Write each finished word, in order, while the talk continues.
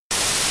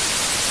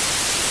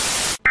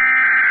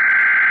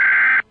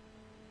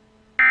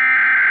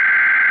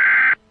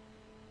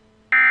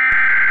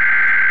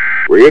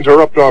We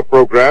interrupt our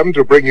program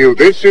to bring you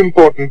this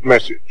important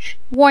message.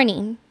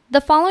 Warning.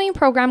 The following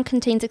program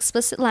contains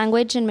explicit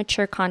language and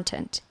mature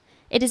content.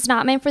 It is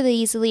not meant for the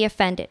easily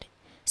offended.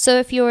 So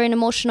if you are an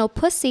emotional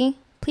pussy,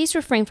 please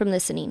refrain from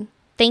listening.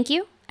 Thank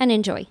you and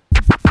enjoy.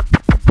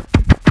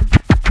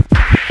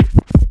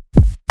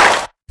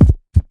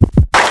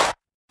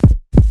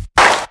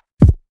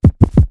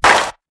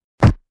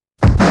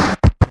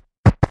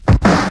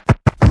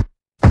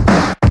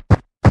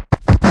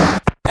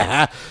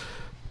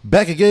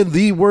 Back again,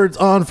 the Words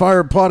on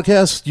Fire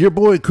podcast. Your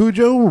boy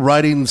Cujo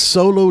riding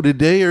solo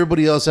today.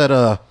 Everybody else had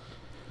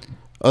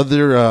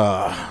other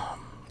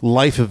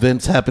life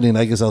events happening.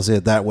 I guess I'll say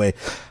it that way.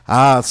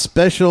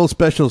 Special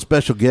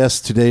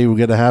guest today. We're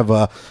gonna have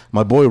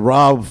my boy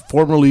Rob,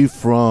 formerly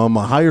from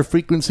a Higher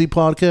Frequency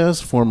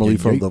podcast, formerly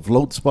from the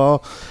Float Spa,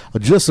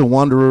 just a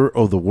wanderer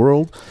of the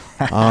world.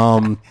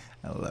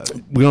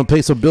 We're gonna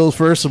pay some bills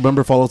first.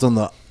 Remember, follow us on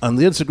the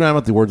Instagram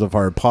at the Words on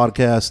Fire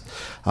podcast,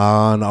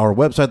 on our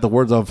website,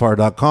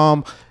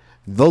 thewordsonfire.com.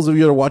 Those of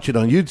you that are watching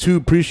on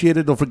YouTube, appreciate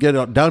it. Don't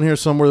forget, down here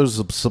somewhere there's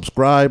a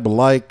subscribe, a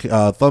like,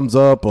 thumbs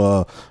up,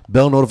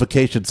 bell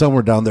notification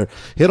somewhere down there.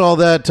 Hit all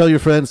that. Tell your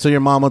friends, tell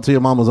your mama, tell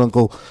your mama's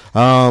uncle.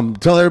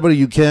 Tell everybody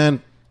you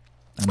can.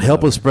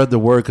 Help us spread the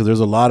word, because there's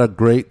a lot of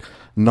great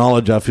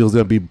knowledge I feel is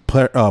going to be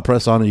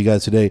pressed on you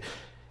guys today.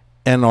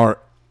 And our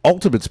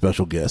ultimate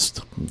special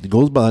guest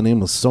goes by the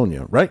name of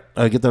Zonia, right?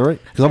 I get that right?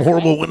 Because I'm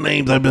horrible with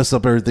names. I mess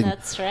up everything.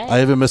 That's right.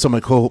 I even mess up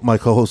my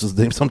co-host's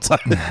name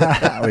sometimes.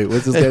 Wait,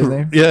 what's this guy's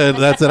name? Yeah,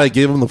 that's it. I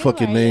gave him the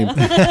fucking name.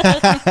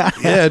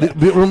 Yeah,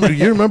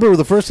 you remember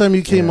the first time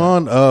you came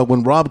on,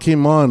 when Rob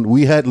came on,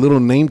 we had little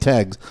name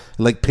tags,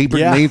 like paper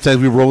name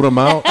tags. We wrote them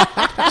out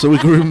so we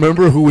could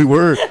remember who we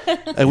were,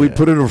 and we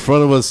put it in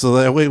front of us so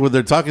that way when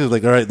they're talking, it's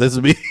like, all right, this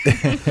is me.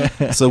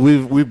 So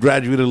we've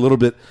graduated a little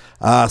bit.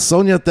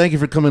 Zonia, thank you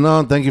for coming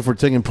on. Thank you for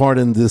taking part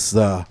in this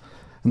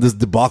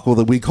debacle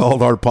that we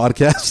called our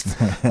podcast.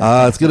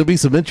 It's going to be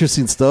some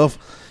interesting stuff.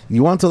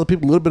 You want to tell the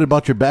people a little bit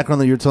about your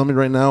background that you're telling me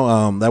right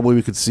now? That way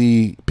we could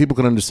see, people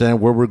can understand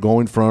where we're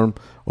going from,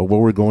 or where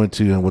we're going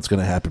to, and what's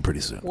going to happen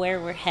pretty soon. Where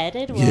we're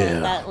headed?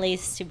 Well, that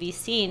lays to be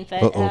seen.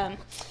 But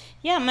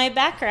my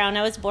background,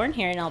 I was born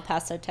here in El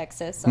Paso,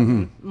 Texas.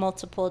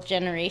 Multiple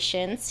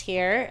generations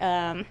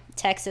here.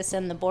 Texas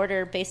and the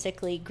border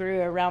basically grew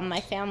around my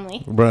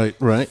family. Right.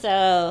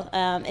 So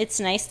it's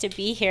nice to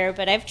be here,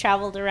 but I've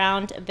traveled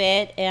around a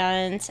bit,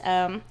 and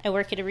I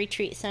work at a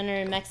retreat center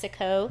in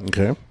Mexico.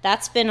 Okay.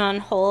 That's been on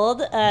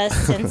hold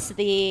since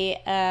the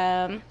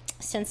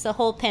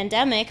whole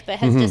pandemic, but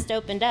has just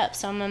opened up.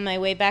 So I'm on my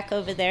way back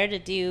over there to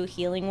do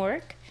healing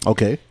work.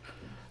 Okay.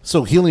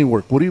 So healing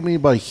work, what do you mean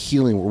by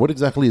healing work? What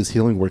exactly is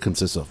healing work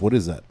consist of? What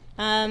is that?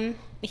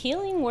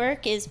 Healing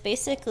work is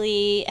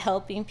basically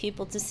helping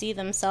people to see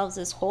themselves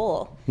as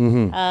whole,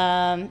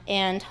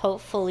 and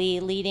hopefully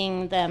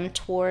leading them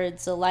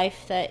towards a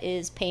life that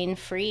is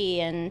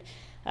pain-free, and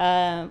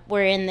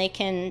wherein they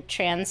can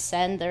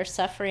transcend their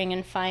suffering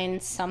and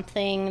find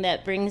something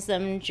that brings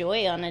them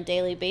joy on a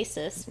daily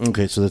basis.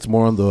 Okay, so that's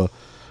more on the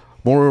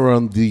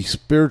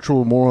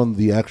spiritual, more on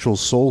the actual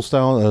soul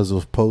style as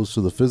opposed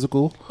to the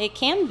physical? It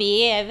can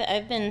be.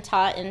 I've been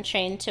taught and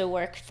trained to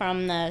work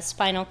from the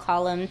spinal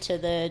column to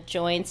the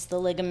joints, the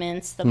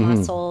ligaments, the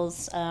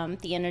muscles,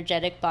 the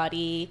energetic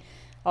body,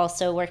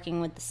 also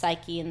working with the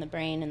psyche and the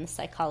brain and the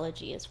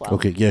psychology as well.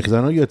 Okay, yeah, because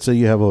I know you had said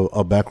you have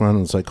a background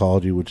in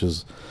psychology, which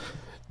is,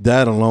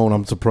 that alone,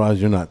 I'm surprised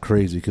you're not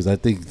crazy, because I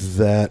think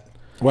that...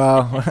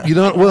 Wow. You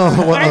know,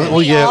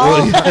 yeah.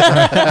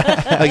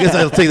 I guess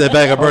I'll take that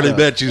back. I barely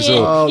bet you,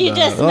 so you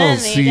just met I'll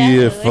me,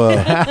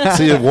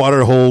 see if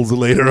water holds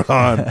later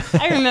on.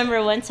 I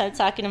remember once I was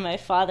talking to my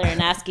father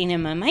and asking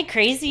him, "Am I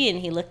crazy?" And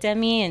he looked at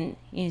me and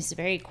he was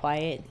very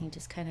quiet. He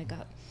just kind of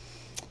got,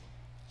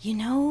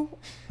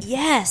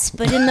 yes,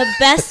 but in the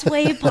best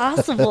way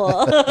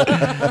possible.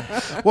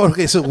 Well,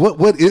 okay, so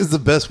what is the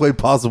best way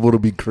possible to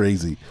be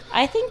crazy?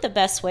 I think the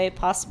best way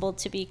possible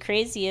to be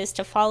crazy is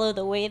to follow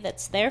the way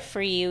that's there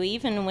for you,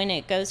 even when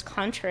it goes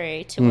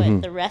contrary to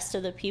what the rest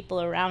of the people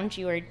around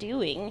you are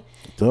doing.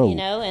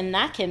 And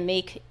that can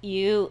make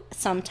you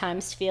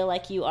sometimes feel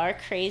like you are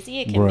crazy.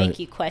 It can make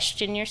you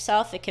question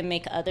yourself. It can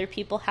make other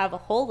people have a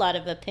whole lot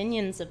of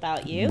opinions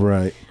about you.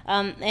 Right.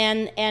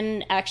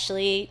 And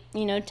actually,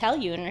 tell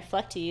you and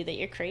reflect to you that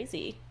you're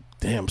crazy.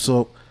 Damn,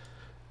 so...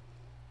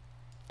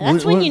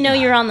 That's when you know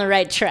you're on the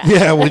right track.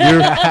 Yeah, when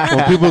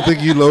people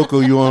think you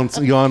local, you're on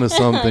to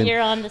something. You're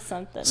on to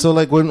something. So,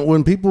 like,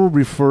 when people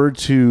refer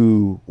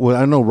to... Well,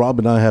 I know Rob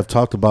and I have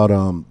talked about...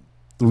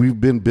 we've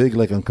been big,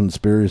 like, on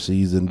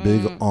conspiracies and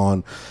big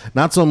on...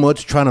 Not so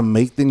much trying to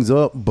make things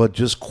up, but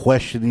just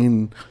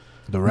questioning...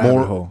 The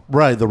rabbit hole.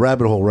 Right, the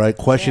rabbit hole, right?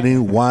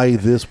 Questioning why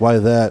this, why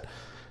that.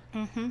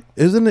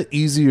 Isn't it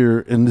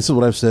easier... And this is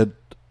what I've said,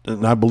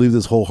 and I believe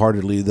this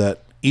wholeheartedly,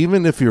 that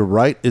even if you're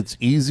right, it's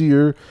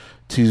easier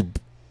to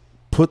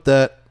put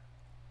that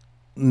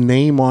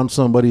name on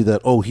somebody that,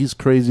 oh, he's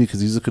crazy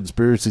because he's a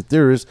conspiracy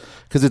theorist,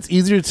 because it's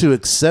easier to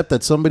accept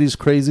that somebody's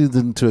crazy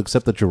than to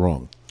accept that you're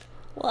wrong.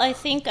 Well, I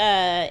think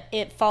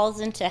it falls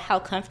into how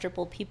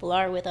comfortable people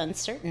are with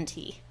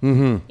uncertainty.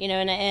 You know,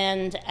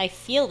 and I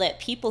feel that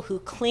people who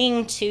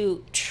cling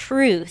to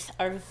truth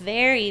are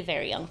very,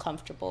 very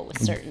uncomfortable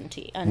with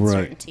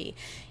uncertainty.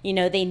 You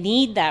know, they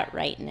need that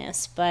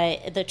rightness,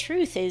 but the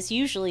truth is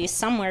usually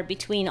somewhere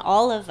between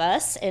all of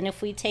us, and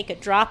if we take a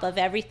drop of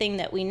everything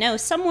that we know,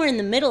 somewhere in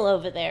the middle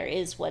over there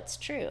is what's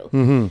true.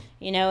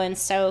 You know, and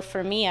so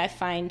for me, I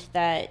find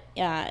that,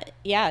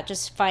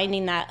 just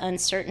finding that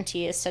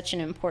uncertainty is such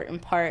an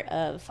important part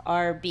of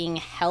our being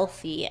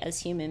healthy as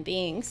human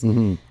beings.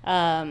 And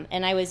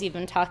I was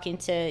even talking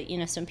to, you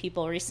know, some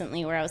people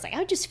recently where I was like, I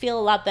would just feel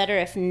a lot better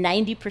if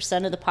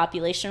 90% of the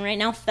population right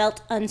now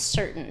felt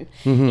uncertain.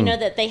 You know,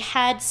 that they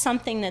had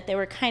something that they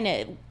were kind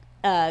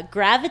of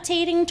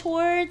gravitating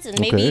towards, and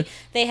maybe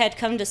they had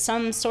come to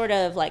some sort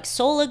of like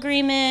soul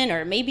agreement,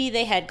 or maybe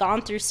they had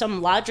gone through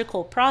some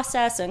logical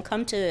process and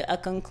come to a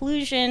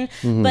conclusion,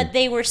 but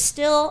they were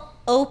still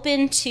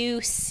open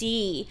to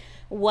see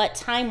what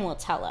time will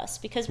tell us,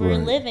 because we're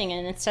living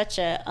in such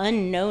an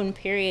unknown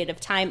period of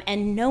time,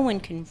 and no one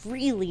can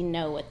really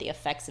know what the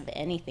effects of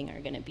anything are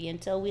going to be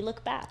until we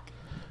look back.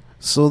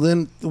 So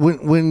then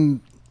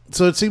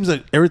so it seems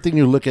like everything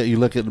you look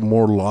at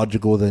more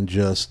logical than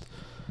just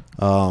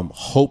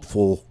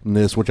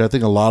hopefulness, which I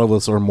think a lot of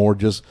us are more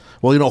just,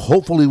 well, you know,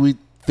 hopefully we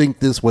think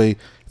this way,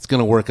 it's going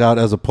to work out,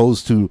 as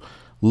opposed to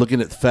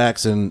looking at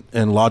facts and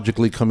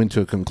logically coming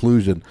to a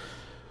conclusion.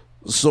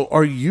 So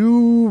are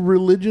you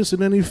religious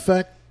in any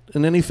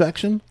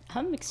faction?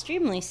 I'm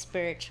extremely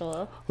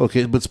spiritual.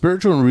 Okay, but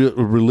spiritual and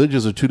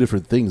religious are two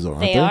different things, aren't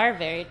they? They are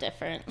very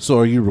different. So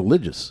are you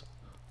religious?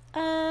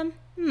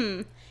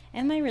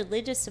 Am I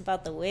religious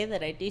about the way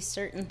that I do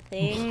certain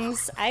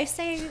things? I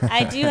say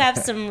I do have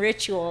some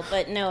ritual,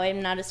 but no,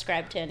 I'm not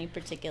ascribed to any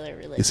particular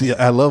religion. You see,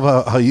 I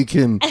love how you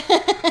can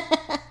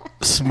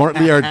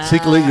smartly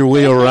articulate your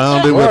way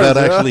around it without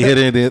actually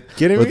hitting it.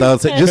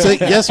 Without saying, just say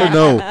yes or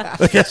no.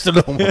 Yes or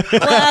no. Well,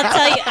 I'll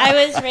tell you,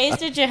 I was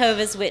raised a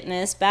Jehovah's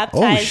Witness,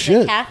 baptized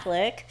a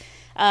Catholic.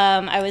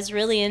 I was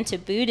really into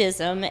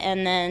Buddhism,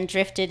 and then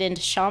drifted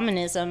into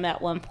shamanism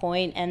at one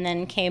point, and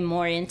then came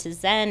more into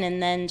Zen,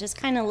 and then just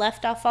kind of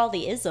left off all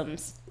the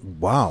isms.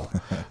 Wow.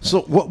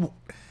 So what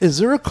is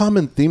there a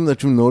common theme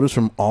that you notice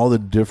from all the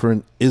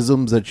different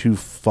isms that you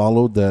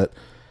followed that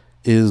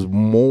is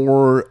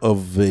more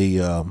of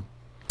a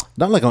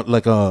not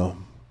like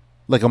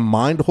a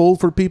mind hold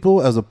for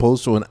people, as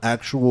opposed to an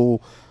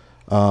actual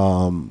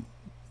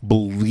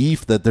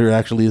belief that there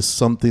actually is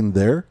something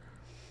there?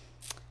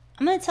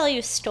 I'm going to tell you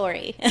a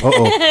story. Hold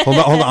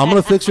on. I'm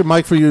going to fix your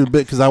mic for you a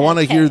bit, because I want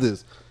to hear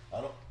this.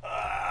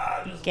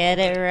 Get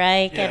it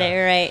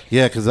right.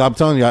 Yeah, because I'm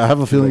telling you, I have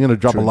a feeling you're going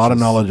to drop a lot of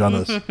knowledge on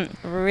us.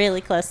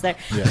 Really close there.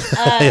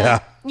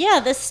 Yeah.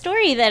 Yeah, the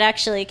story that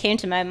actually came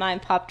to my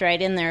mind, popped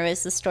right in there,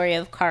 was the story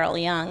of Carl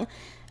Jung.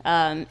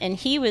 And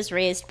he was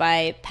raised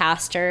by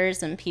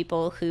pastors and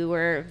people who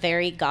were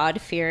very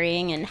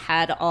God-fearing and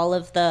had all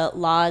of the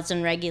laws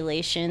and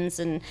regulations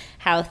and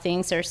how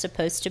things are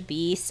supposed to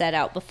be set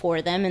out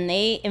before them. And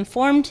they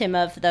informed him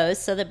of those,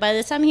 so that by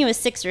the time he was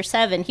 6 or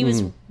 7, he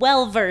was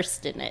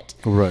well-versed in it.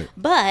 Right.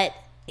 But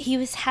he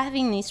was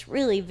having these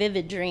really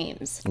vivid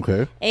dreams.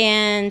 Okay.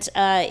 And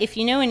if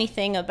you know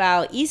anything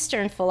about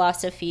Eastern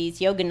philosophies,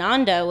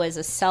 Yogananda was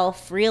a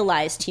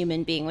self-realized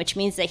human being, which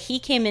means that he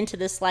came into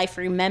this life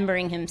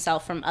remembering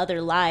himself from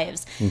other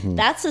lives.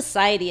 That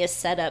society is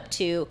set up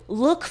to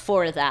look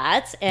for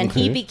that. And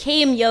he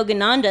became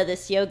Yogananda,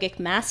 this yogic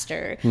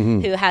master,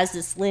 who has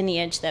this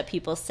lineage that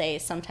people say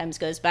sometimes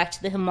goes back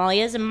to the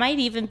Himalayas, and might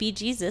even be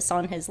Jesus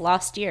on his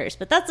lost years.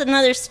 But that's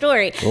another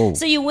story. Oh.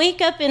 So you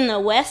wake up in the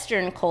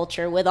Western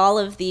culture with all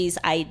of these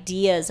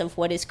ideas of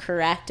what is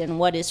correct and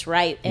what is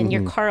right, and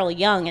you're Carl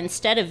Jung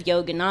instead of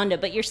Yogananda,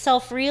 but you're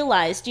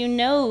self-realized. You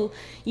know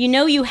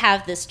you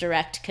have this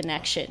direct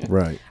connection.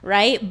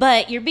 Right?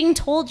 But you're being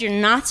told you're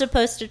not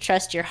supposed to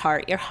trust your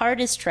heart. Your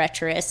heart is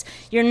treacherous.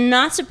 You're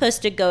not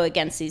supposed to go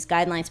against these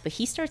guidelines. But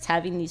he starts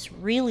having these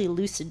really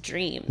lucid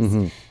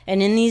dreams.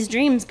 And in these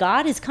dreams,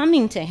 God is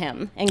coming to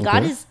him, and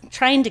God is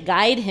trying to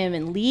guide him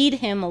and lead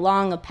him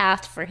along a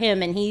path for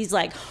him. And he's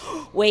like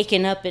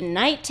waking up in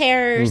night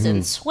terrors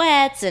and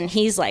sweats, and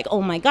he's like,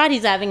 oh my God,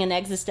 he's having an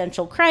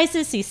existential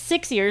crisis. He's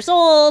 6 years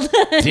old.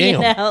 Damn. You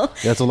know?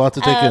 That's a lot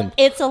to take in.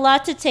 It's a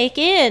lot to take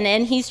in,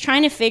 and he's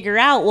trying to figure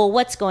out, well,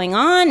 what's going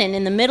on. And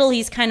in the middle,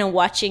 he's kind of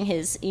watching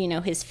his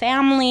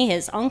family,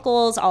 his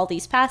uncles, all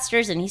these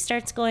pastors, and he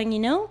starts going,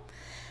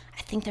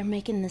 I think they're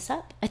making this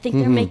up. I think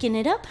they're making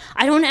it up.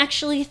 I don't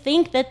actually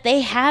think that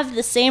they have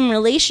the same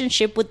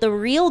relationship with the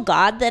real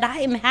God that I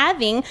am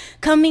having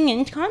coming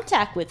in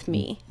contact with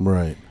me.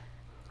 Right.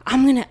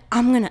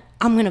 I'm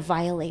I'm going to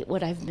violate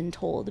what I've been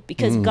told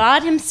because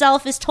God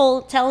himself is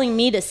telling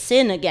me to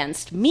sin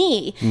against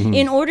me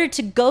in order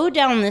to go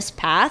down this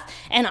path.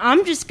 And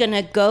I'm just going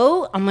to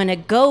go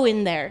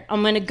in there.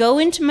 I'm going to go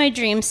into my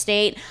dream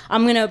state.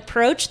 I'm going to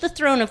approach the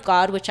throne of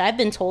God, which I've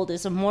been told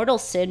is a mortal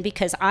sin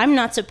because I'm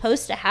not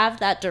supposed to have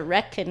that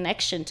direct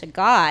connection to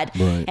God.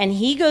 Right. And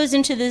he goes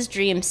into this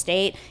dream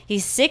state.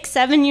 He's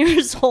 6-7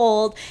 years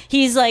old.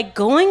 He's like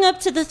going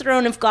up to the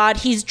throne of God.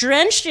 He's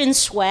drenched in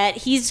sweat.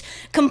 He's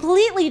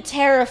completely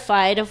terrified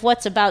of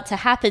what's about to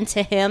happen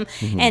to him,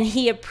 and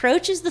he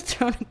approaches the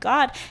throne of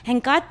God,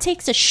 and God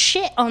takes a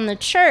shit on the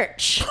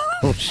church.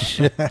 Oh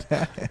shit!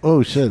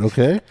 Oh shit!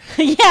 Okay.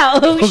 Yeah.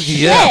 Oh shit!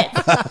 Yeah.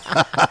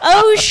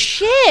 Oh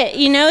shit!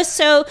 You know,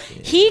 so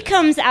he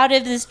comes out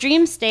of this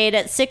dream state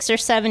at 6 or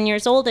 7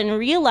 years old and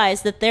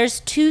realized that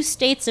there's two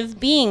states of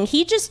being.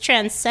 He just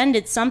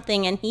transcended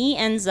something, and he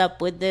ends up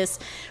with this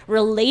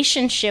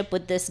relationship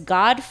with this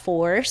God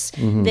force,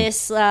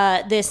 this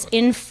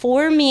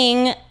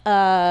informing.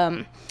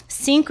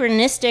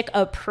 Synchronistic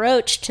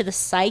approach to the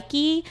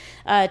psyche,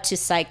 to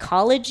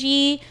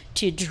psychology,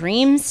 to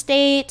dream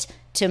state,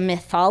 to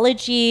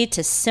mythology,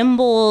 to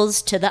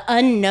symbols, to the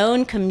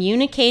unknown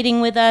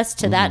communicating with us,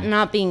 to that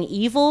not being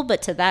evil,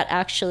 but to that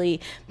actually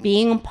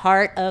being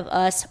part of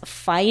us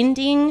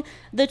finding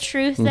the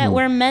truth that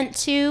we're meant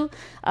to.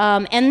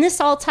 And this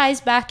all ties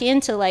back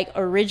into like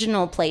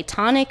original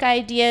Platonic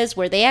ideas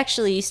where they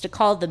actually used to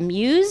call the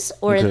muse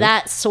or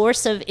that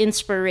source of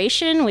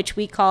inspiration, which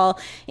we call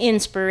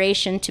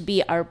inspiration to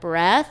be our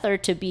breath or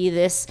to be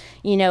this,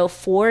 you know,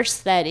 force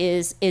that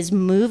is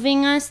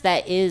moving us,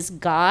 that is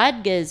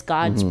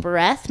God's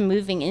breath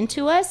moving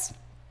into us.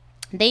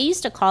 They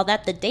used to call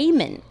that the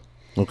daemon.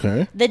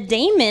 Okay. The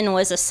daemon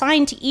was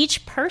assigned to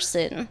each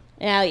person.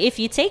 Now, if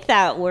you take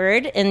that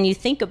word and you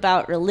think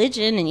about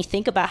religion and you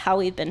think about how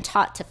we've been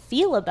taught to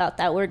feel about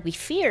that word, we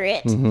fear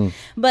it.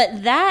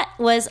 But that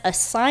was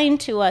assigned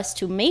to us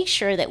to make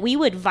sure that we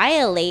would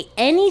violate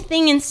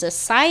anything in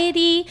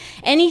society,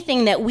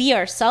 anything that we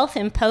are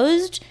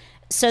self-imposed,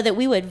 so that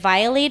we would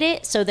violate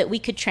it, so that we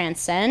could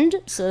transcend,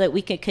 so that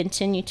we could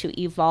continue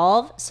to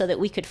evolve, so that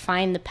we could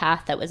find the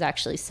path that was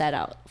actually set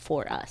out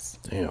for us.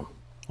 Damn.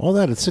 All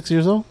that at 6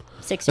 years old?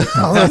 6 years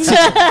Oh, old. that's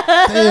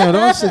damn,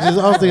 I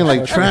was thinking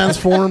like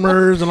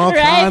Transformers and all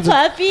Right, kinds of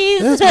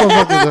puppies. This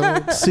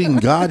motherfucker is seeing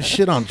God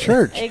shit on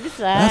church.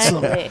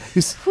 Exactly.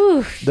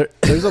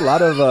 There's a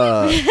lot of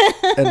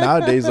and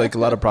nowadays like a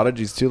lot of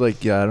prodigies too.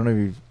 Like I don't know if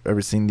you've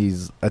ever seen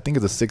these. I think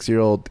it's a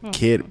 6-year-old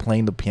kid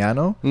playing the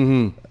piano.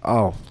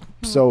 Oh,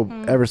 so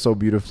ever so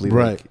beautifully.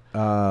 Right.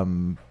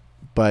 Like,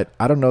 but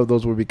I don't know if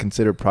those would be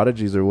considered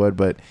prodigies or what.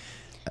 But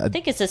I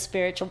think it's a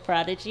spiritual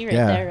prodigy right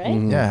there, right?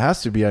 Yeah, it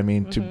has to be. I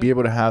mean, to be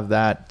able to have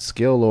that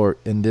skill, or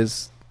in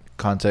this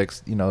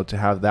context, you know, to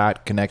have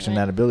that connection,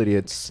 that ability,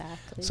 it's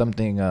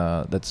something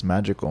that's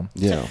magical.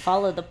 To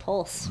follow the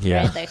pulse,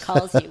 Yeah. right? That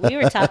calls you. We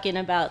were talking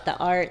about the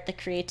art, the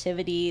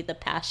creativity, the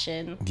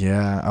passion.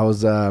 Yeah, I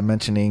was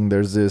mentioning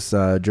there's this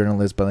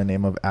journalist by the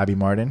name of Abby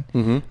Martin,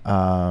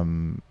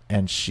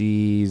 and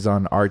she's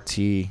on RT.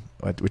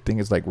 I think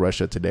it's like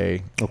Russia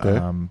Today.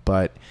 Okay.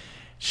 But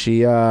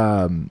she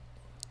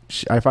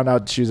I found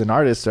out she was an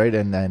artist, right?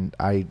 And then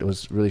I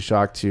was really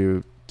shocked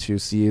to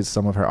see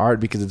some of her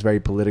art because it's very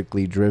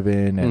politically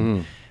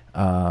driven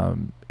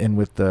and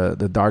with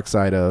the dark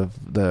side of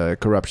the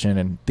corruption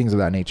and things of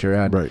that nature.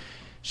 And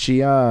she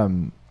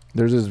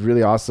there's this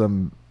really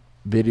awesome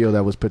video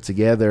that was put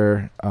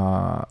together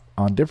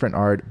on different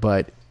art,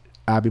 but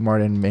Abby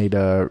Martin made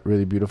a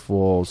really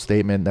beautiful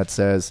statement that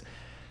says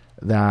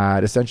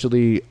that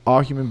essentially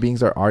all human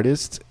beings are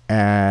artists,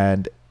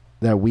 and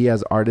that we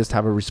as artists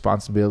have a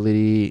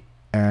responsibility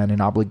and an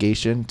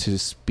obligation to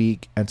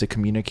speak and to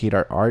communicate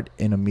our art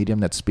in a medium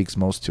that speaks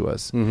most to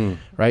us.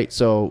 Right?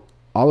 So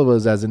all of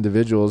us as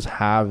individuals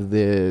have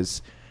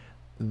this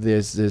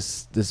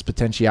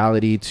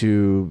potentiality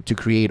to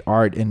create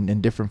art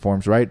in different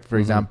forms, right? For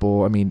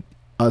example, I mean,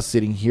 us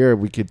sitting here,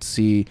 we could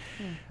see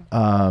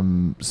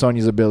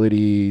Sonia's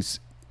abilities.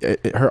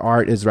 Her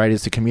art is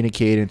to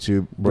communicate and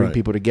to bring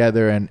people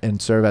together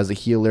and serve as a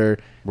healer.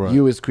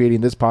 You is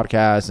creating this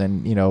podcast,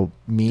 and you know,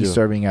 me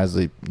serving as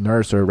a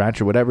nurse or a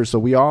rancher, whatever. So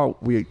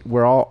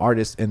we're all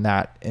artists in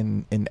that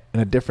in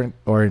a different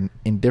or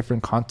in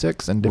different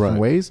contexts and different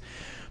ways.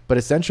 But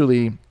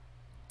essentially,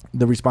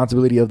 the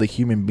responsibility of the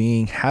human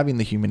being having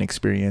the human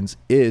experience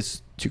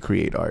is to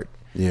create art.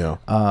 Yeah.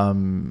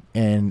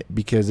 And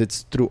because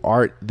it's through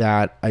art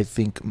that I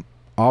think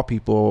all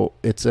people,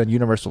 it's a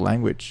universal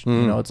language.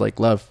 You know, it's like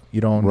love. You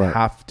don't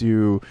have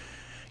to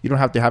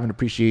have an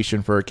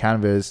appreciation for a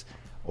canvas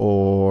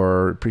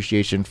or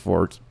appreciation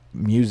for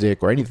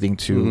music or anything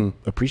to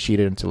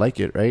appreciate it and to like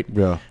it, right?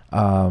 Yeah.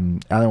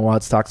 Alan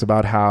Watts talks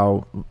about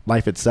how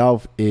life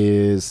itself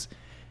it's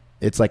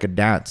like a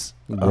dance.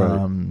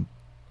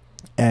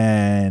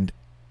 And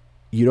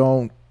you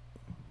don't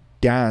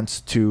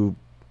dance to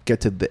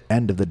get to the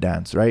end of the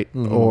dance, right?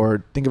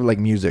 Or think of it like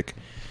music.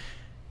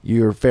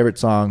 Your favorite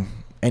song,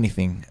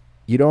 anything.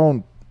 You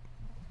don't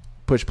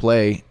push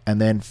play and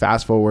then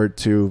fast forward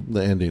to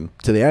the ending.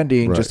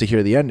 Right. Just to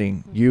hear the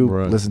ending. You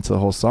listen to the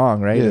whole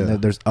song, right? Yeah. And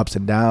then there's ups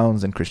and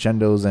downs and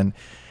crescendos and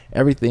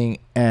everything,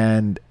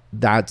 and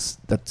that's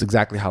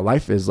exactly how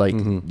life is. Like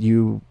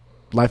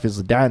life is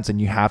a dance,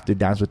 and you have to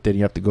dance with it.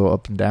 You have to go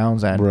up and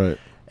downs, and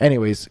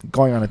anyways,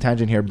 going on a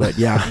tangent here, but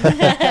yeah.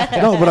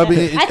 No, but I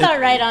mean, I thought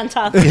right on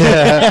topic.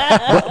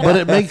 Yeah, but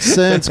it makes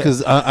sense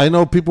because I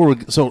know people were.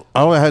 So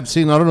I had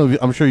seen. I don't know.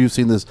 I'm sure you've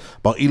seen this.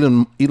 About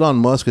Elon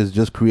Musk has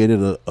just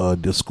created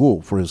a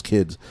school for his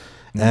kids,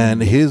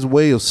 and his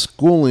way of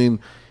schooling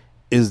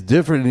is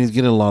different, and he's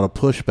getting a lot of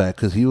pushback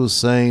because he was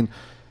saying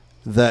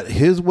that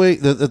his way,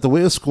 that the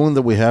way of schooling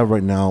that we have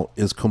right now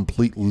is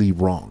completely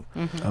wrong.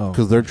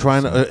 Because they're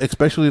trying to,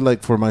 especially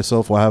like for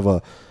myself, I have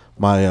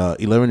my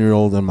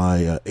 11-year-old and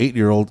my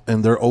 8-year-old,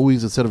 and they're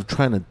always, instead of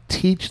trying to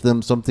teach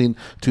them something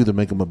to either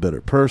make them a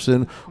better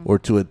person or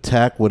to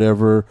attack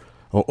whatever,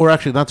 or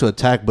actually not to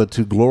attack, but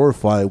to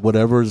glorify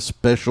whatever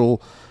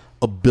special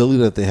ability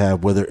that they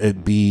have, whether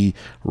it be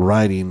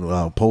writing,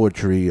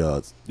 poetry,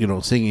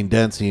 singing,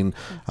 dancing,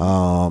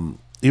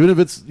 even if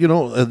it's,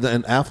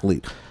 an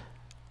athlete.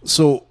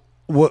 So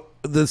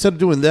instead of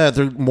doing that,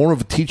 they're more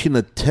of teaching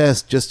a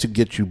test just to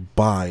get you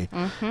by.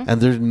 And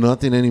there's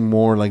nothing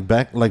anymore like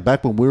back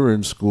when we were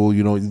in school.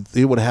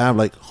 They would have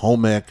like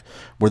home ec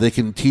where they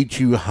can teach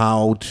you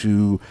how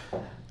to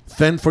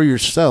fend for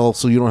yourself,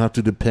 so you don't have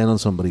to depend on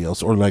somebody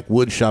else, or like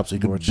wood shops, so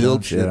you can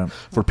build shit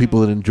for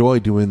people that enjoy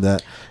doing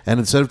that. And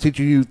instead of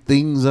teaching you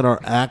things that are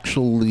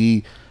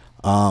actually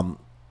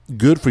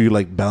good for you,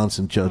 like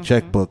balancing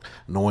checkbook,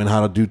 knowing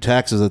how to do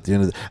taxes at the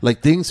end of the,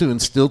 like things to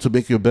instill to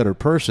make you a better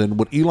person.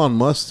 What Elon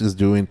Musk is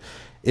doing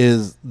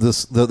is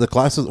the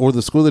classes or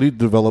the school that he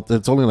developed.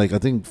 It's only like I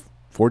think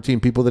 14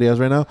 people that he has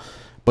right now,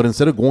 but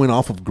instead of going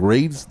off of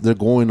grades, they're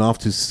going off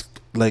to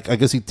like, I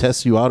guess he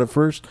tests you out at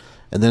first,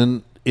 and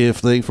then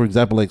if they, for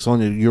example, like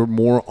Sonia, you're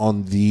more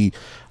on the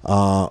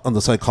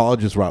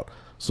psychologist route,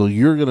 so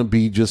you're gonna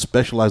be just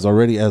specialized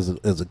already as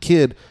a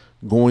kid,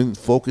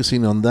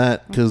 focusing on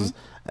that because.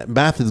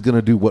 Math is going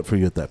to do what for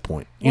you at that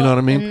point? You know what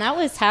I mean? And that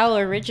was how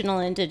original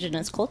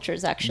indigenous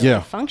cultures actually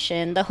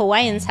functioned. The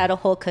Hawaiians had a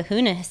whole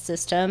kahuna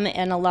system,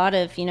 and a lot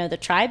of, the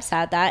tribes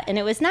had that, and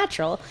it was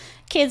natural.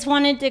 Kids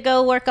wanted to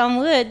go work on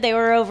wood, they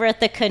were over at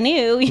the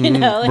canoe,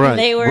 and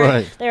they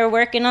were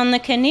working on the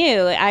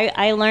canoe.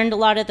 I learned a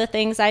lot of the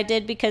things I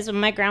did because when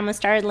my grandma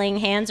started laying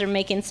hands or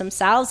making some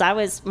salves,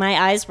 my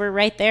eyes were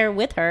right there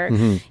with her.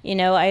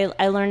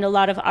 I learned a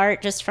lot of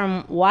art just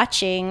from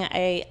watching.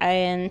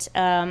 And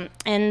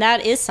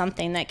that is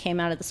something that came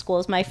out of the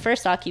schools. My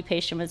first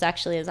occupation was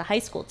actually as a high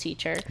school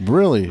teacher.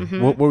 Really?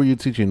 What were you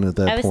teaching at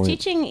that point? I was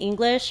teaching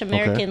English,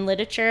 American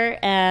literature,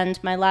 and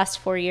my last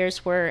 4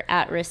 years were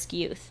at-risk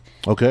youth.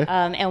 Okay.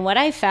 And what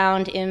I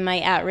found in my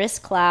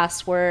at-risk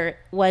class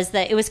was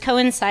that it was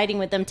coinciding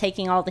with them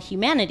taking all the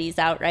humanities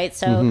out, right?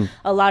 So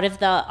a lot of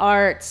the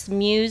arts,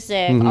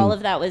 music, all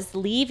of that was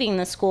leaving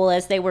the school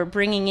as they were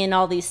bringing in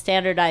all these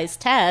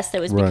standardized tests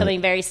that was becoming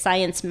very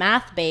science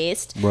math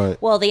based.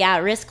 Right. Well, the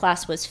at-risk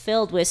class was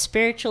filled with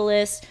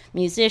spiritualists,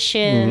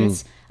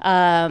 musicians,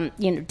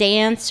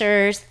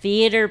 dancers,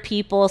 theater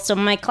people. So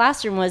my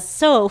classroom was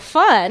so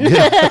fun.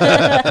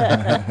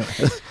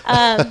 But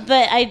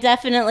I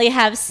definitely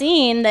have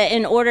seen that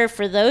in order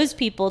for those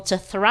people to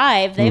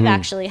thrive, they've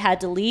actually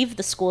had to leave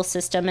the school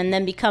system and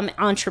then become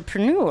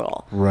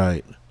entrepreneurial.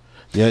 Right.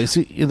 Yeah, you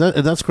see,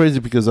 that's crazy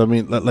because, I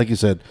mean, like you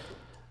said,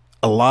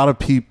 a lot of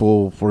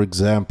people, for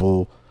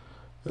example,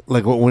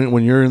 like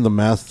when you're in the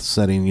math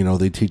setting,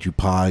 they teach you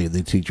pi and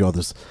they teach you all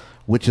this,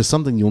 which is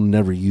something you'll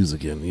never use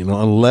again,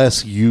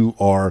 unless you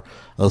are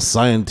a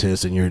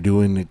scientist and you're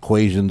doing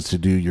equations to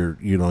do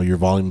your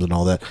volumes and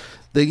all that.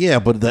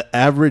 But the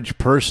average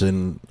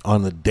person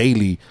on the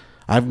daily,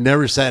 I've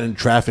never sat in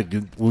traffic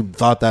and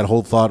thought that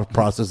whole thought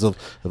process of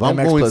if I'm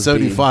going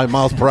 75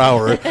 miles per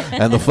hour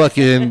and the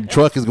fucking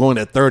truck is going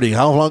at 30,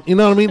 how long? You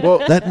know what I mean? Well,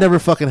 that never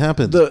fucking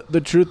happens.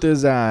 The truth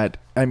is that,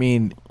 I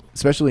mean,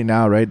 especially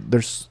now, right?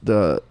 There's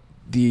the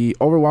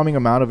overwhelming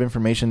amount of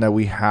information that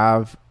we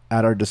have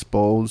at our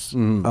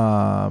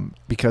disposal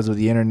because of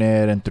the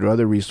internet and through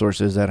other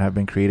resources that have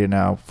been created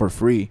now for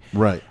free.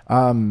 Right.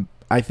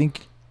 I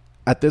think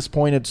at this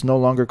point it's no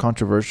longer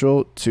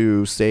controversial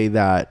to say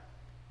that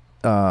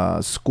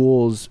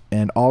schools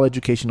and all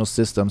educational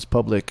systems,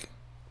 public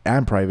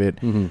and private,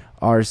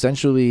 are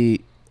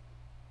essentially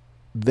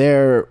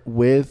there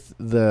with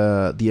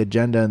the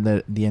agenda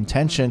and the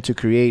intention to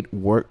create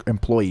work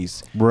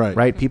employees.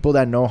 Right. People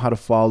that know how to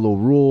follow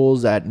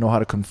rules, that know how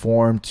to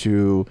conform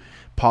to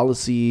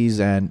policies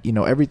and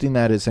everything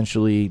that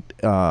essentially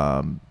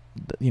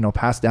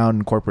passed down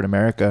in corporate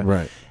America.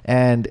 Right.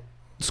 And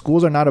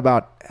schools are not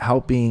about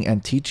helping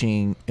and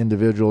teaching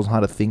individuals how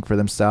to think for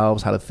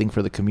themselves, how to think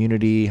for the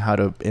community, how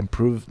to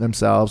improve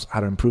themselves, how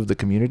to improve the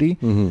community.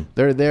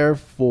 They're there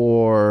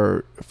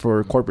for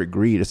corporate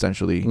greed,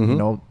 essentially.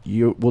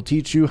 We'll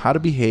teach you how to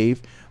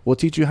behave, we'll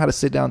teach you how to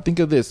sit down. Think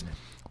of this: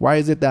 why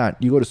is it that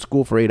you go to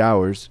school for 8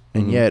 hours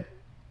and yet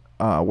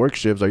work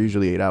shifts are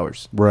usually 8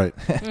 hours. Right.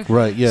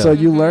 Right. Yeah. So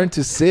you learn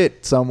to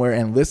sit somewhere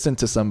and listen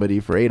to somebody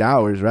for 8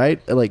 hours,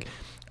 right? Like,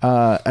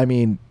 I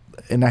mean,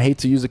 and I hate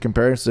to use a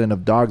comparison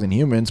of dogs and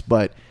humans,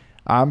 but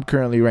I'm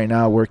currently right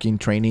now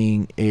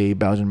training a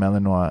Belgian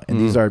Malinois, and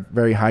these are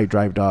very high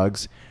drive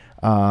dogs.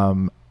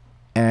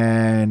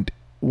 And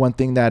one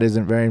thing that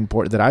isn't very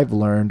important that I've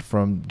learned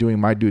from doing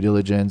my due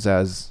diligence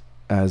as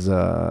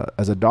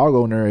a dog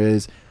owner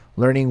is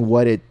learning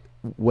what it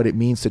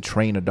means to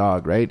train a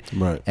dog, right?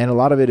 Right. And a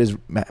lot of it is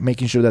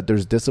making sure that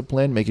there's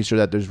discipline, making sure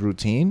that there's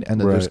routine, and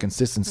that there's Right.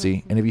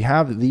 consistency. And if you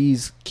have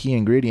these key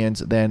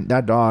ingredients, then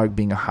that dog,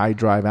 being a high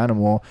drive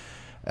animal,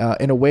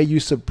 in a way you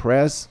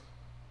suppress,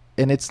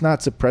 and it's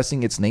not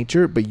suppressing its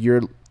nature, but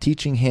you're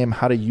teaching him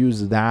how to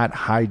use that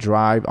high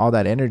drive, all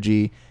that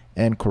energy,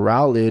 and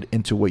corral it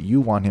into what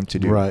you want him to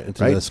do. Right.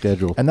 Into that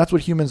schedule. And that's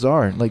what humans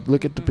are. Like,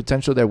 look at the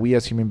potential that we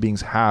as human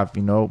beings have,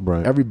 you know?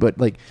 Right. Everybody,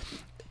 like,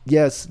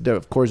 yes,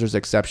 of course there's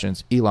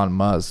exceptions. Elon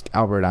Musk,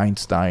 Albert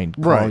Einstein,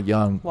 Carl Right.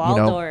 Jung,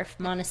 Waldorf,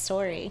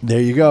 Montessori. There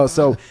you go.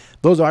 So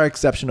those are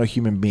exceptional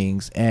human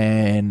beings,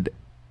 and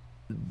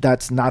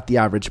that's not the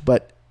average.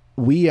 But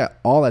we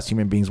all, as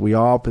human beings, we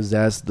all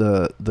possess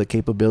the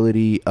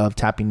capability of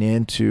tapping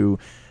into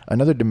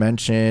another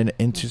dimension,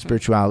 into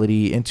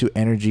spirituality, into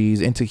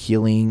energies, into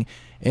healing,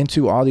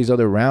 into all these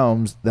other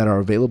realms that are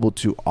available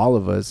to all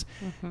of us.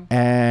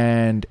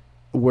 And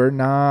we're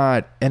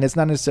not, and it's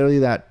not necessarily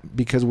that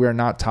because we're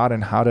not taught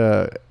in how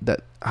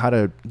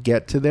to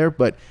get to there,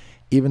 but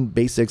even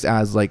basics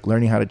as like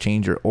learning how to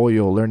change your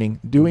oil,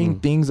 doing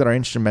things that are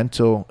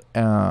instrumental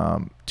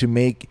to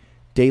make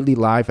daily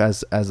life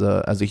as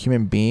a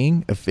human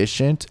being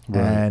efficient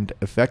and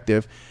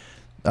effective.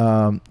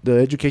 The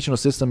educational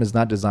system is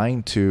not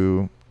designed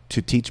to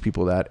teach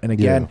people that. And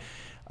again,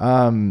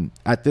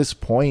 at this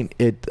point,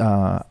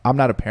 I'm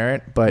not a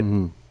parent, but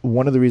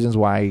one of the reasons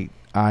why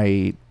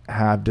I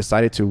have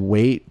decided to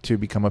wait to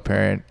become a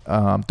parent,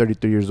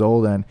 33 years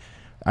old, and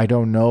I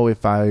don't know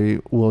if I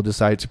will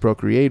decide to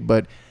procreate,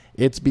 but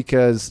it's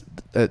because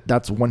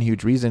that's one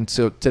huge reason.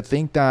 So to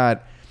think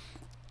that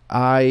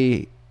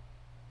I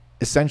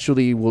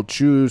essentially will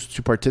choose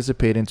to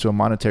participate into a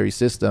monetary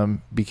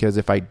system, because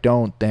if I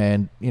don't,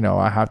 then, you know,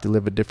 I have to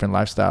live a different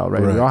lifestyle,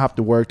 right? We all have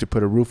to work to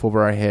put a roof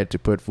over our head, to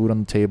put food on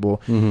the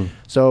table.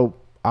 So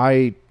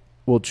I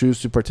will choose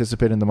to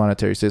participate in the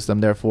monetary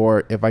system.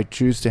 Therefore, if I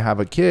choose to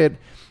have a kid,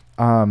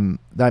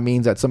 that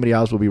means that somebody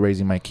else will be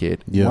raising my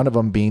kid. One of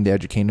them being the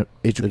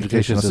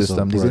educational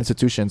system, these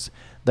institutions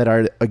that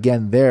are,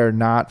 again, there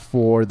not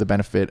for the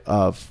benefit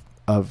of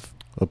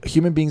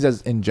human beings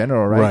as in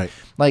general, right?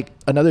 Like,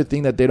 another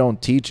thing that they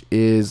don't teach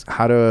is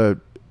how to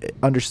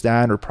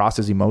understand or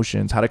process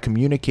emotions, how to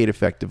communicate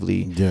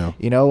effectively.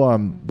 You know,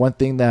 one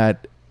thing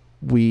that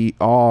we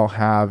all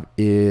have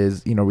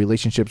is, you know,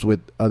 relationships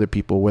with other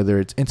people, whether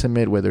it's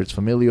intimate, whether it's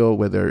familial,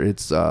 whether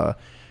it's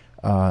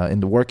in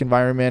the work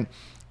environment.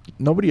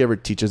 Nobody ever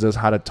teaches us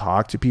how to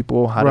talk to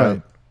people,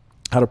 how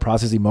to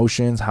process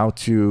emotions, how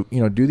to,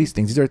 you know, do these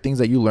things. These are things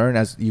that you learn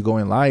as you go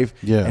in life.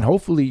 And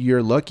hopefully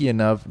you're lucky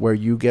enough where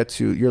you get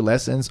to, your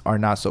lessons are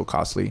not so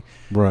costly.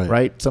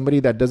 Right. Somebody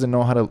that doesn't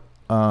know how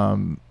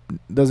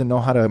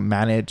to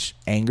manage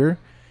anger,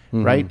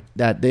 right?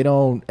 That they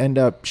don't end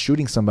up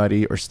shooting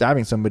somebody or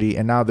stabbing somebody,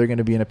 and now they're going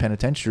to be in a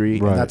penitentiary,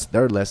 and that's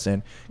their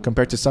lesson,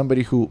 compared to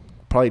somebody who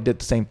probably did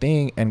the same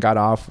thing and got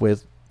off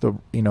with the,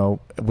 you know,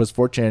 was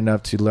fortunate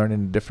enough to learn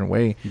in a different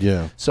way.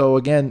 So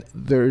again,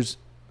 there's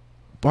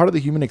part of the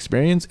human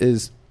experience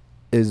is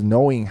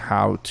knowing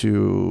how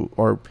to,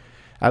 or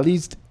at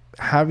least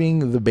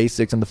having the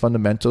basics and the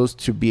fundamentals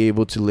to be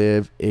able to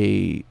live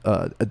a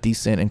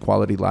decent and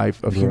quality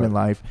life of human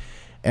life.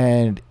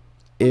 And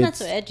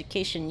that's what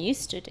education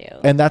used to do.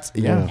 And that's,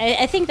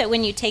 I think that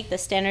when you take the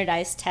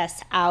standardized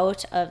tests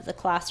out of the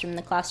classroom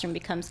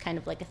becomes kind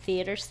of like a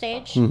theater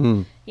stage,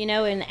 you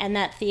know, and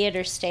that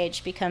theater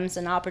stage becomes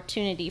an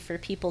opportunity for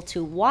people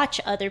to watch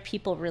other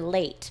people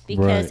relate,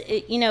 because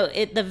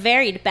the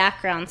varied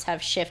backgrounds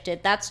have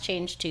shifted. That's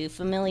changed to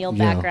familial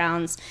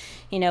backgrounds,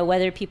 you know,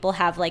 whether people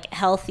have like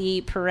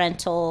healthy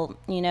parental,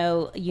 you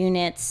know,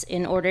 units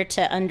in order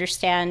to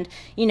understand,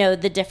 you know,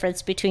 the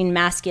difference between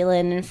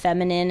masculine and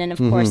feminine. And of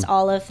course,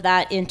 all of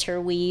that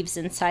interweaves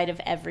inside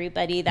of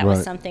everybody. That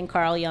was something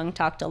Carl Jung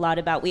talked a lot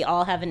about. We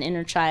all have an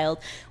inner child.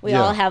 We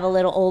all have a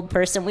little old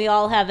person. We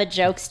all have a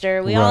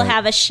jokester. We all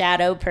have a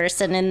shadow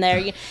person in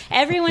there.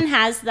 Everyone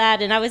has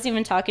that. And I was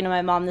even talking to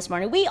my mom this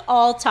morning. We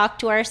all talk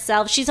to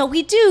ourselves. She's, oh,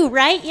 we do,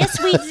 right?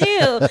 Yes, we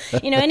do.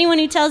 You know, anyone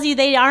who tells you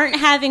they aren't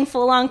having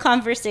full-on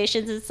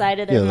conversations inside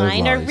of their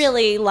mind are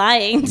really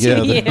lying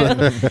to you.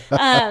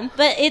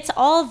 But it's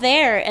all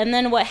there. And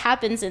then what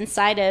happens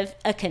inside of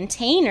a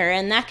container,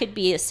 and that could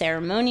be a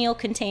ceremonial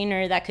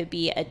container, that could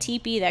be a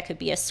teepee, that could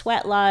be a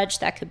sweat lodge,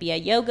 that could be a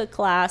yoga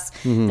class,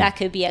 that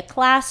could be a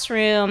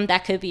classroom,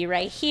 that could be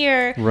right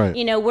here.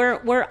 You know, we're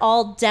we're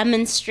all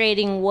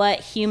demonstrating what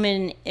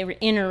human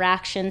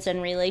interactions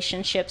and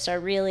relationships are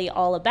really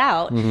all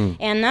about.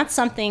 And that's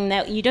something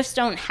that you just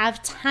don't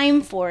have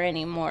time for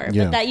anymore.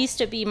 Yeah. But that used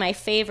to be my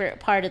favorite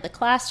part of the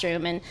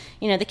classroom. And,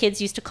 the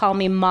kids used to call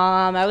me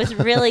mom. I was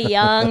really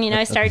young.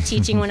 I started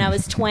teaching when I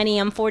was 20.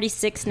 I'm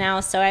 46 now.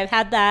 So I've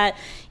had that,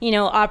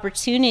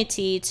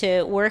 opportunity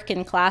to work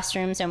in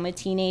classrooms and with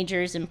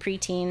teenagers and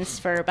preteens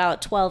for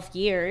about 12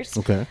 years.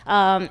 Okay.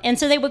 And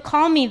so they would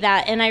call me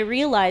that. And I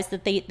realized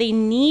that they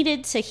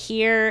needed to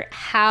hear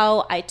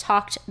how I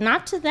talked,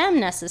 not to them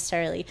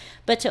necessarily,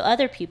 but to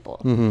other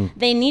people.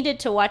 They needed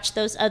to watch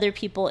those other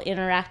people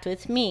interact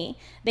with me.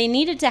 They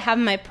needed to have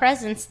my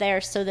presence there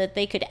so that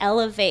they could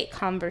elevate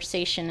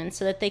conversation and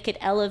so that they could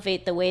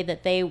elevate the way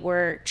that they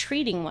were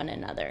treating one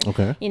another.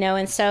 Okay.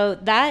 And so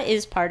that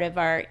is part of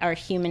our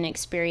human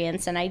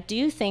experience. And I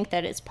do think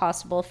that it's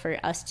possible for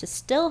us to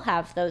still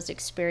have those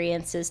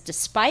experiences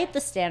despite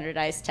the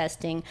standardized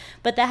testing,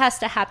 but that has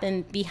to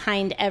happen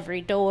behind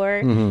every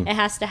door. It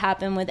has to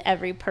happen with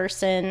every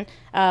person.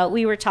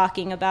 We were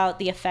talking about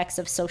the effects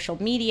of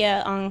social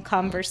media on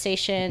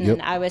conversation. Yep.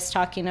 And I was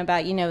talking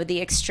about,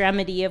 the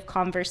extremity of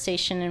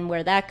conversation and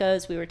where that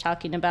goes. We were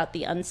talking about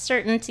the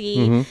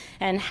uncertainty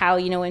and how,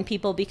 when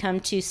people become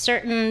too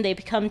certain, they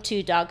become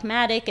too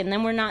dogmatic, and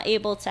then we're not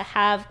able to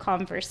have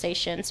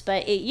conversations.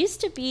 But it used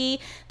to be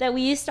that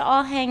we used to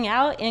all hang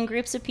out in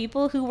groups of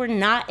people who were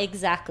not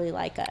exactly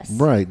like us.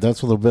 Right.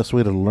 That's the best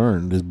way to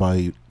learn is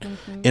by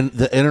in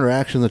the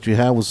interaction that you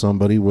have with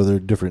somebody, whether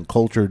different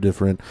culture,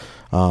 different,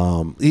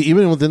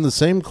 even within the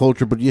same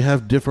culture, but you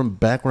have different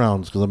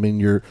backgrounds. Because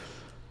you're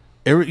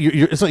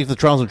it's like the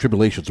trials and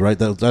tribulations, right?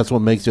 That's what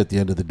makes you at the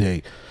end of the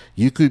day.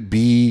 You could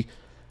be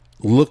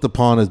looked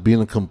upon as being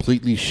a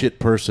completely shit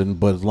person,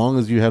 but as long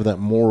as you have that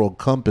moral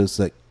compass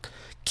that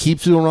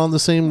keeps you around the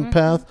same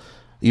path,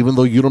 even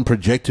though you don't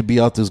project to be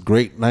out this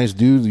great, nice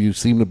dude, you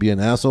seem to be an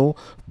asshole.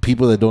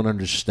 People that don't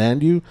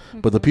understand you,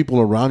 but the people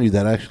around you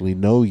that actually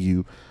know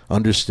you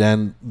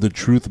understand the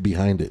truth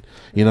behind it.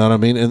 You know what I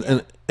mean?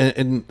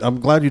 And I'm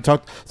glad you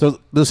talked. So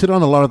let's hit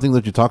on a lot of things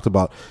that you talked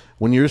about.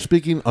 When you're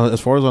speaking,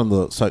 as far as on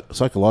the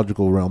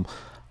psychological realm,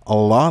 a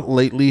lot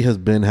lately has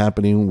been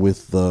happening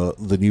with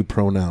the new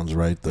pronouns,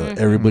 right?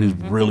 Everybody's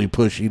really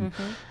pushing.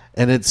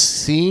 And it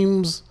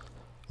seems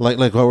like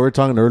what we were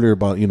talking earlier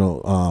about,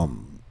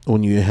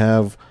 when you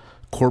have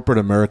corporate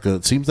America,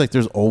 it seems like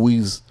there's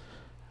always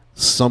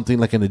something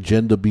like an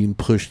agenda being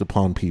pushed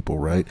upon people,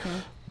 right?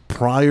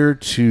 Prior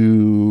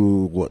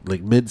to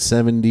mid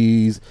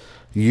 70s,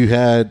 you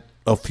had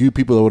a few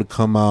people that would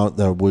come out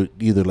that would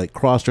either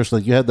cross dress,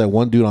 like you had that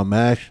one dude on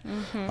MASH,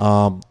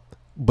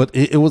 but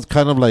it was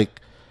kind of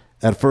like,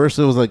 at first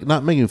it was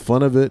not making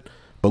fun of it,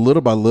 but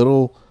little by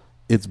little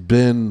it's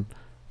been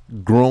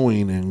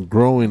growing and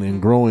growing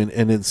and growing,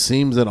 and it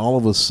seems that all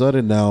of a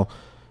sudden now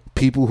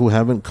people who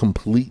haven't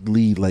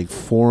completely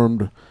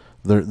formed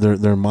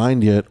their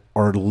mind yet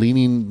are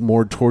leaning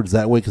more towards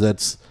that way, because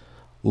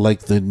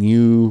that's the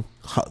new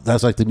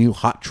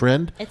hot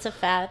trend. It's a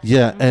fad.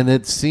 Yeah, and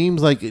it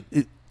seems like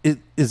it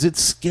is it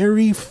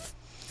scary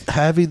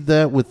having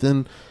that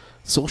within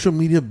social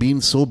media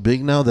being so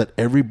big now that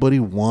everybody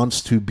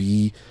wants to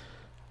be,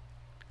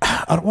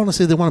 I don't want to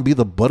say they want to be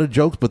the butt of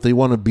jokes, but they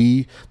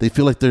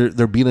feel like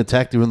they're being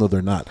attacked even though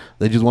they're not.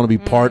 They just want to be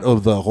part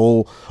of the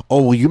whole,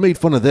 oh, well, you made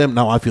fun of them,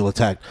 now I feel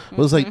attacked.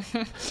 Well,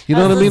 it's you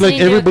know what I mean?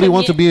 Everybody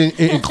wants to be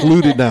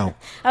included now.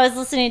 I was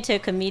listening to a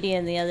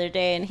comedian the other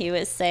day, and he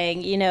was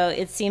saying,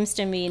 it seems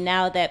to me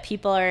now that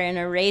people are in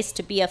a race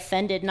to be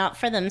offended, not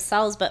for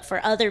themselves, but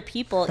for other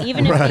people,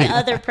 even if the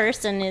other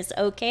person is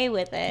okay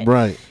with it.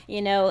 Right.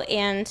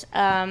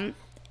 And,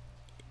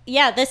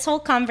 yeah, this whole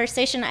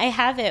conversation, I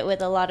have it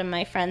with a lot of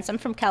my friends. I'm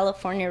from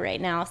California right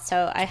now,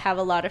 so I have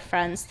a lot of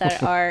friends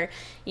that are,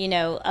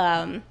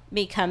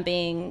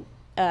 becoming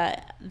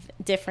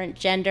different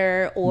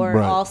gender, or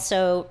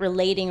also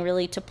relating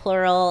really to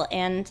plural,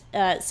 and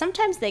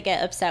sometimes they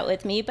get upset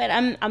with me, but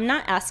I'm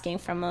not asking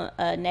from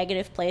a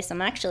negative place.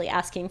 I'm actually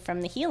asking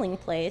from the healing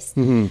place,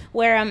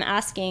 where I'm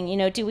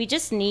asking, do we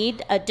just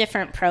need a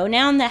different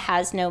pronoun that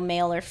has no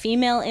male or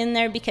female in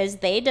there, because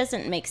they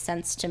doesn't make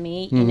sense to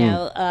me,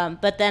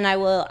 but then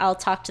I'll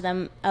talk to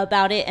them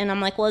about it, and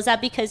I'm like, well, is that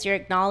because you're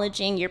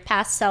acknowledging your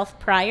past self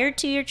prior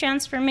to your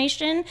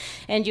transformation,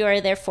 and you are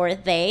therefore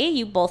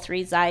you both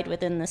reside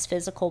within this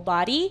physical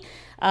body?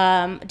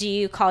 Do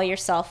you call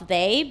yourself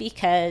they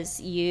because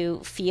you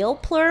feel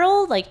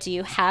plural? Do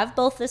you have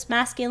both this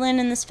masculine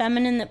and this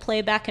feminine that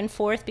play back and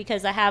forth?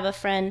 Because I have a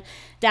friend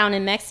down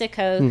in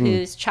Mexico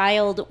whose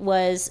child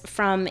was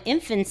from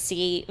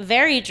infancy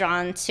very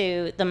drawn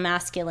to the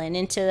masculine,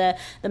 into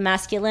the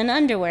masculine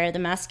underwear, the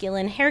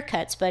masculine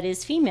haircuts, but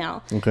is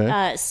female.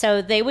 Okay.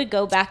 So they would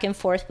go back and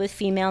forth with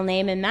female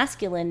name and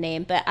masculine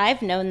name, but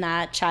I've known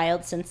that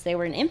child since they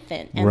were an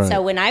infant. And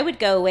so when I would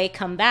go away,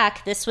 come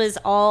back, this was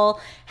all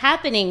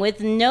happening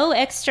with no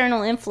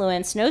external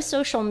influence, no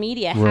social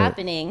media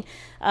happening.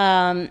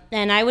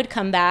 And I would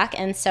come back,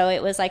 and so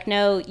it was like,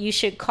 no, you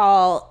should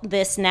call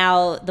this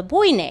now the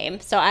boy name.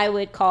 So I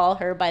would call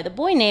her by the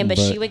boy name, but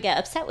she would get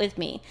upset with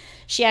me.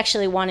 She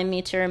actually wanted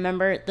me to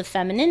remember the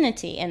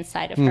femininity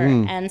inside of her.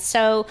 And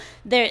so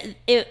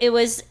it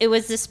was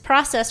this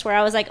process where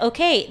I was like,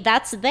 okay,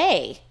 that's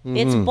they.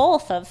 It's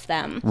both of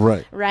them.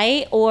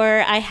 Right?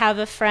 Or I have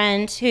a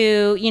friend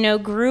who,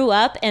 grew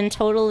up and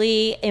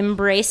totally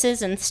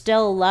embraces and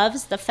still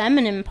loves the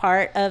feminine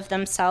part of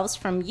themselves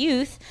from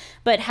youth,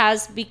 but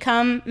has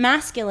become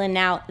masculine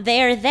now.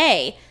 They're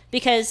they.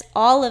 Because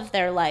all of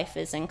their life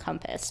is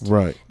encompassed.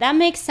 Right. That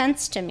makes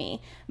sense to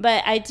me.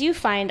 But I do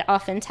find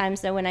oftentimes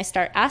that when I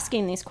start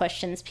asking these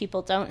questions,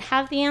 people don't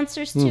have the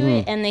answers to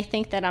it, and they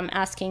think that I'm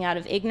asking out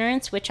of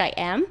ignorance, which I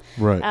am,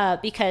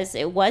 because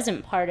it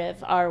wasn't part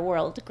of our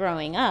world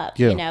growing up,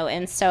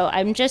 and so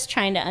I'm just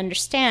trying to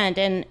understand.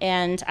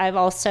 And I've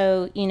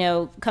also,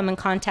 come in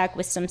contact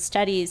with some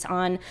studies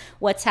on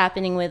what's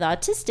happening with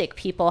autistic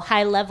people,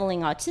 high-leveling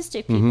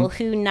autistic people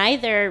who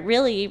neither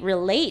really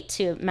relate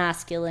to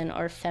masculine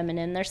or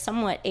feminine. They're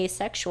somewhat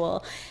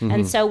asexual.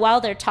 And so while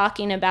they're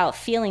talking about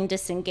feeling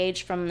disengaged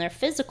from their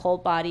physical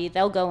body,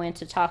 they'll go in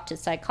to talk to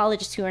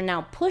psychologists who are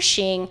now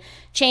pushing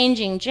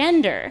changing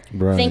gender,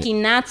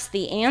 thinking that's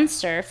the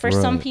answer. For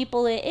some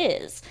people it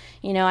is.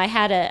 I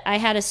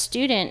had a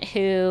student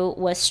who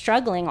was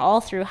struggling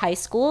all through high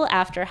school.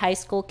 After high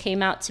school,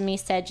 came out to me,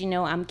 said,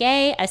 I'm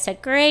gay. I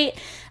said, great.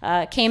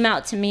 Came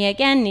out to me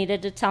again,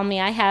 needed to tell me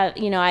I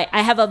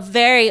have a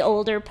very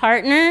older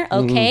partner.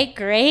 Okay,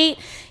 great.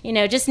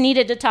 Just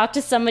needed to talk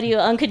to somebody who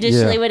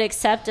unconditionally would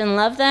accept and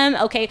love them.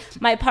 Okay,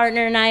 my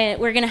partner and I,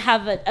 we're going to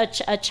have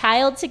a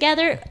child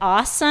together.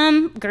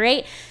 Awesome.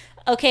 Great.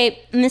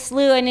 Okay, Miss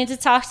Lou, I need to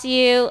talk to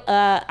you.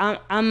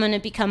 I'm going to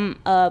become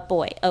a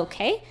boy.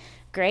 Okay.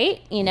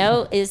 Great.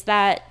 Is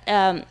that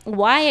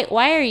why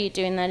are you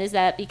doing that? Is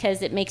that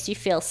because it makes you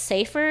feel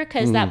safer?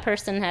 Because that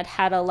person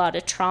had a lot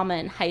of trauma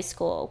in high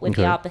school with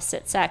the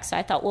opposite sex. So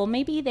I thought, well,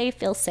 maybe they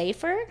feel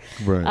safer.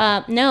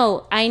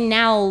 No, I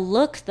now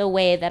look the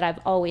way that I've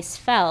always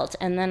felt.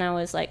 And then I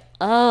was like,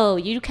 oh,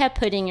 you kept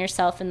putting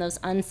yourself in those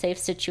unsafe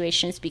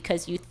situations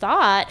because you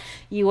thought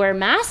you were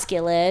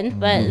masculine,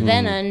 but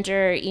then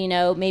under,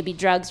 maybe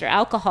drugs or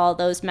alcohol,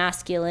 those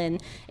masculine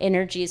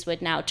energies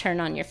would now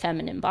turn on your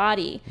feminine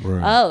body.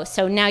 Oh,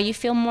 so now you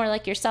feel more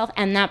like yourself,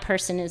 and that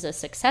person is a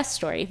success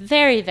story.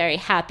 Very, very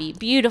happy,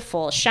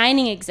 beautiful,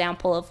 shining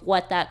example of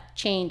what that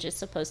change is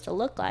supposed to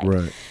look like.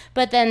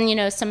 But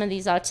then, some of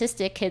these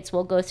autistic kids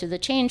will go through the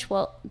change.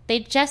 Well, they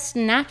just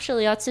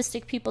naturally,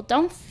 autistic people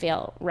don't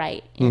feel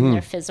right in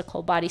their physical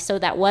body. So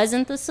that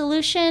wasn't the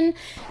solution.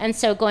 And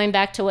so going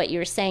back to what you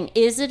were saying,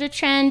 is it a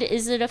trend?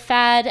 Is it a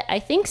fad? I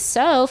think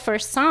so for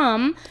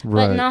some,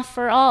 but not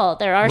for all.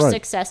 There are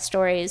success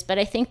stories, but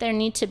I think there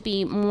need to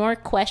be more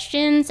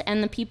questions,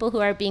 and the people who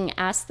are being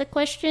asked the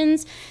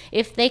questions,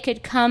 if they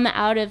could come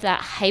out of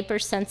that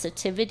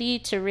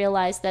hypersensitivity to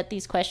realize that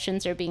these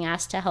questions are being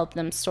asked to help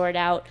them sort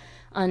out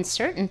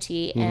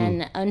uncertainty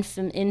and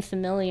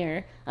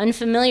unfamiliar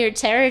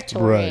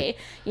territory,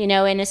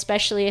 and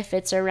especially if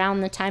it's around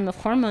the time of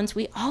hormones,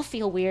 we all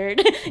feel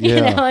weird.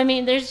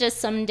 There's just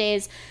some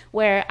days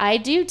where I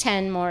do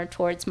tend more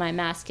towards my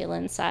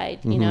masculine side.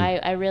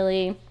 I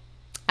really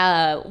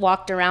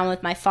walked around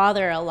with my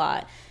father a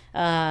lot.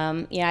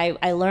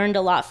 I learned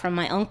a lot from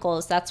my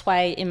uncles. That's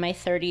why in my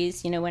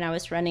 30s, when I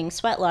was running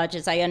sweat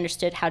lodges, I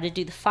understood how to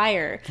do the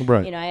fire.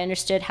 I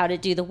understood how to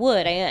do the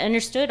wood. I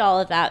understood all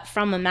of that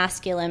from a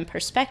masculine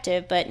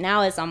perspective. But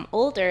now as I'm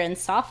older and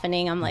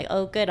softening, I'm like,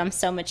 oh, good, I'm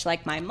so much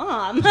like my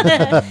mom.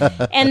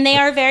 And they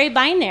are very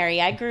binary.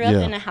 I grew up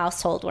in a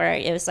household where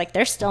it was like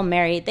they're still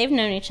married. They've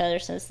known each other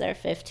since they're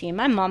 15.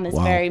 My mom is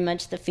very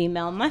much the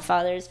female. My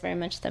father is very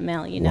much the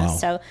male,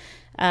 So,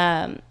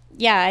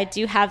 I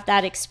do have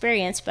that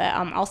experience, but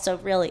I'm also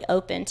really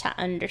open to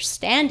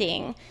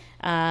understanding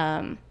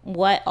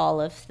what all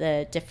of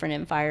the different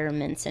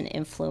environments and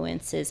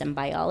influences and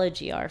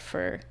biology are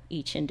for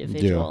each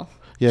individual.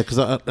 Yeah, because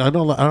I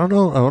don't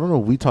know.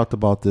 We talked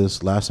about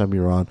this last time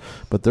you were on,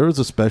 but there was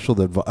a special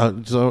that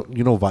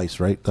Vice,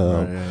 right?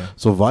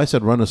 So Vice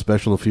had run a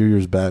special a few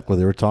years back where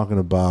they were talking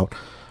about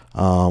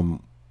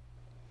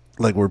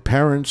where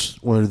parents,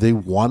 where they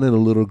wanted a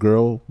little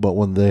girl, but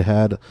when they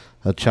had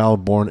a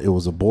child born, it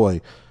was a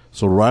boy.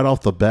 So right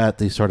off the bat,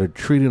 they started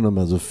treating them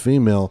as a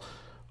female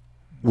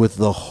with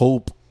the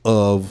hope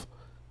of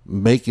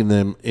making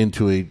them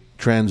into a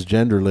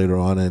transgender later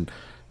on. And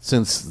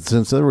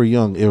since they were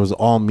young, it was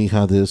all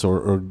mija this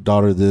or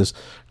daughter this,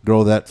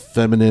 girl that,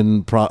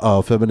 feminine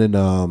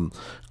clothing,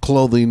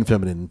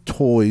 feminine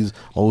toys,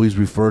 always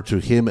refer to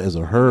him as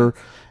a her.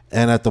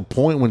 And at the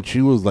point when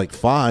she was like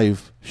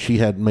 5, she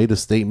had made a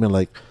statement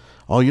like,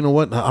 oh, you know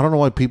what? I don't know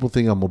why people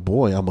think I'm a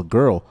boy. I'm a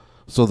girl.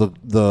 So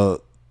the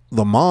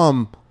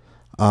mom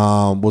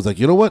was like,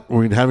 you know what?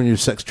 We're having your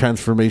sex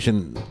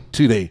transformation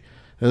today.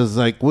 It was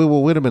like,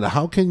 wait a minute.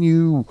 How can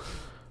you?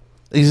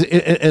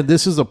 And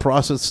this is a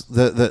process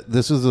that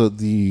this is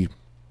the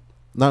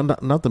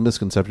not the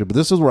misconception, but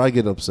this is where I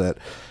get upset.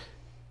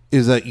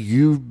 Is that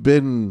you've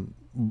been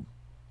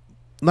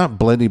not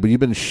blending, but you've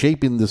been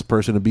shaping this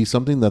person to be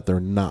something that they're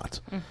not.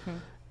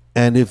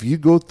 And if you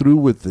go through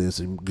with this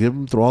and give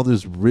them through all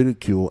this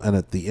ridicule, and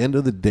at the end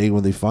of the day,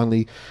 when they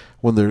finally,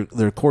 when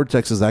their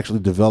cortex is actually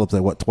developed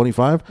at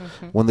 25,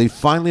 when they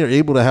finally are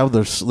able to have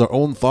their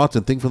own thoughts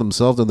and think for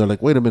themselves, and they're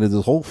like, wait a minute,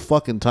 this whole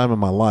fucking time in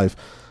my life,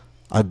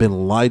 I've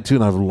been lied to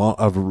and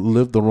I've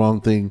lived the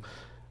wrong thing.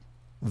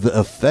 The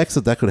effects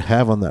that could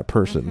have on that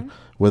person,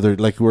 whether,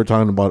 like we were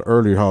talking about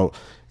earlier, how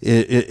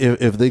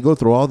if they go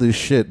through all this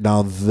shit,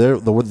 now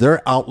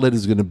their outlet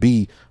is going to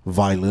be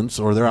violence,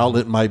 or their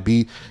outlet might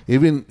be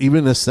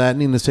even as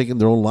saddening as taking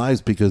their own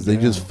lives, because they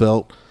just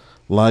felt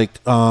like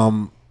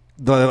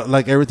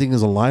like everything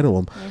is a lie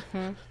to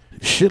them.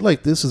 Shit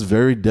like this is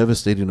very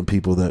devastating to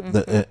people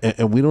that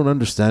and we don't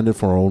understand it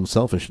for our own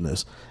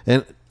selfishness.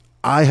 And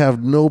I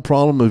have no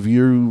problem if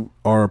you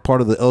are a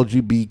part of the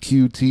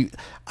LGBTQ.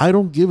 I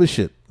don't give a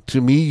shit. To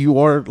me, you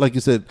are, like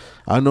you said,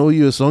 I know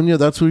you as Zonia,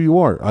 that's who you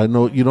are. I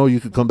know, you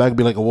could come back and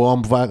be like, well,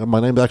 my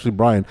name's actually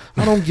Brian.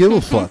 I don't give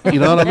a fuck. You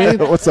know what I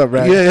mean? What's up,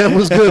 Brian? Yeah, it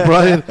was good,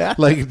 Brian.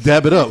 Like,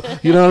 dab it up.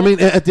 You know what I mean?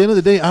 At the end of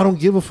the day, I don't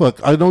give a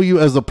fuck. I know you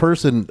as a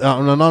person.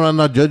 I'm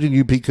not judging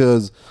you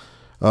because,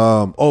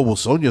 well,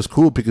 Sonia's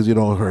cool because,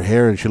 her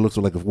hair and she looks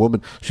like a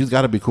woman. She's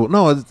got to be cool.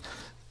 No,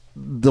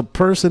 the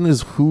person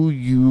is who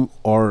you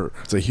are.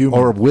 It's a human.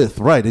 Or with,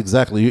 right?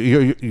 Exactly.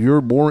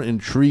 You're more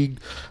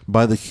intrigued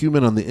by the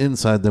human on the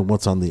inside than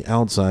what's on the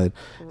outside.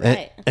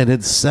 Right. And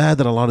it's sad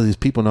that a lot of these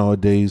people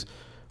nowadays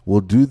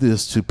will do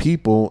this to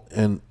people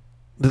and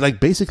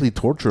like basically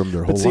torture them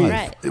their whole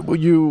life. Right.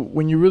 When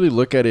you really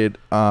look at it,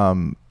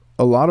 a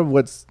lot of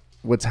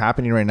what's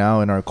happening right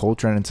now in our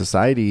culture and in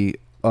society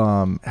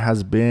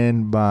has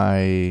been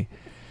by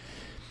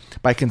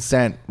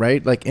consent,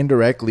 right? Like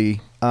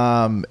indirectly.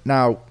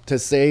 Now, to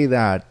say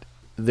that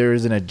there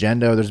is an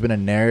agenda, there's been a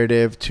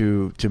narrative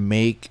to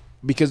make,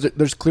 because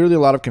there's clearly a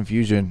lot of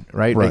confusion,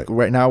 right? Like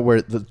right now,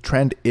 where the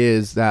trend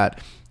is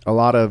that a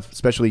lot of,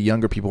 especially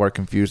younger people, are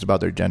confused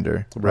about their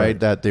gender, right?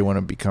 That they want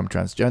to become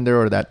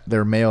transgender, or that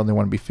they're male and they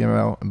want to be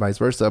female, and vice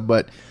versa.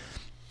 But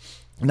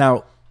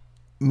now,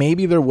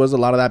 maybe there was a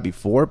lot of that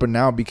before, but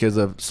now because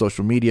of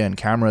social media and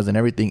cameras and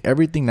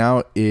everything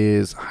now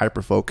is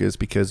hyper focused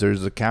because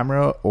there's a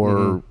camera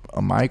or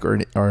a mic or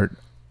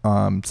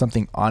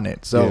something on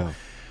it. So,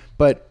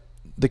 but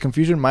the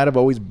confusion might have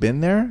always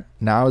been there.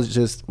 Now it's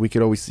just, we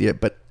could always see it,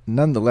 but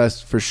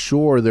nonetheless, for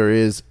sure, there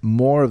is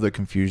more of the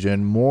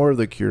confusion, more of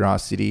the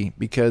curiosity,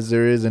 because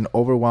there is an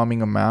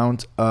overwhelming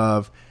amount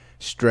of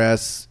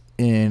stress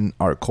in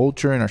our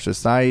culture, in our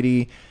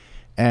society.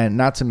 And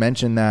not to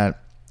mention that,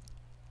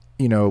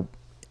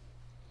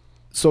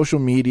 social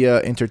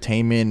media,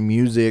 entertainment,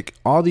 music,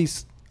 all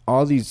these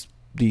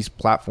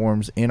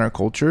platforms in our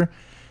culture,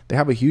 they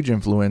have a huge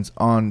influence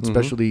on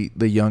especially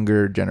the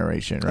younger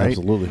generation, right?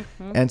 Absolutely.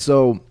 And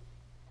so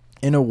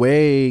in a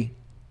way,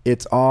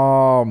 it's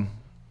all,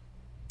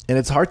 and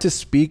it's hard to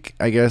speak,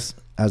 I guess,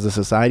 as a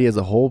society as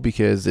a whole,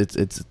 because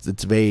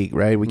it's vague,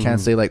 right? We can't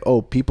say like,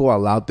 oh, people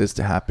allowed this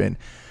to happen.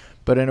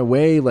 But in a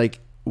way, like,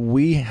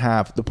 we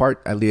have the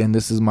part, and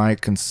this is my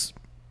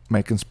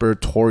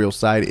conspiratorial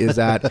side, is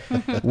that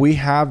we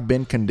have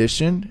been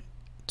conditioned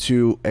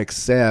to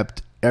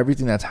accept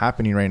everything that's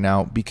happening right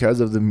now because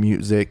of the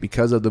music,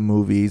 because of the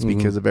movies,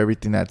 because of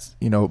everything that's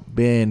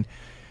been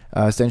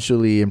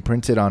essentially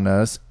imprinted on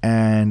us.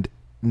 And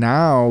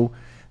now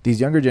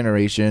these younger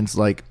generations,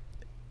 like,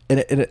 and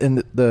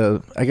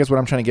I guess what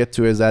I'm trying to get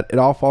to is that it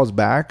all falls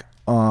back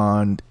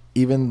on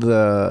even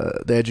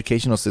the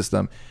educational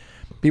system.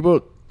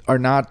 People are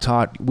not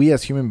taught, we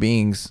as human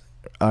beings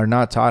are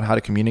not taught how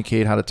to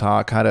communicate, how to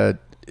talk, how to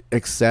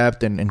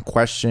accept and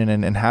question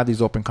and have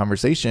these open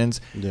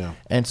conversations. Yeah.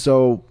 And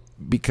so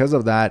because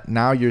of that,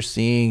 now you're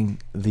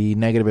seeing the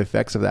negative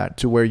effects of that,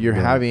 to where you're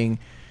having,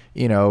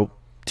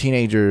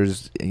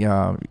 teenagers,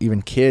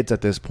 even kids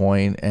at this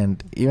point,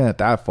 and even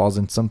that falls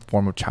in some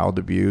form of child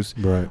abuse,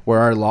 right? Where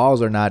our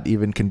laws are not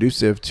even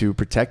conducive to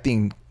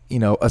protecting, a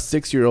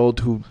 6-year-old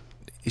who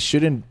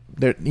shouldn't,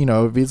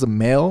 if he's a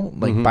male,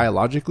 like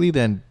biologically,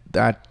 then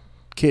that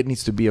kid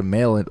needs to be a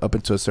male up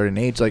until a certain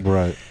age. Like,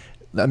 right.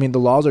 I mean, the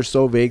laws are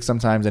so vague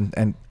sometimes,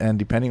 and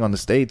depending on the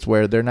states,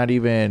 where they're not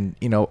even,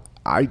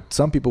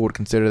 some people would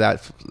consider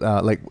that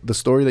like the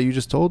story that you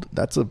just told,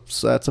 that's a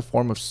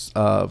form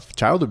of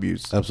child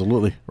abuse.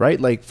 Absolutely. Right?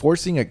 Like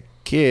forcing a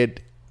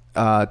kid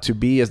to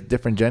be a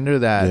different gender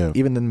that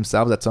even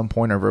themselves at some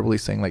point are verbally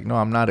saying like, no,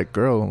 I'm not a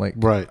girl, like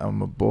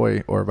I'm a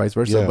boy, or vice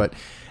versa. But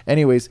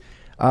anyways,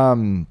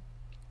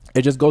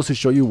 it just goes to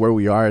show you where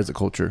we are as a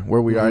culture,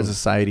 where we are as a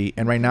society.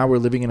 And right now we're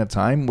living in a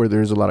time where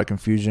there's a lot of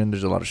confusion,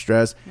 there's a lot of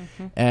stress,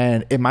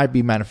 and it might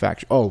be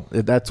manufactured. Oh,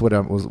 that's what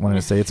I was wanting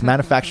to say. It's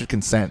manufactured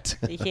consent.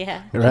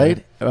 Yeah.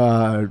 Right?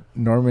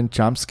 Norman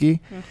Chomsky,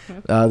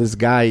 this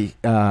guy,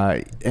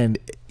 and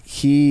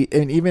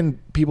even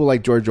people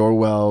like George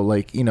Orwell,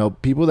 like,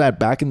 people that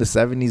back in the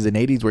 70s and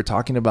 80s were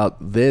talking about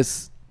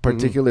this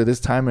particular, this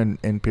time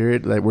and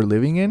period that we're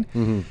living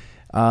in.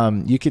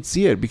 You could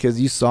see it because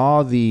you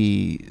saw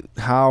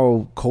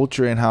how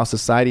culture and how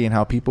society and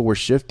how people were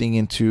shifting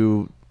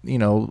into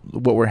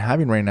what we're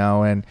having right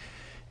now. And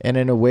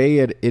in a way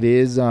it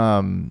is,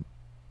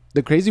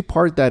 the crazy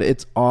part that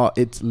that's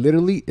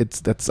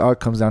all it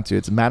comes down to.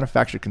 It's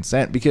manufactured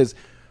consent, because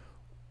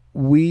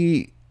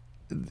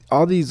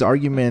all these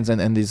arguments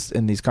and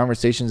these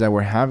conversations that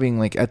we're having,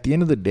 like at the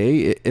end of the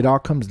day, it all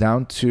comes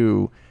down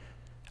to,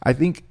 I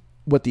think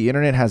what the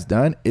internet has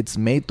done, it's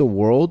made the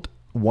world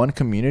one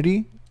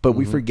community, but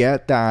we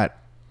forget that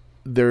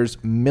there's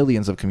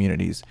millions of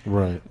communities.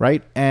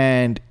 Right.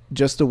 And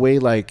just the way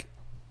like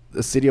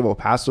the city of El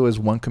Paso is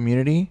one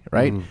community,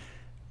 right?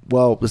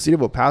 Well, the city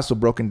of El Paso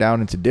broken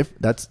down into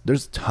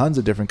there's tons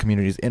of different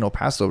communities in El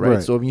Paso,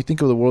 right? So if you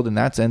think of the world in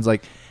that sense,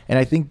 like, and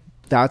I think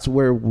that's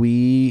where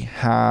we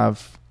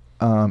have,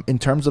 in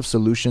terms of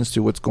solutions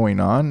to what's going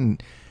on,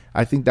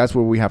 I think that's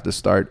where we have to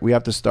start. We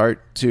have to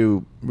start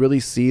to really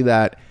see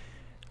that,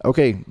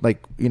 okay,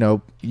 like,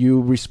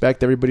 you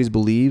respect everybody's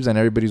beliefs and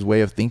everybody's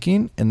way of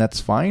thinking, and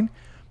that's fine.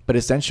 But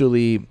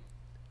essentially,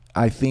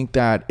 I think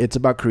that it's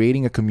about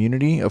creating a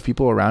community of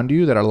people around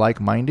you that are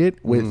like-minded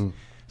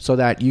so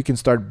that you can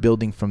start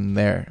building from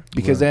there.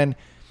 Because then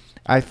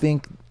I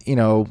think,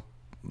 the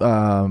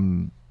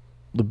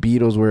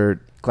Beatles were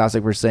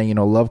classic for saying,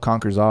 love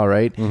conquers all,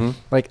 right?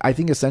 Like, I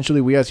think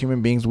essentially we as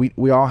human beings,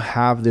 we all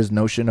have this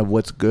notion of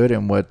what's good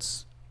and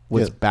what's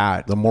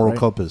bad. The moral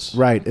compass.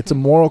 Right. It's a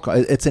moral,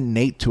 it's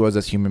innate to us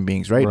as human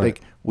beings, right?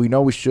 Like, we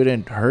know we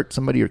shouldn't hurt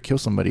somebody or kill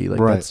somebody. Like,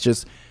 that's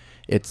just,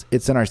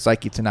 it's in our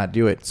psyche to not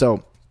do it.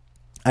 So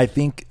I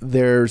think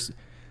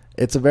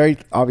it's a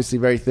obviously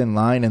very thin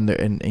line, and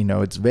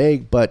it's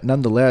vague, but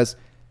nonetheless,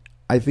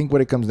 I think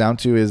what it comes down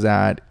to is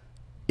that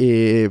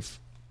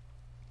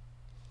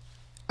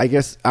I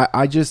guess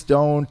I just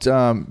don't,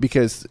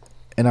 because,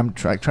 and I'm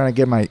trying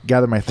to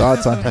gather my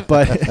thoughts on it,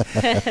 but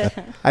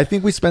I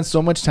think we spend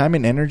so much time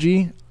and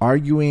energy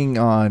arguing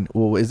on,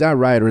 well, is that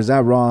right or is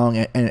that wrong?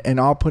 And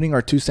all putting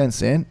our 2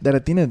 cents in, that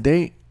at the end of the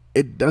day,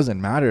 it doesn't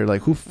matter.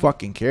 Like, who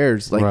fucking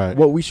cares? Like,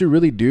 what we should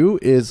really do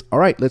is, all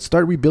right, let's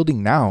start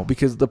rebuilding now,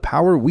 because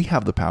we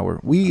have the power.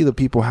 We, the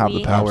people, have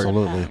the power.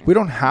 Absolutely. We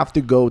don't have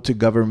to go to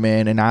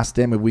government and ask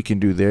them if we can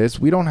do this.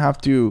 We don't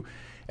have to.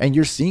 And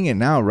you're seeing it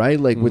now, right?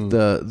 Like with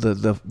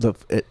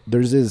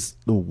there's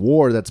the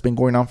war that's been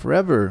going on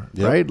forever,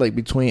 right? Like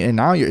and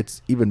now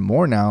it's even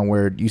more now,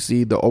 where you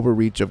see the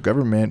overreach of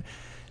government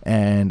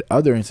and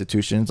other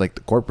institutions like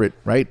the corporate,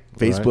 right?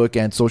 Facebook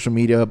and social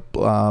media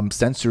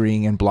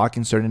censoring and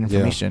blocking certain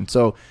information.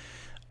 So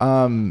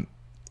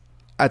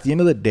at the end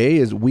of the day,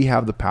 is we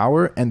have the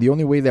power, and the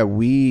only way that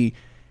we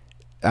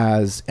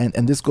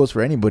and this goes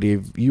for anybody,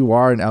 if you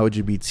are an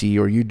LGBT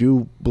or you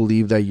do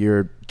believe that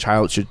your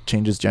child should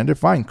change his gender,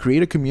 fine,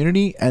 create a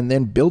community and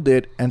then build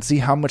it and see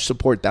how much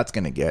support that's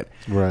going to get.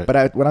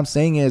 But what I'm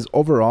saying is,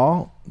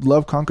 overall,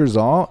 love conquers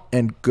all,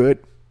 and good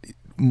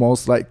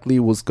most likely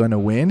was going to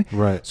win.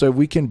 So if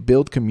we can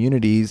build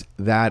communities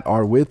that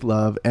are with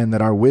love and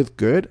that are with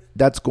good,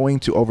 that's going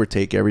to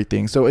overtake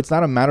everything. So it's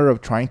not a matter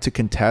of trying to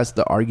contest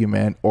the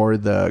argument or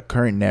the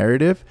current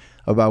narrative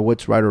about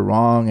what's right or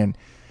wrong, and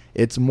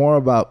it's more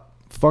about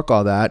fuck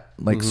all that,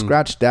 like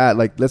scratch that,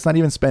 like let's not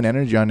even spend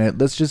energy on it.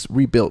 Let's just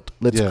rebuild.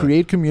 Let's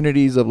create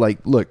communities of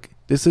like, look,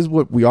 this is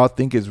what we all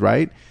think is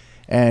right,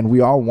 and we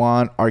all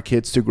want our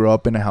kids to grow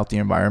up in a healthy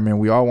environment.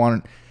 We all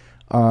want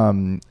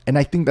and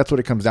I think that's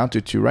what it comes down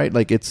to too, right?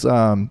 Like, it's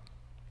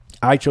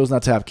I chose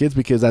not to have kids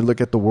because I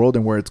look at the world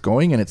and where it's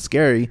going, and it's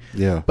scary.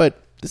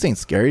 But this ain't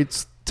scary.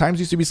 It's times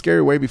used to be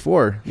scary way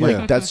before.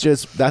 Like, that's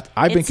just that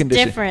I've been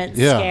conditioned. It's different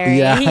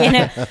scary.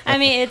 I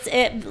mean,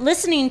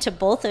 listening to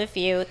both of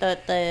you,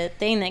 the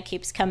thing that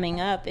keeps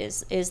coming up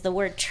is the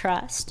word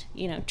trust.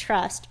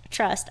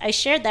 Trust. I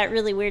shared that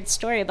really weird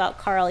story about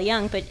Carl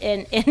Jung, but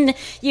and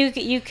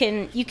you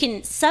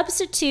can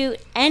substitute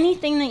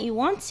anything that you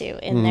want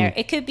to in there.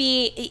 It could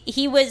be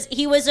he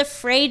was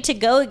afraid to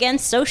go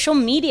against social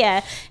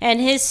media and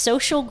his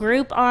social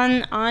group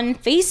on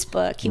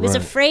Facebook. He was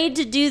afraid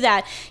to do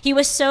that. He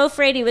was so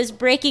afraid he was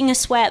breaking a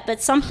sweat,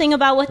 but something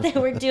about what they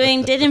were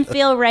doing didn't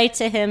feel right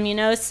to him,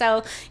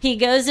 so he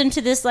goes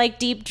into this like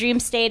deep dream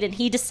state, and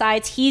he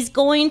decides he's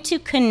going to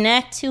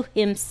connect to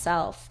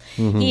himself.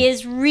 He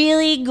is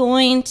really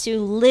going to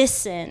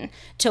listen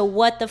to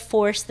what the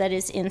force that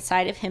is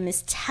inside of him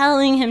is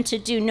telling him to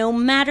do, no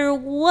matter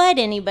what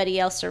anybody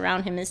else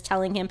around him is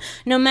telling him,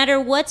 no matter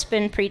what's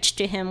been preached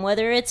to him,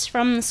 whether it's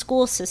from the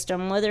school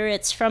system, whether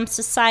it's from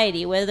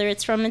society, whether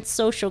it's from its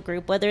social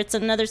group, whether it's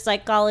another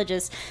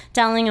psychologist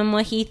telling him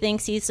what he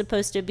thinks he's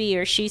supposed to be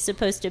or she's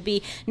supposed to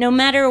be. No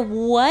matter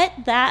what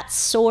that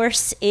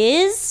source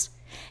is,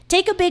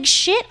 take a big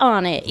shit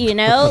on it,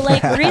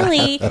 like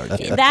really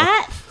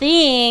that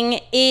thing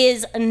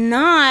is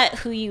not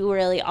who you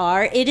really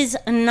are. It is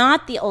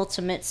not the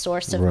ultimate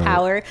source of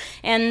power.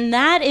 And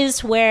that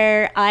is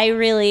where I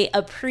really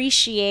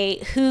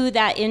appreciate who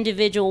that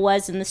individual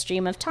was in the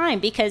stream of time,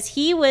 because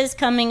he was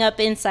coming up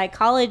in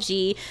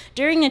psychology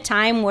during a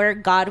time where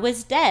God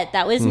was dead.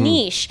 That was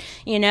niche,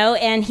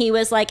 and he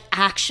was like,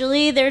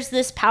 actually, there's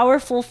this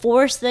powerful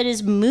force that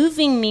is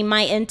moving me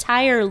my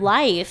entire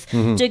life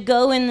to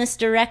go in this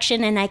direction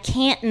direction and I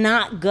can't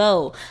not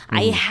go.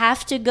 I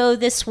have to go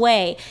this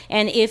way.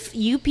 And if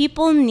you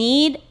people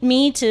need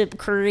me to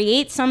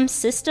create some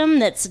system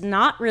that's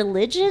not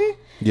religion,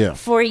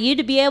 for you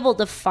to be able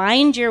to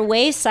find your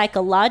way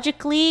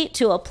psychologically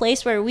to a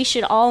place where we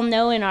should all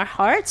know in our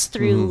hearts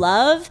through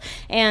love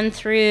and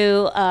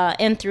through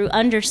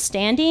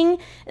understanding,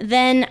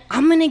 then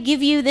I'm going to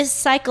give you this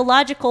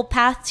psychological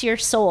path to your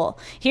soul.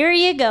 Here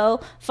you go.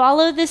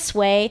 Follow this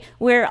way.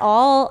 We're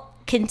all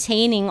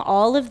containing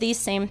all of these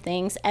same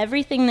things,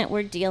 everything that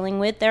we're dealing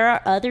with. There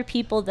are other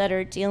people that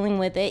are dealing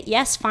with it.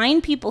 Yes,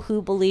 find people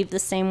who believe the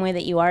same way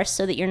that you are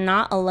so that you're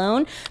not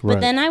alone.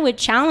 But then I would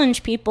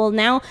challenge people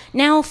now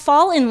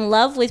fall in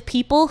love with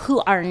people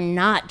who are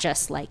not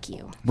just like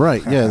you.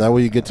 Right. Yeah. That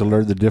way you get to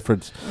learn the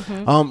difference.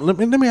 Let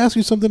me ask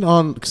you something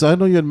because I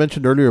know you had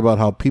mentioned earlier about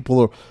how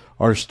people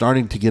are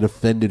starting to get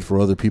offended for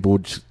other people,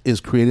 which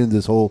is creating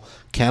this whole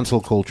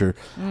cancel culture.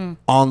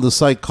 On the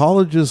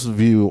psychologist's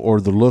view or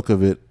the look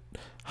of it,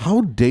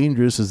 how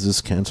dangerous is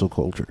this cancel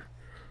culture?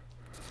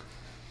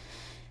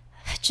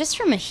 Just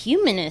from a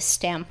humanist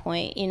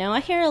standpoint, I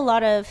hear a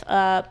lot of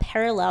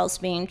parallels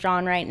being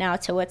drawn right now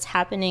to what's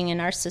happening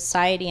in our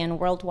society and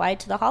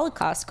worldwide to the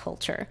Holocaust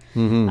culture.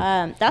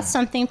 That's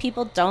something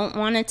people don't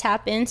want to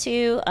tap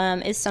into.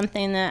 Is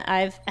something that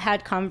I've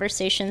had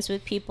conversations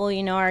with people,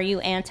 are you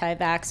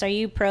anti-vax? Are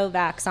you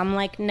pro-vax? I'm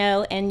like,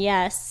 no and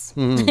yes.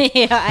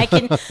 I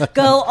can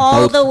go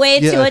all the way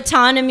to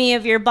autonomy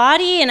of your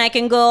body, and I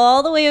can go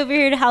all the way over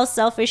here to how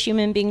selfish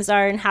human beings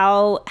are and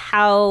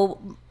how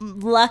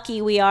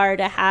lucky we are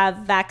to have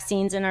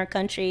vaccines in our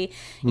country,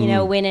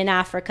 when in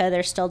Africa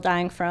they're still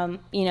dying from,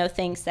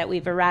 things that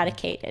we've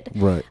eradicated.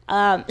 Right.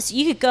 So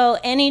you could go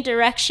any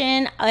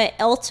direction.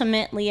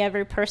 Ultimately,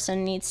 every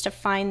person needs to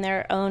find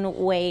their own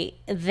way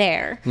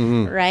there,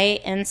 right?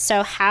 And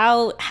so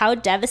how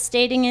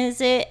devastating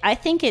is it? I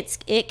think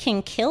it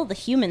can kill the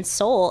human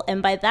soul.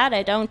 And by that,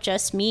 I don't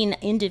just mean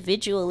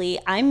individually.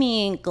 I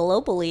mean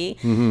globally.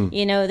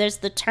 There's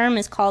the term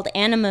is called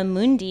anima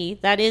mundi.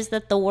 That is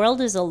that the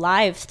world is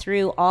alive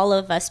through all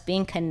of us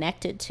being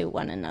connected to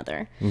one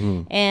another.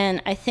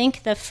 And I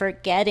think the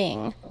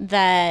forgetting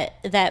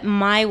that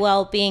my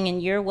well-being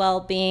and your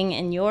well-being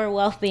and your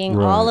well-being,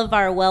 all of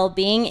our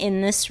well-being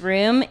in this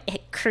room,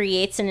 it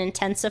creates an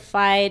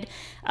intensified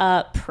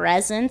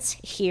presence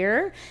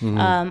here.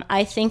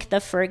 I think the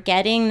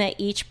forgetting that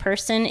each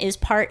person is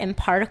part and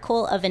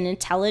particle of an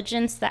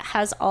intelligence that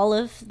has all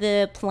of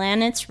the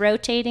planets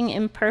rotating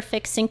in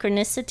perfect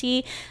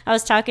synchronicity. I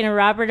was talking to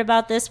Robert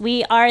about this.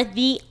 We are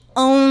the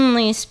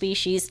only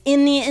species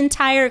in the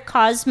entire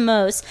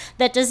cosmos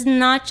that does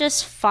not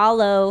just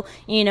follow,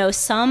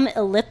 some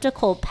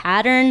elliptical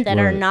pattern that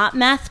are not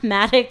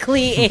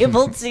mathematically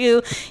able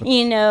to,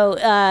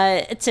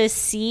 to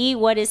see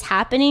what is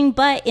happening.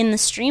 But in the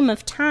stream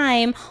of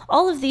time,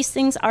 all of these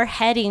things are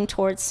heading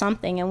towards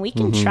something, and we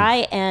can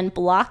try and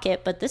block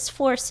it. But this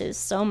force is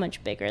so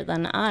much bigger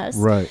than us,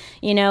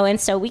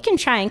 and so we can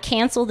try and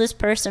cancel this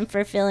person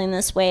for feeling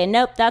this way. And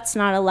nope, that's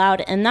not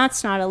allowed, and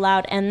that's not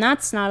allowed, and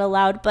that's not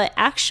allowed. But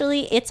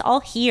actually, it's all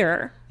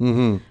here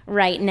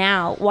right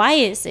now. Why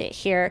is it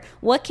here?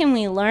 What can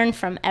we learn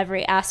from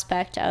every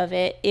aspect of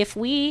it? If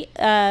we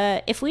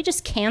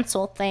just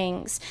cancel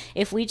things,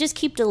 if we just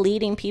keep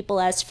deleting people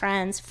as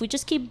friends, if we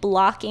just keep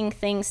blocking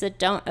things that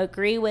don't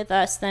agree with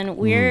us, then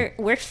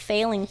we're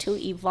failing to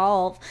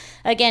evolve.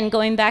 Again,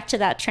 going back to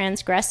that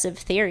transgressive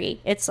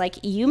theory, it's like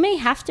you may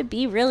have to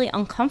be really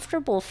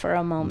uncomfortable for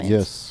a moment.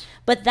 Yes.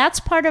 But that's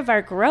part of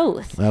our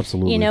growth.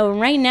 Absolutely.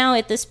 Right now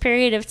at this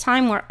period of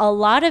time where a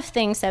lot of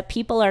things that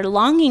people are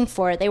longing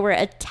for, they were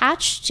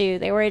attached to,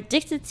 they were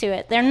addicted to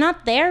it, they're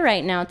not there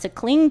right now to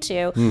cling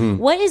to.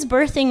 What is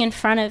birthing in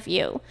front of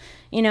you?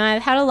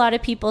 I've had a lot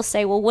of people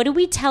say, well, what do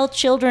we tell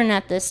children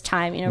at this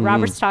time?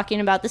 Robert's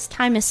talking about this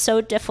time is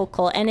so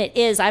difficult, and it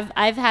is.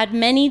 I've had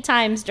many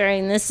times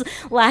during this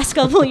last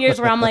couple of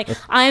years where I'm like,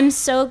 I'm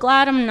so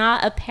glad I'm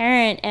not a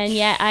parent, and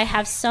yet I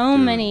have so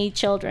many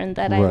children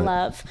that I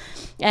love.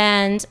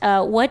 And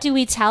what do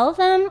we tell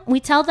them? We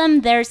tell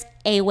them there's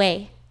a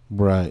way.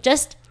 Right.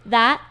 Just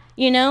that.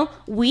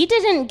 We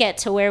didn't get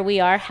to where we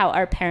are how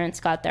our parents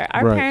got there.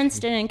 Our parents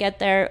didn't get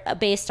there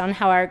based on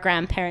how our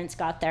grandparents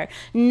got there.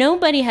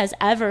 Nobody has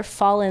ever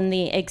fallen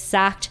the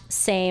exact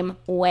same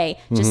way.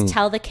 Just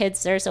tell the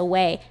kids there's a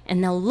way,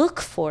 and they'll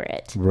look for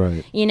it.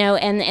 Right.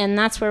 And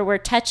that's where we're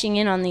touching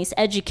in on these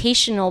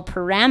educational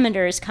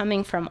parameters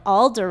coming from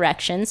all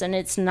directions. And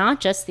it's not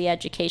just the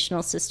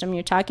educational system.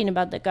 You're talking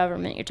about the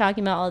government. You're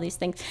talking about all these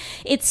things.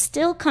 It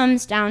still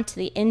comes down to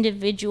the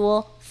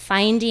individual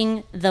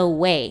finding the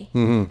way.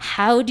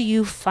 How do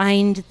you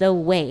find the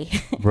way?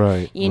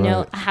 Right.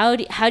 How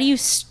do you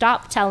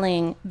stop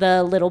telling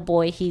the little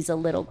boy he's a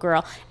little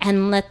girl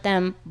and let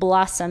them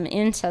blossom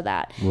into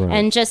that? Right.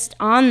 And just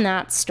on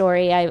that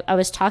story, I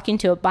was talking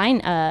to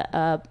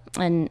a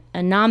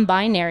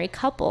non-binary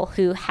couple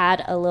who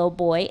had a little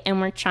boy,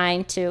 and were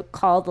trying to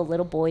call the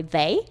little boy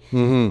they,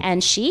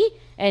 and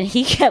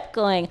he kept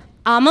going,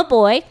 I'm a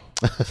boy,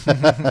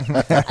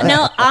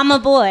 No, I'm a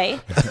boy.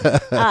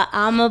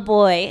 I'm a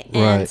boy.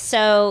 And Right.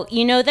 so,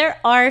 there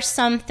are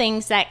some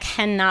things that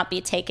cannot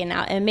be taken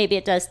out. And maybe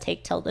it does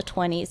take till the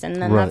 20s. And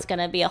then Right. that's going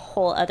to be a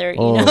whole other,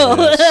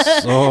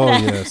 Yes. Oh,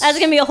 yes. that's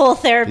going to be a whole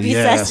therapy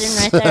Yes.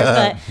 session right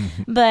there.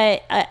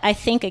 But I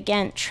think,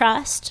 again,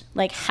 trust.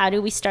 Like, how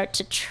do we start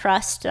to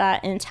trust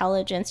that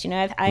intelligence?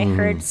 I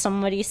heard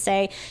somebody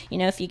say,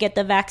 if you get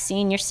the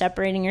vaccine, you're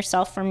separating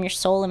yourself from your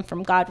soul and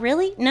from God.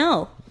 Really?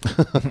 No.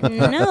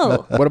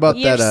 No. What about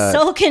your that?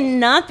 soul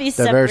cannot be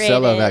The separated.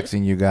 varicella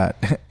vaccine you got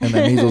and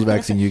the measles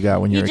vaccine you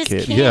got when you were a just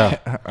kid. can't.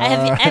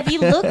 Yeah. Have you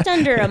looked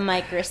under a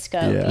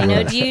microscope?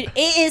 Yeah. It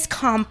is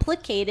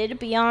complicated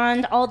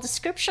beyond all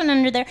description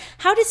under there.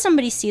 How did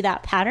somebody see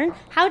that pattern?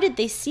 How did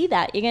they see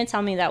that? You're gonna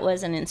tell me that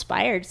wasn't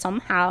inspired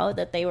somehow,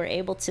 that they were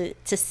able to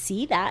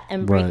see that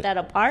and break Right. that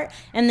apart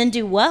and then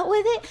do what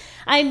with it?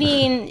 I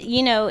mean,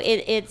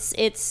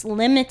 it's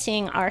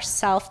limiting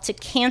ourselves to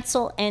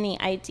cancel any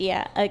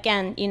idea.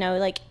 Again,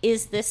 like,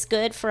 is this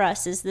good for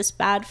us? Is this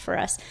bad for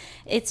us?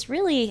 It's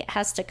really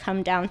has to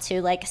come down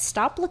to, like,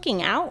 stop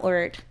looking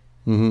outward.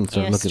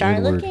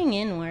 Start looking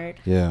inward.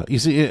 Yeah. You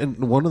see, and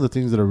one of the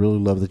things that I really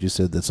love that you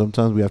said, that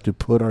sometimes we have to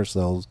put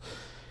ourselves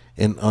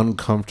in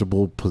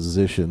uncomfortable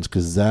positions,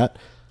 because I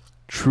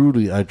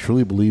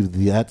truly believe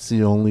that's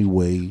the only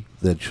way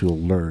that you'll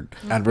learn.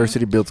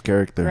 Adversity builds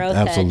character. Growth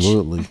edge.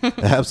 Absolutely.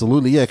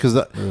 Absolutely. Yeah.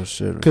 Real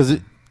shit. Because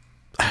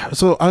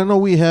so I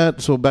know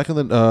so back in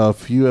the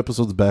few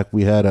episodes back,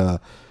 we had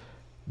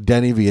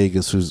Danny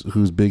Villegas,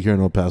 who's big here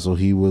in El Paso.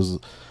 He was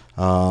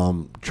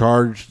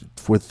charged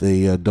with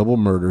a double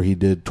murder. He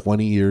did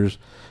 20 years.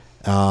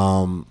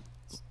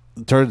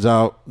 Turns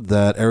out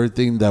that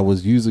everything that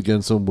was used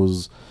against him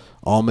was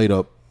all made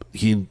up.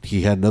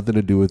 He had nothing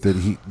to do with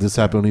it. This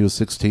happened when he was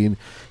 16.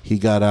 He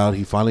got out.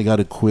 He finally got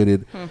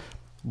acquitted.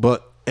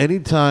 But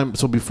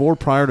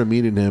prior to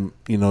meeting him,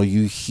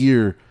 you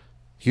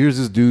here's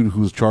this dude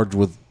who's charged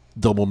with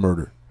double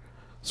murder.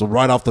 So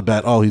right off the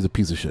bat, he's a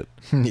piece of shit.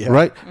 Yeah.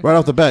 Right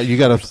off the bat, you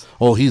gotta,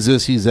 he's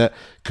this, he's that,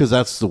 because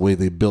that's the way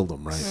they build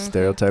them, right?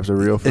 Stereotypes are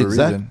real for a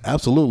reason.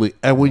 Absolutely.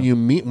 And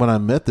when I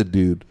met the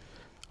dude,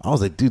 I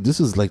was like, dude, this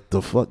is like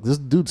the fuck. This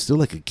dude's still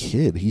like a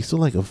kid. He's still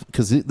like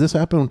because this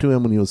happened to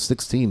him when he was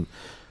 16.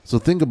 So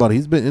think about it.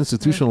 He's been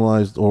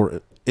institutionalized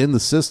or in the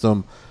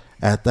system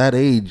at that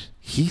age.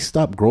 He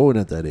stopped growing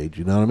at that age.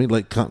 You know what I mean?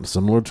 Like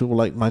similar to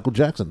like Michael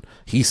Jackson.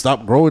 He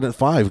stopped growing at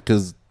 5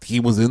 because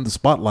he was in the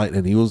spotlight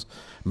and he was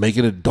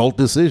making adult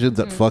decisions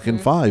at fucking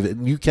 5.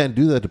 And you can't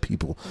do that to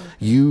people.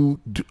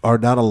 You are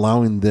not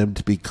allowing them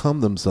to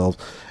become themselves.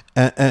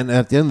 And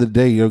at the end of the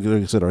day,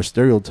 like I said, our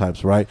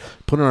stereotypes, right?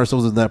 Putting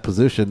ourselves in that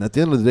position. At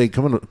the end of the day,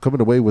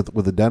 coming away with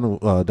the Daniel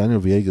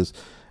Villegas,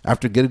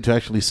 after getting to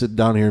actually sit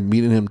down here and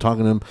meeting him,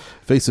 talking to him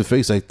face to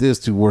face like this,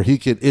 to where he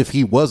could, if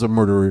he was a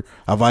murderer,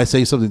 if I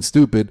say something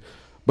stupid,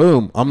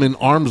 boom, I'm in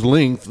arm's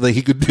length that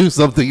he could do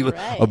something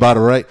about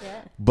it, right?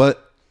 Yeah.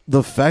 But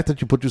the fact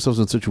that you put yourselves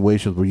in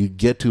situations where you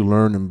get to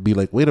learn and be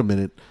like, wait a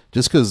minute,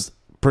 just because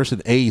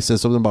person A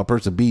says something about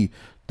person B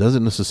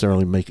doesn't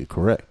necessarily make it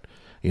correct.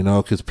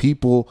 Because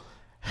people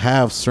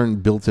have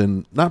certain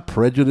built-in, not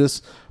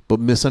prejudice,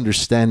 but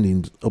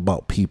misunderstandings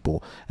about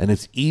people. And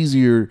it's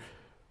easier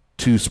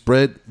to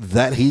spread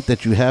that hate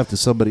that you have to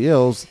somebody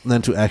else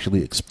than to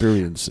actually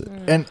experience it.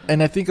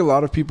 And I think a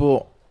lot of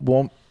people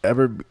won't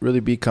ever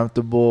really be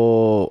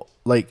comfortable,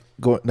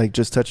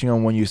 just touching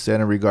on what you said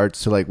in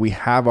regards to, like, we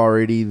have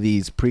already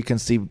these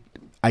preconceived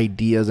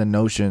ideas and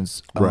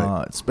notions,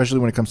 right. Especially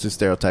when it comes to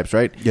stereotypes,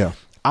 right? Yeah.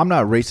 I'm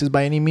not racist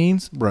by any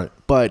means, right?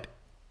 But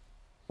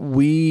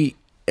for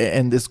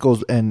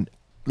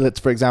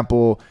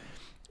example,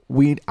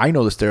 I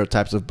know the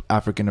stereotypes of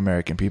African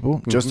American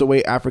people, just the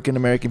way African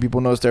American people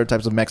know the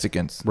stereotypes of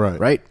Mexicans,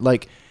 right?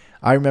 Like,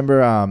 I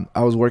remember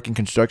I was working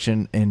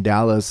construction in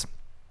Dallas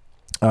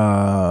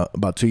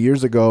about 2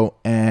 years ago,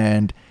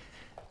 and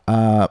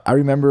I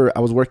remember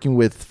I was working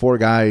with 4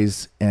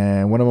 guys,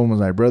 and one of them was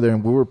my brother,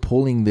 and we were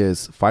pulling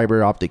this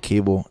fiber optic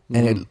cable,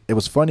 and it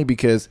was funny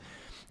because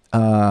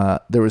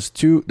there was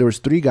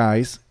 3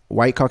 guys,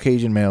 white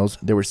Caucasian males.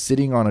 They were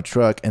sitting on a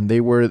truck, and they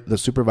were the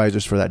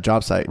supervisors for that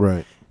job site.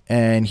 Right.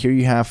 And here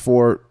you have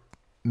 4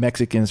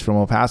 Mexicans from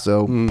El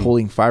Paso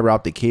pulling fiber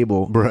optic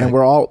cable, right. And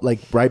we're all like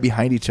right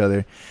behind each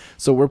other.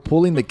 So we're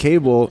pulling the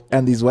cable,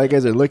 and these white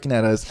guys are looking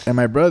at us. And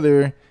my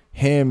brother,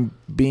 him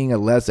being a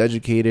less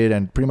educated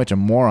and pretty much a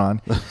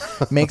moron,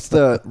 makes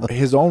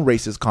his own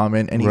racist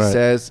comment, and he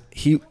says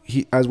he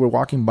as we're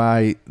walking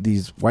by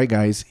these white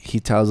guys, he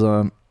tells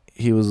them,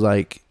 he was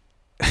like,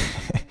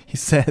 he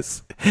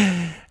says,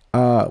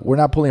 we're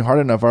not pulling hard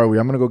enough, are we?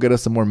 I'm gonna go get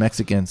us some more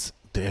Mexicans.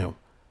 Damn.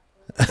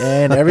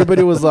 And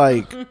everybody was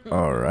like,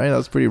 all right,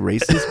 that's pretty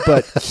racist.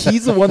 But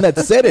he's the one that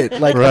said it,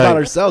 about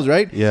ourselves,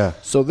 right? Yeah.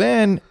 So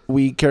then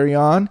we carry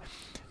on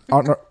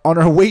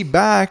our way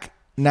back.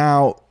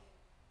 Now,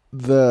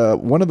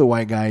 one of the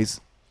white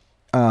guys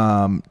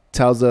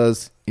tells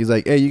us, he's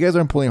like, hey, you guys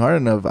aren't pulling hard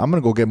enough. I'm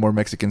going to go get more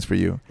Mexicans for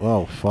you.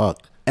 Oh, fuck.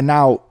 And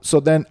now,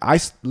 so then I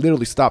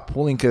literally stopped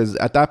pulling because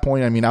at that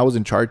point, I mean, I was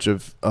in charge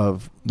of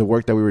the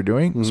work that we were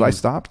doing. Mm-hmm. So I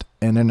stopped,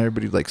 and then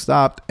everybody like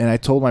stopped. And I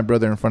told my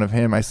brother in front of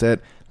him, I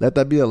said, let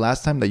that be the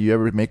last time that you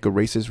ever make a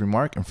racist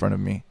remark in front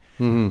of me.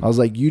 Mm-hmm. I was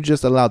like, you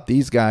just allowed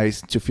these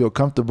guys to feel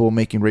comfortable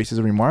making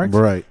racist remarks.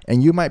 Right.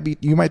 And you might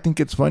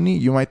think it's funny.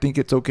 You might think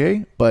it's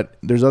okay. But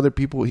there's other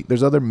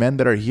men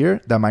that are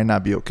here that might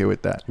not be okay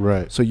with that.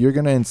 Right. So you're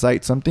going to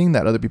incite something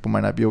that other people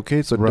might not be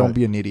okay. So don't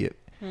be an idiot.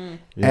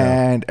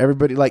 And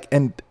everybody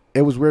and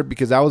it was weird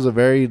because that was a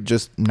very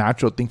just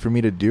natural thing for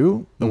me to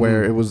do,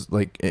 where it was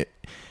like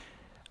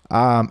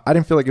I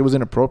didn't feel like it was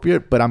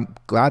inappropriate, but I'm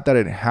glad that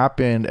it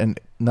happened and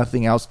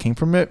nothing else came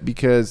from it,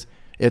 because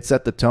it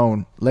set the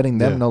tone, letting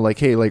them know like,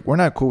 hey, like, we're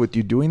not cool with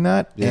you doing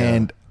that,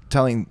 and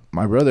telling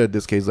my brother in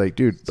this case, like,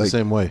 dude, it's like, the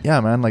same way,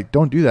 man, like,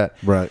 don't do that.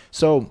 Right.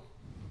 So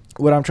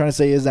what I'm trying to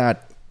say is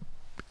that,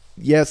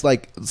 yes,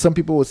 like some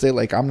people would say,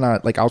 like, I'm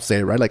not, like, I'll say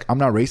it, right? Like, I'm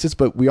not racist,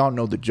 but we all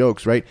know the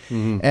jokes, right?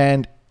 Mm-hmm.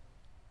 And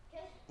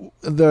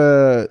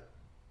the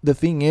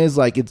thing is,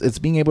 like, it's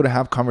being able to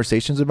have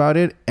conversations about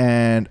it,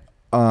 and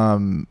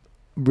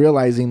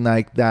realizing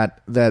like that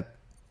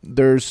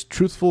there's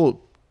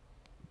truthful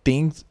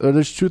things, or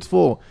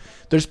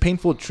there's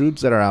painful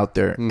truths that are out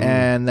there,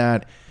 and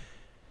that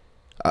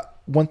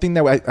one thing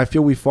that I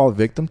feel we fall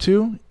victim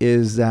to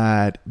is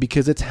that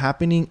because it's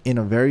happening in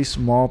a very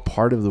small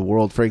part of the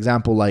world. For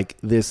example, like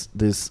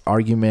this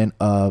argument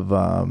of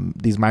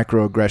these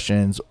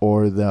microaggressions,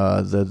 or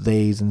the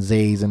theys and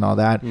zays and all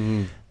that.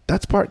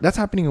 That's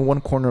happening in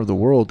one corner of the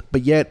world,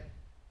 but yet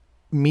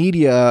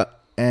media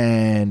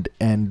and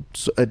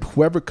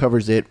whoever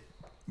covers it,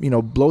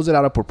 blows it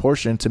out of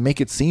proportion to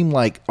make it seem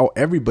like, oh,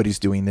 everybody's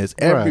doing this,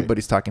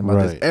 everybody's talking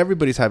about this,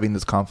 everybody's having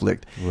this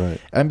conflict, right?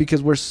 And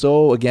because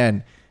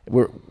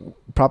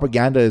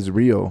propaganda is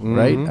real,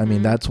 right? I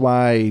mean, that's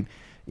why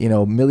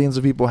millions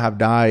of people have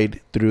died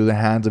through the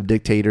hands of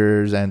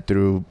dictators and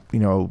through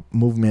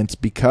movements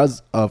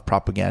because of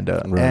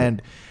propaganda.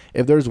 And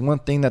if there's one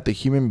thing that the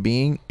human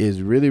being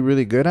is really,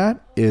 really good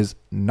at, is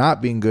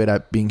not being good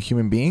at being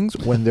human beings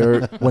when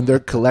they're when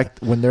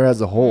they're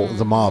as a whole,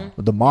 the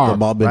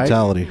mob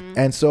mentality. Right?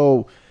 And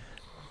so,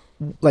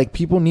 like,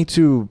 people need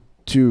to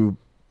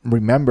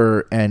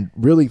remember and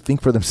really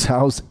think for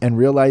themselves and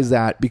realize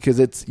that,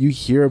 because you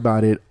hear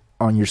about it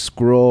on your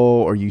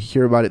scroll or you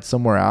hear about it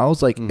somewhere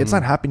else, like it's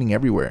not happening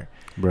everywhere,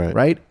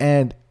 right?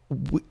 And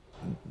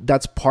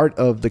that's part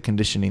of the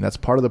conditioning, that's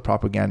part of the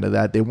propaganda,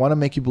 that they want to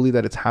make you believe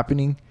that it's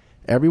happening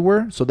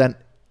everywhere, so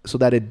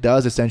that it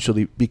does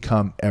essentially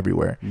become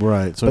everywhere,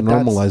 right? So it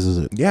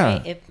normalizes it,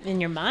 right?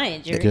 In your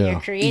mind, you're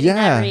creating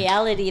that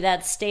reality,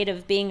 that state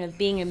of being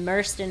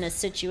immersed in a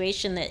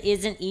situation that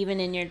isn't even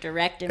in your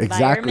direct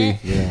environment.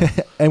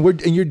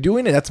 And you're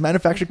doing it. That's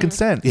manufactured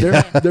consent.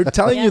 They're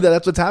telling you that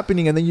that's what's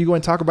happening, and then you go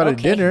and talk about it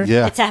at dinner.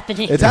 It's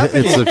happening. It's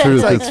the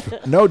truth. It's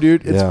like, no,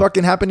 dude, it's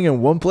fucking happening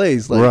in one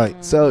place, like,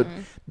 right? So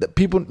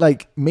people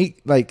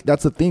make, like,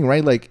 that's the thing,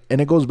 right? Like,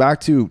 and it goes back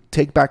to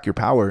take back your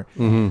power.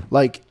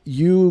 Like,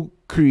 you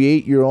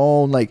create your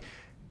own, like,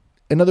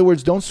 in other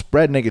words, don't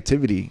spread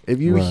negativity.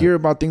 If you hear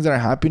about things that are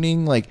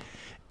happening, like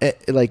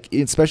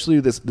especially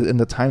this in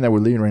the time that we're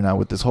living right now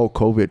with this whole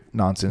COVID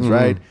nonsense,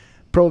 right?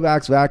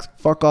 Pro-vax, vax,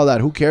 fuck all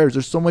that. Who cares?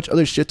 There's so much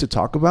other shit to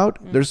talk about.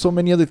 There's so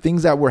many other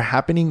things that were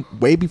happening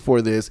way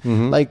before this.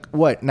 Like,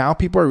 what? Now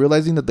people are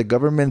realizing that the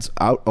government's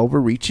out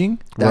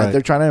overreaching, that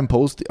they're trying to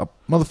impose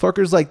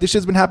motherfuckers. Like, this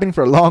shit's been happening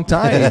for a long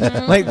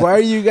time. Like, why are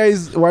you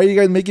guys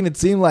making it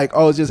seem like,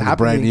 oh, it's just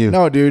happening? Brand new.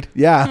 No, dude.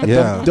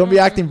 Don't be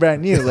acting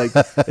brand new. Like,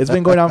 it's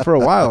been going on for a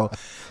while.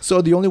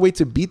 So the only way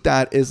to beat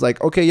that is like,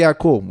 okay, yeah,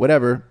 cool,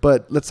 whatever,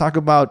 but let's talk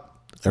about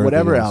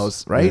whatever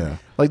else, right?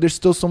 Like, there's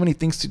still so many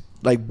things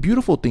like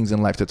beautiful things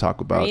in life to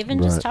talk about. Or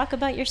even just talk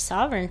about your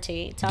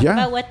sovereignty. Talk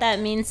about what that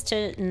means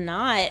to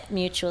not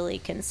mutually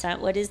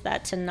consent. What is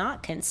that to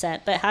not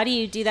consent? But how do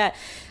you do that?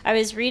 I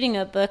was reading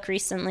a book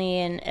recently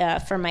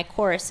and for my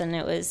course, and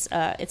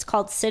it's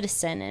called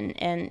Citizen.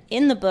 And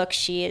in the book,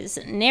 she is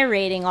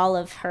narrating all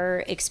of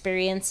her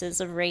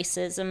experiences of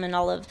racism and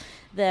all of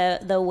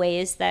the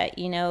ways that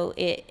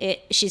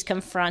she's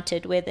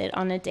confronted with it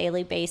on a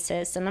daily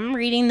basis. And I'm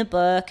reading the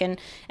book, and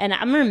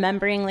I'm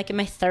remembering, like, in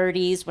my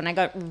 30s when I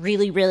got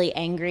really, really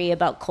angry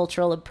about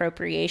cultural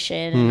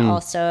appropriation and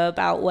also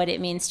about what it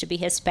means to be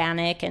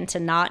Hispanic and to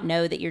not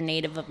know that you're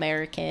Native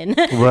American.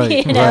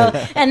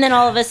 And then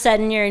all of a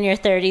sudden you're in your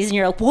 30s and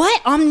you're like,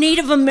 what? I'm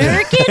Native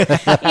American?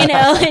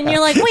 And you're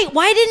like, wait,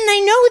 why didn't I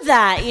know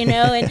that?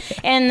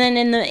 And then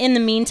in the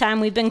meantime,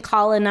 we've been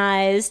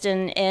colonized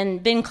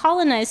and been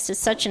colonized to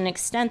such an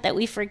extent that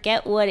we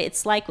forget what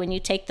it's like when you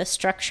take the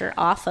structure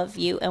off of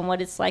you and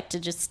what it's like to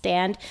just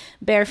stand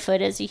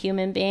barefoot as a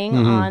human being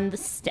on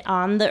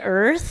the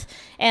earth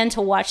and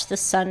to watch the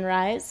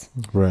sunrise,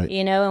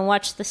 and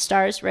watch the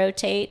stars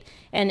rotate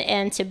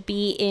and to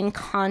be in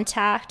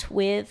contact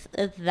with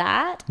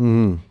that.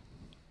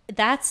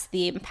 that's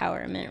the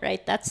empowerment,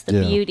 right? That's the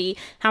beauty.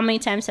 How many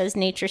times has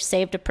nature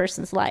saved a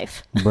person's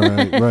life?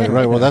 Right.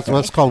 Well,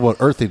 that's called what,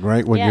 earthing,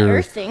 right? When you're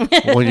earthing.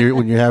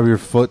 when you have your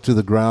foot to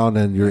the ground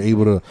and you're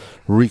able to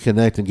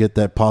reconnect and get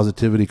that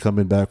positivity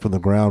coming back from the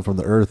ground, from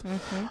the earth.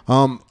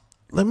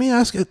 Let me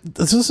ask you,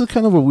 this is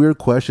kind of a weird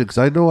question, because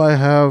I know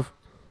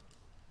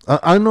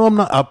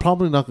I'm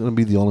probably not going to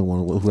be the only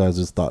one who has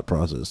this thought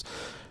process.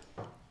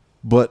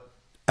 But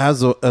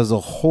as a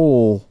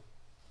whole,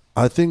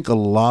 I think a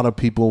lot of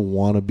people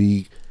want to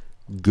be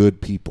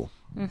good people,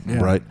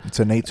 right? It's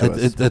innate to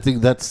us. I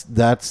think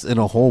that's in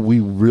a whole, we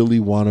really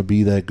want to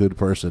be that good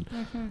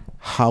person.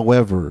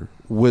 However,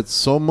 with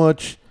so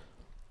much,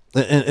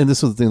 and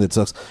this is the thing that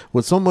sucks,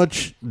 with so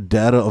much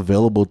data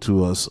available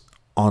to us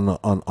on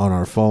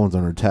our phones,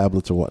 on our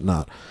tablets or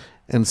whatnot,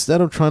 instead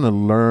of trying to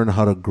learn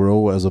how to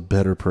grow as a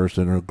better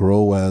person, or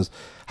grow as,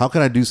 how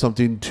can I do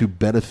something to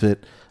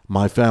benefit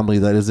my family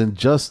that isn't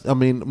just, I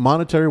mean,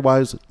 monetary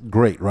wise,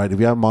 great, right? If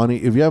you have money,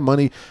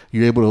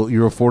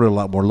 you're afforded a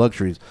lot more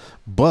luxuries.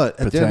 But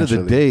at the end of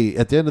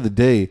the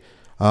day,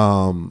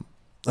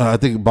 I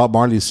think Bob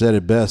Marley said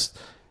it best.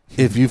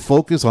 If you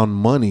focus on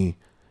money,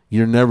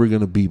 you're never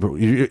going to be,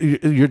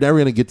 you're never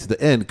going to get to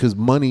the end, because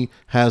money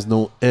has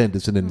no end.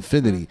 It's an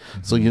infinity.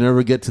 So you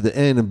never get to the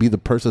end and be the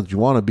person that you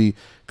want to be,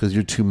 because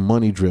you're too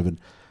money driven.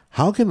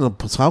 How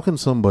can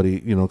somebody,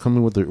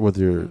 coming with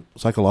your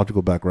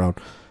psychological background,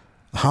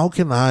 how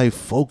can I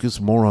focus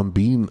more on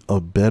being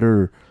a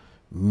better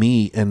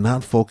me and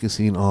not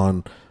focusing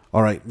on,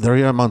 all right, there I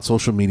am on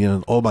social media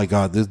and, oh my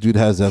God, this dude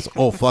has this,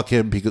 oh fuck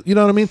him, because, you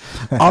know what I mean?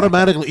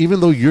 Automatically, even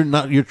though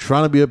you're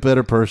trying to be a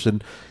better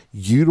person,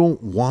 you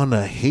don't want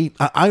to hate.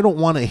 I don't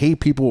want to hate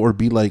people or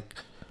be like,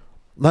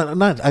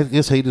 not. I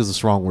guess hate is a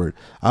strong word.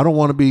 I don't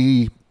want to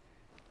be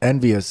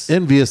envious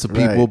of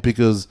people,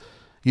 because,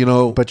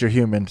 but you're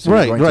human, so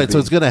right. So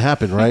it's gonna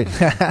happen, right?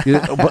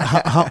 But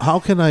how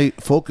can I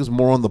focus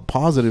more on the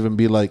positive and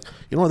be like,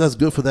 you know what, that's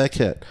good for that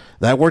cat.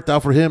 That worked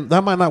out for him.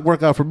 That might not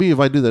work out for me if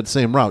I do that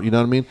same route. You know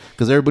what I mean?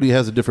 Because everybody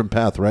has a different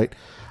path, right?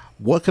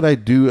 What could I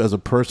do as a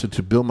person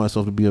to build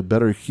myself to be a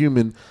better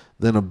human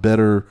than a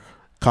better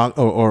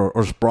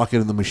or sprocket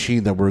in the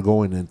machine that we're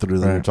going in through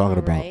that we're talking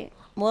about? Right.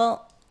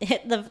 Well,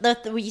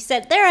 you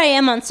said, there I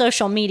am on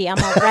social media.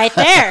 I'm like, right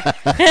there.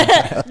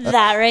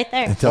 That right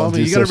there. You got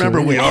to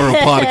remember, we are a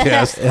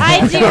podcast.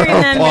 I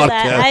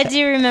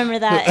do remember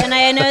that. And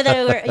I know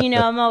that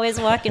I'm always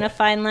walking a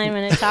fine line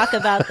when I talk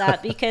about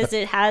that, because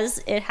it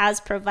has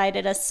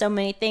provided us so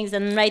many things.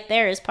 And right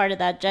there is part of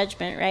that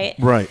judgment, right?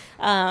 Right.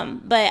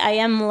 But I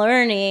am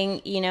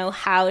learning,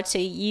 how to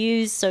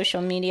use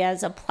social media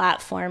as a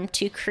platform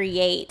to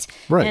create.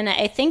 Right. And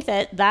I think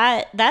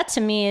that to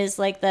me is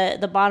like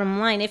the bottom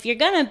line. If you're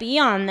going to be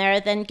on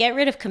there, then get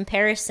rid of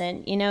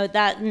comparison.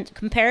 That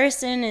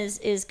comparison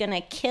is going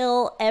to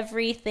kill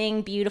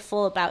everything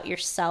beautiful about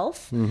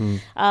yourself.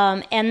 And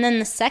then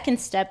the second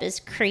step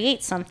is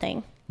create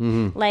something.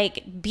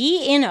 Like,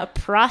 be in a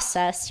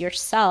process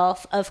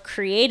yourself of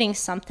creating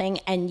something,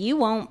 and you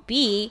won't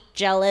be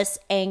jealous,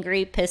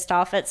 angry, pissed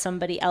off at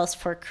somebody else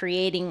for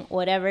creating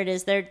whatever it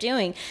is they're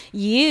doing.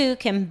 You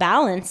can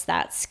balance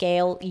that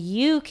scale.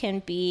 You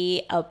can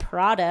be a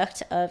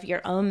product of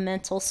your own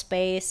mental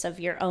space, of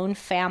your own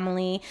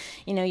family.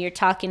 You're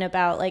talking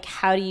about, like,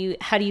 how do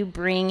you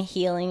bring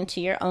healing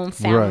to your own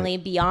family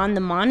beyond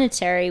the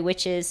monetary,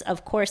 which is,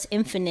 of course,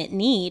 infinite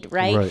need,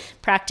 right?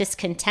 Practice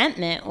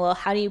contentment. Well,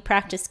 how do you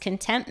practice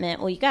contentment?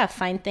 Well, you gotta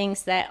find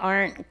things that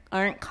aren't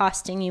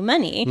costing you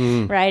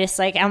money, right? It's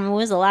like, when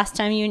was the last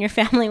time you and your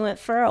family went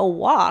for a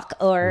walk,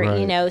 or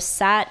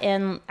sat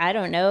and, I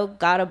don't know,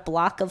 got a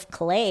block of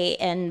clay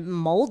and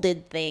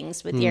molded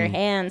things with your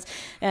hands,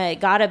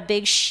 got a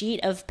big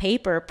sheet of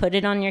paper, put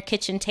it on your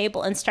kitchen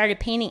table and started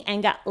painting,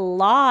 and got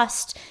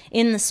lost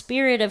in the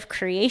spirit of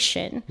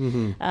creation.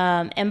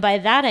 And by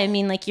that I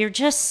mean, like, you're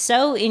just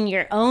so in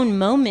your own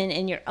moment,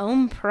 in your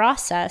own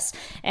process.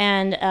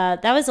 And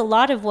that was a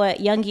lot of what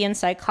Jungian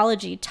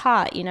psychology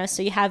taught.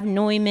 So you have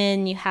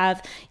Neumann, you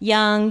have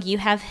Jung, you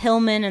have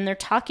Hillman, and they're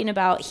talking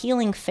about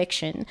healing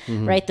fiction,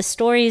 right? The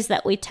stories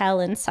that we tell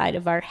inside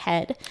of our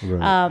head,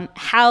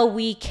 how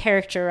we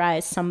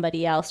characterize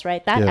somebody else,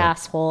 right? That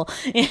asshole.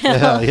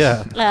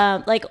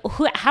 Like,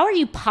 how are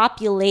you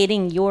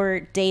populating your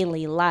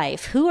daily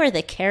life? Who are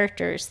the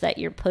characters that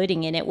you're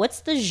putting in it?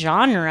 What's the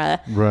genre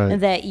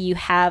that you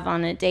have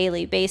on a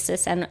daily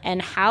basis?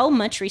 And how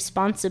much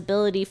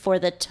responsibility for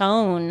the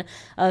tone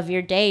of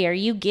your day are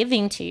you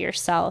giving to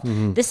yourself?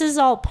 This is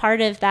all part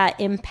of that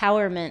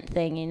empowerment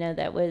thing,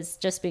 that was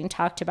just being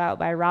talked about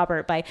by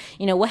Robert, by,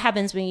 what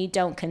happens when you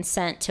don't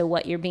consent to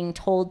what you're being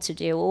told to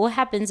do? Well, what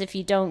happens if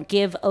you don't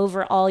give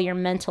over all your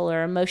mental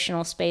or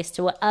emotional space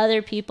to what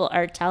other people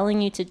are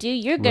telling you to do?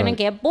 You're going to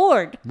get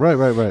bored. Right.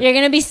 You're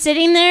going to be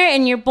sitting there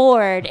and you're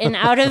bored, and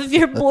out of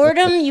your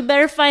boredom, you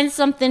better find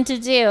something to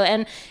do.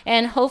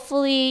 And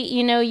hopefully,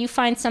 you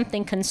find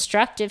something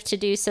constructive to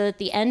do, so at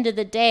the end of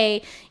the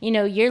day, you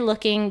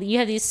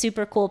have these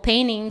super cool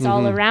paintings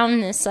all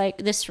around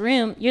this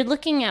room. You're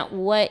looking at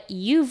what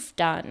you've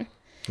done.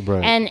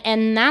 Right.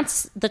 And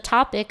that's the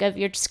topic of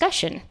your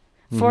discussion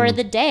for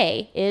the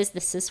day is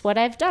this is what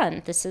I've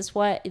done. This is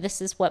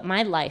what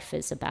my life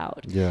is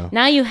about. Yeah.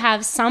 Now you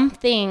have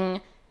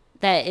something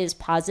that is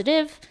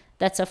positive,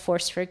 that's a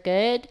force for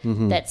good,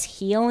 that's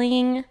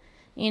healing,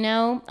 you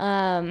know.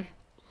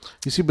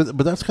 You see, but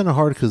that's kind of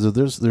hard because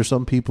there's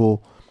some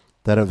people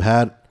that have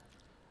had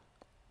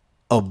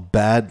a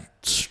bad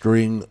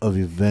string of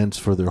events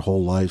for their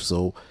whole life.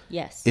 So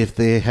Yes. if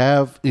they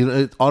have,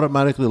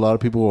 automatically a lot of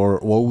people are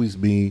always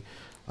me.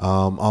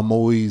 I'm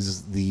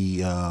always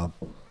the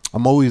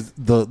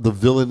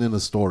villain in a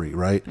story,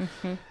 right?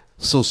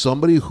 So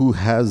somebody who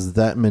has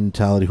that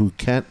mentality, who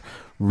can't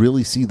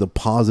really see the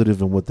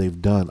positive in what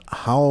they've done,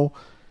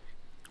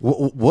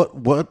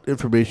 what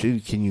information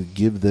can you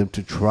give them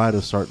to try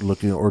to start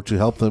looking, or to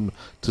help them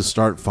to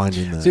start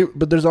finding that? See,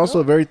 but there's also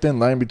a very thin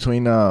line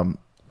between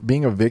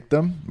being a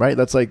victim, right?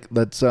 That's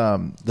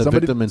the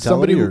victim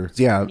mentality.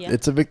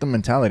 It's a victim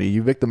mentality.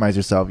 You victimize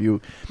yourself.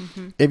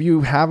 If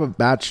you have a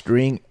bad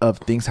string of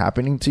things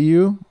happening to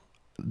you,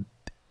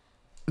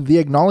 the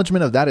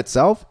acknowledgement of that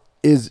itself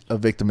is a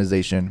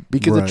victimization,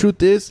 because the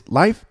truth is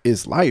life,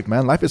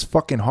 man. Life is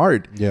fucking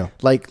hard. Yeah.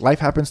 Like life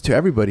happens to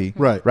everybody.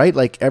 Right.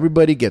 Like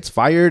everybody gets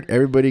fired.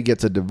 Everybody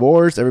gets a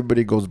divorce.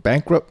 Everybody goes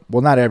bankrupt.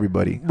 Well, not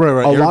everybody. Right. A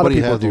lot of Everybody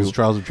people has do. those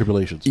trials and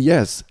tribulations.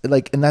 Yes.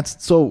 And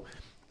that's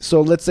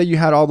so let's say you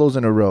had all those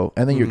in a row,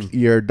 and then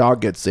your dog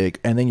gets sick,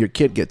 and then your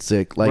kid gets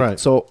sick.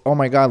 So, oh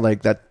my God,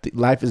 like that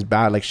life is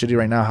bad, like shitty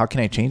right now. How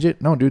can I change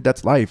it? No, dude,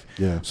 that's life.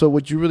 Yeah. So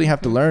what you really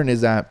have to learn is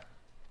that,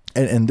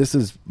 and this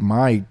is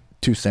my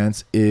 2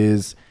 cents,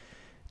 is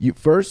you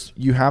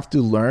have to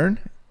learn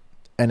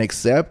and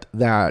accept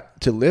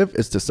that to live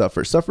is to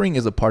suffer. Suffering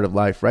is a part of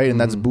life, right?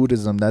 And that's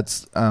Buddhism.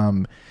 That's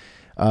Viktor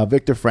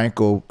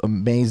Frankl,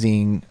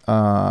 amazing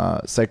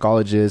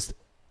psychologist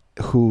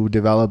who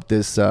developed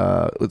this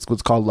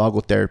what's called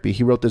logotherapy.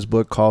 He wrote this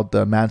book called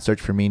The Man's Search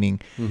for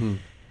Meaning.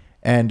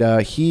 And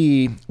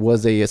he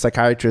was a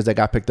psychiatrist that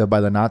got picked up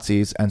by the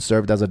Nazis and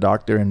served as a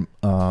doctor in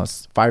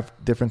 5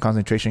 different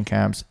concentration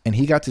camps. And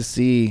he got to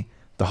see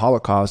the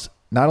Holocaust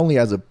not only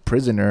as a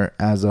prisoner,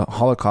 as a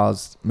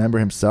Holocaust member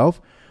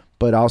himself,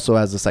 but also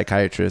as a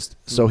psychiatrist.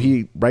 So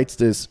he writes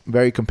this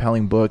very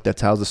compelling book that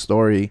tells a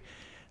story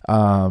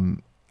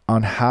on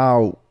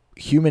how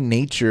human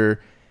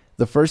nature,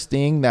 the first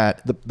thing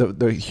that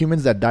the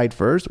humans that died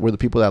first were the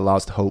people that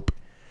lost hope.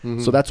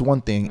 So that's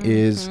one thing,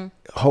 is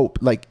hope.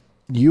 Like,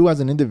 you as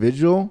an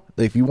individual,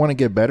 if you want to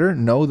get better,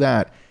 know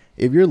that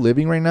if you're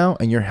living right now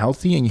and you're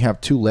healthy and you have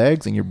 2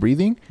 legs and you're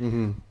breathing,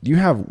 you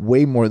have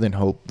way more than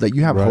hope. That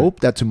you have hope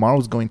that tomorrow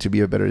is going to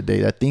be a better day.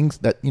 That things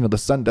that, the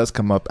sun does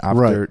come up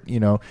after,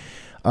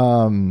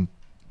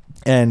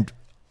 and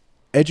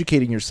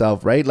educating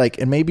yourself, right? Like,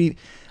 and maybe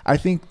I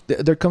think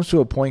there comes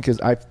to a point,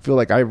 because I feel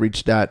like I've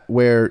reached that,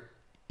 where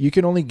you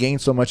can only gain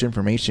so much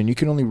information. You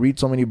can only read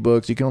so many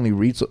books. You can only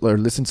read or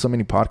listen to so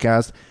many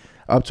podcasts,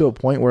 up to a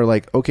point where,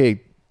 like,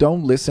 okay,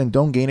 don't listen,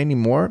 don't gain any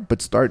more,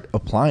 but start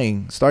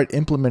applying, start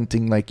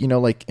implementing. Like,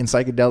 like in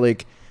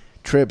psychedelic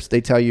trips,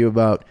 they tell you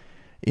about,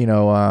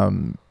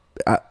 Alan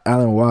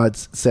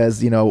Watts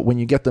says, when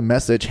you get the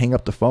message, hang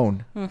up the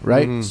phone,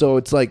 right? So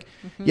it's like,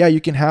 yeah,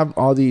 you can have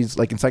all these,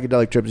 like in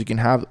psychedelic trips, you can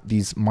have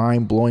these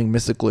mind-blowing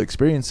mystical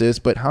experiences,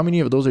 but how many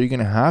of those are you going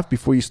to have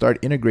before you start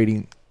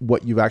integrating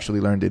what you've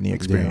actually learned in the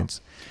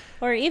experience?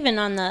 Or even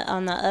on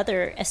the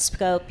other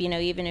scope,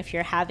 even if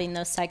you're having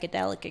those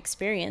psychedelic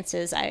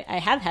experiences, I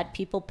have had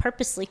people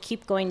purposely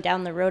keep going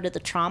down the road of the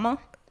trauma.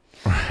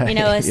 Right.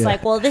 It's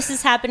like, well, this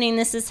is happening,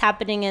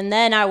 and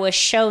then I was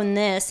shown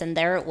this, and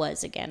there it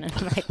was again. And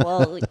I'm like,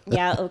 well,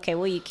 yeah, okay,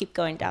 well, you keep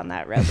going down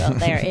that road out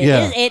there.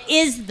 It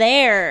is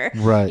there.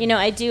 Right.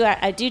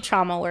 I do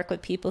trauma work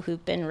with people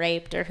who've been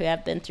raped or who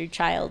have been through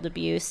child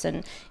abuse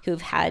and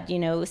who've had,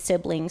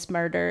 siblings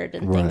murdered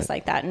and things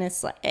like that. And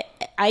it's like,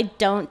 I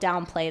don't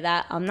downplay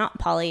that. I'm not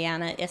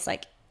Pollyanna. It's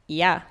like,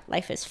 yeah,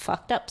 life is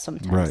fucked up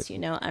sometimes,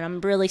 and I'm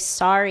really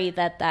sorry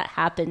that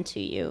happened to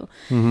you.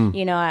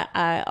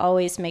 I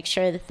always make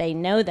sure that they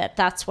know that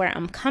that's where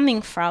I'm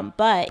coming from,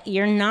 but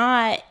you're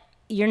not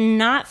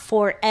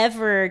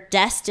forever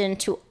destined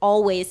to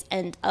always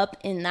end up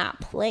in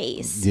that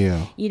place.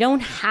 Yeah. You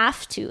don't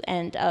have to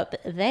end up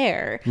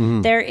there.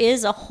 There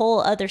is a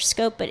whole other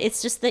scope, but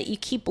it's just that you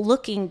keep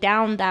looking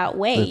down that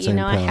way.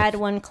 I had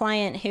one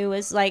client who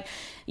was like,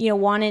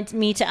 wanted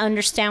me to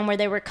understand where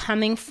they were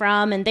coming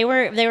from, and they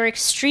were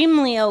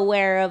extremely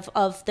aware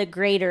of the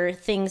greater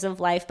things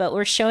of life, but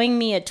were showing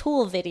me a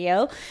tool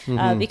video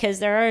because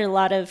there are a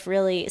lot of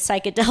really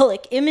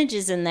psychedelic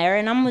images in there,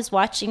 and I was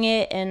watching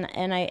it, and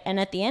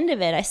at the end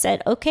of it I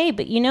said, okay,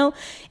 but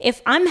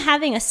if I'm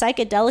having a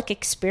psychedelic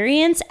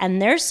experience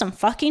and there's some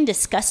fucking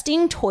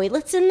disgusting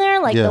toilets in there,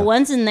 like the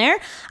ones in there,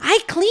 I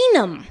clean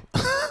them.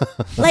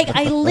 Like,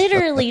 I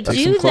literally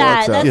do some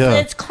that. Clorox out.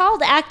 It's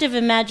called active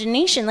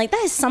imagination. Like,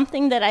 that is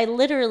something that I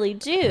literally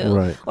do.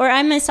 Right. Or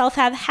I myself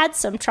have had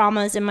some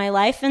traumas in my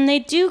life, and they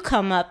do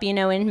come up, you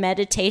know, in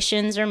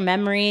meditations or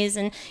memories.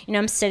 And, you know,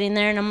 I'm sitting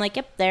there and I'm like,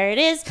 yep, there it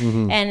is.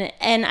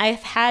 And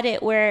I've had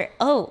it where,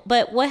 oh,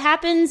 but what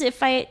happens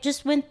if I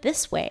just went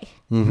this way?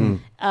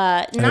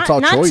 Not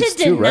to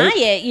deny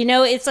it, you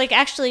know, it's like,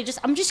 actually,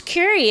 I'm just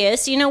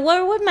curious, you know,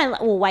 where would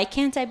why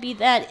can't I be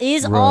that?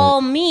 Is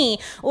all me?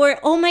 Or,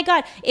 oh my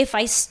God, if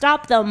I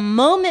stop the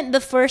moment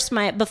before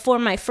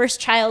my first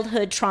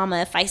childhood trauma,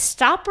 if I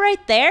stop right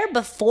there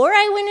before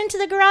I went into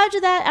the garage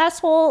of that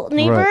asshole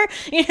neighbor,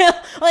 you know,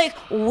 like,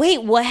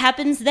 wait, what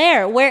happens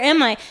there? Where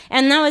am I?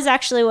 And that was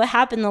actually what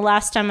happened the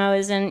last time I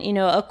was in, you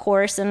know, a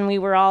course, and we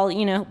were all,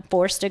 you know,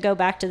 forced to go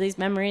back to these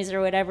memories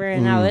or whatever.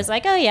 And I was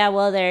like, oh yeah,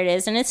 well, there it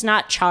is. And it's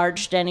not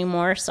charged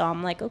anymore. So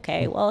I'm like,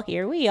 okay, well,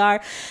 here we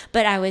are.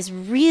 But I was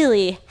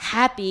really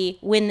happy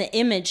when the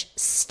image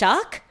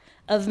stuck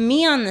of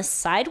me on the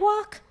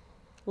sidewalk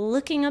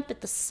looking up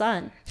at the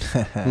sun.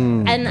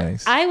 And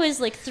nice. I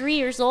was like 3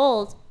 years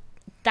old.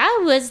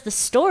 That was the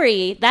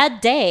story that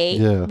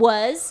day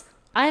was,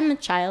 I'm a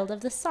child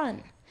of the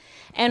sun.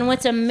 And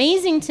what's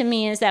amazing to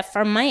me is that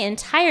for my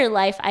entire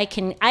life, I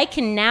can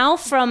now,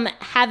 from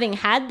having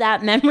had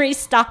that memory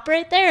stop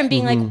right there and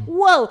being like,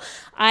 whoa,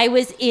 I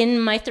was in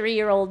my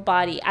 3-year-old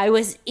body. I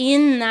was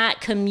in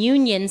that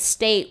communion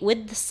state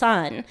with the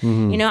sun.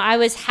 You know, I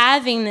was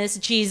having this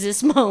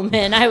Jesus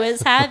moment. I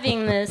was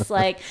having this,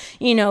 like,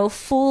 you know,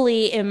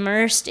 fully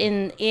immersed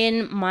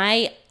in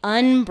my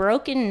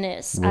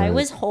unbrokenness. I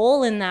was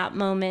whole in that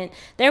moment.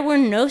 There were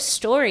no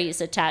stories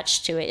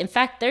attached to it. In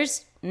fact,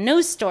 there's no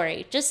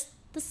story, just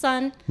the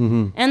sun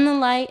and the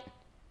light.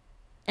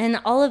 And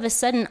all of a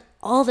sudden,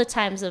 all the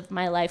times of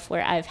my life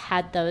where I've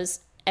had those,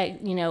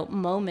 you know,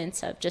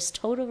 moments of just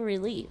total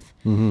relief.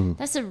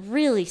 That's a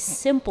really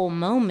simple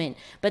moment,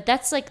 but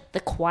that's like the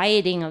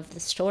quieting of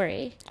the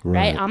story,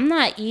 right? I'm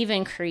not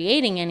even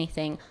creating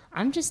anything.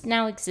 I'm just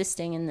now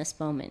existing in this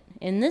moment.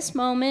 In this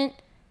moment,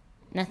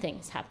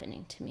 nothing's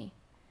happening to me.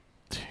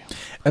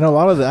 And a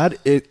lot of that,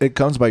 it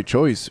comes by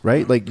choice,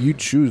 right? Like, you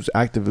choose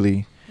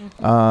actively.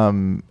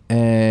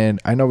 And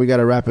I know we got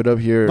to wrap it up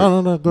here.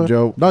 No, go ahead.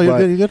 Joe. No,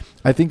 you're good.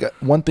 I think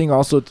one thing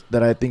also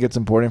that I think it's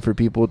important for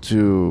people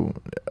to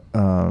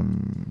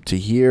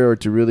hear, or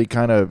to really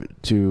kind of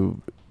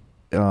to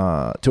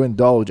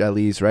indulge at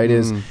least, right?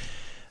 Is there's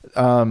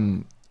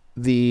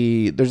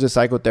a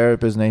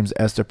psychotherapist named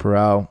Esther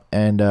Perel,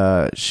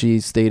 and she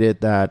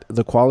stated that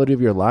the quality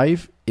of your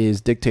life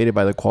is dictated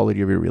by the quality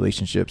of your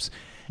relationships.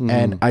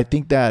 And I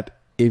think that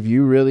if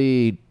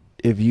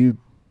you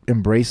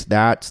embrace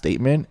that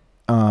statement,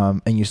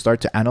 and you start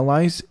to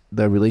analyze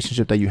the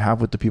relationship that you have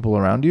with the people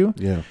around you,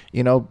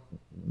 you know,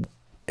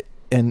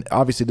 and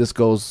obviously this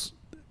goes,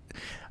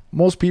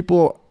 most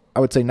people,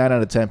 I would say 9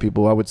 out of 10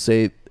 people, I would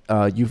say,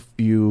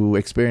 you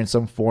experience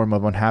some form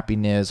of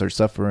unhappiness or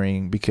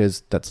suffering,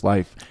 because that's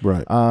life.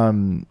 Right.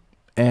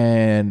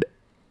 And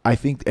I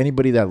think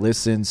anybody that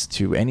listens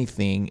to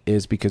anything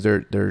is because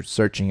they're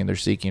searching and they're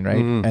seeking,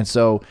 right? And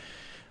so,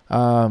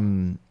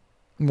 when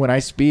I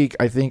speak,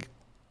 I think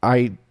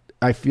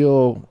I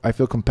feel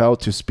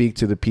compelled to speak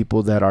to the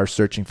people that are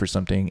searching for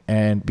something.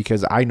 And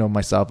because I know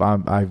myself,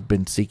 I've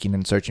been seeking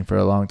and searching for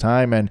a long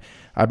time, and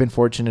I've been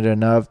fortunate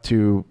enough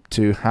to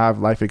have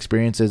life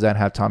experiences that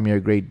have taught me a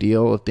great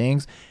deal of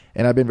things.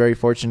 And I've been very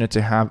fortunate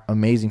to have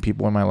amazing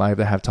people in my life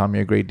that have taught me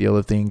a great deal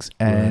of things.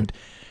 And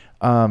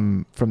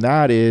from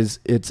that it's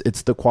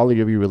the quality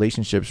of your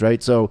relationships,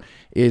 right? So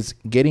is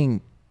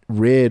getting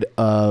rid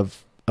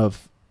of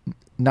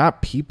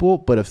not people,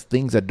 but of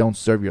things that don't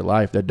serve your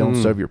life, that don't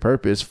serve your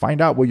purpose.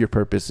 Find out what your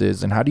purpose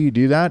is. And how do you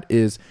do that?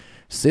 Is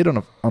sit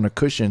on a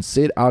cushion,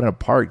 sit out in a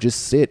park,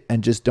 just sit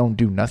and just don't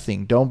do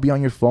nothing. Don't be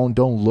on your phone.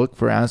 Don't look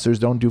for answers.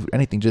 Don't do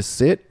anything. Just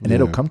sit and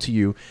it'll come to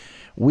you.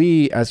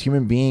 We as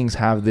human beings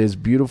have this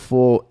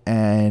beautiful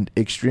and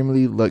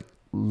extremely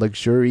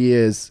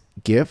luxurious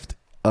gift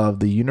of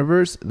the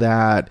universe,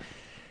 that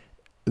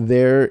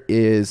there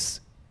is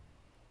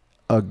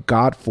a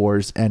God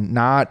force, and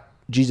not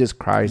Jesus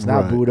Christ,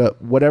 not Buddha,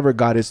 whatever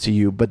God is to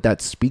you, but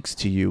that speaks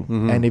to you.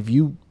 And if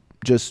you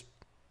just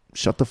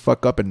shut the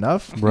fuck up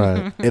enough,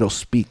 it'll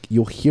speak.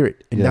 You'll hear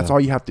it, and that's all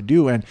you have to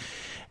do. And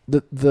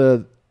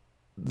the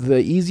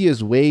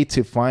easiest way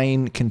to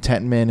find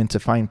contentment and to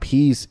find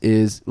peace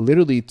is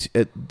literally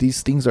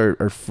these things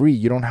are free.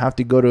 You don't have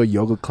to go to a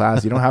yoga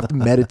class. You don't have to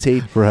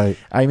meditate.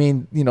 I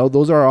mean, you know,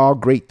 those are all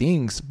great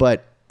things,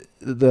 but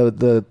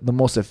the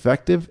most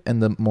effective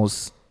and the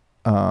most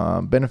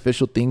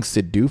beneficial things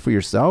to do for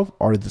yourself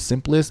are the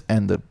simplest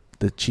and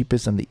the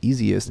cheapest and the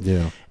easiest.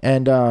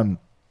 And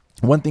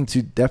one thing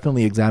to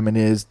definitely examine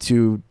is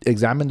to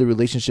examine the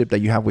relationship that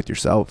you have with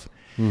yourself.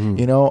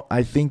 You know,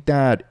 I think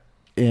that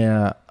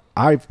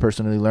I've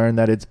personally learned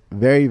that it's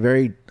very,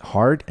 very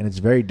hard and it's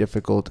very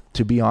difficult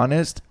to be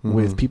honest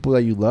with people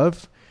that you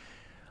love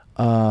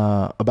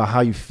about how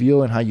you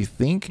feel and how you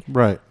think.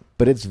 But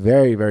it's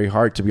very, very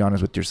hard to be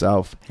honest with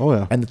yourself.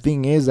 And the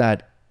thing is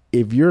that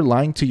if you're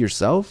lying to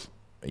yourself,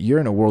 you're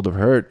in a world of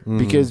hurt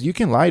because you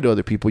can lie to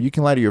other people. You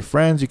can lie to your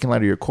friends. You can lie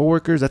to your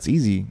coworkers. That's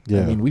easy.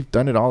 Yeah. I mean, we've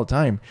done it all the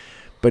time.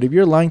 But if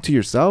you're lying to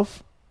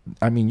yourself,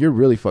 I mean, you're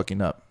really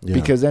fucking up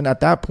because then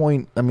at that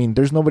point, I mean,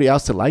 there's nobody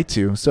else to lie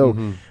to.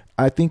 So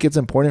I think it's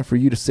important for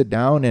you to sit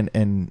down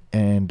and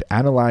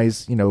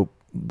analyze, you know,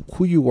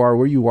 who you are,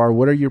 where you are,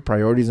 what are your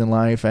priorities in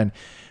life. And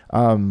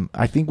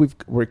I think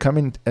we're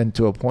coming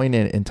into a point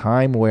in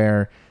time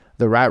where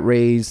the rat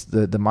race,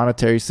 the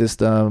monetary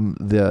system,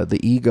 the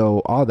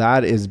ego, all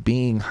that is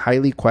being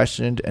highly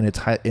questioned and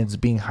it's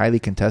being highly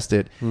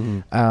contested.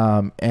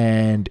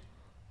 And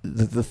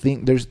the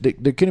thing,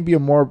 there couldn't be a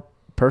more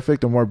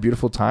perfect or more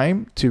beautiful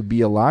time to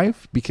be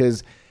alive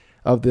because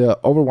of the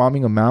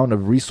overwhelming amount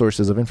of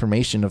resources, of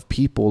information, of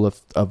people,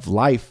 of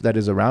life that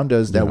is around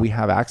us that we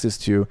have access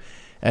to.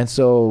 And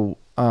so,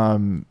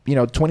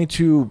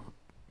 22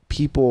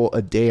 people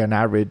a day on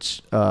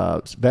average,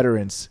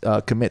 veterans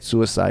commit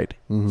suicide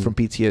from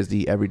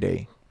PTSD every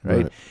day,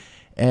 right?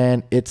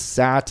 And it's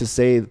sad to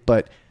say,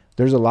 but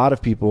there's a lot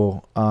of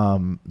people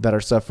that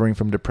are suffering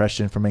from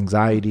depression, from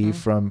anxiety,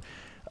 from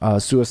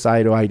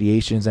suicidal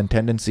ideations and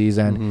tendencies.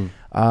 And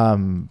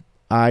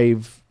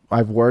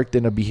I've worked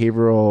in a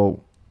behavioral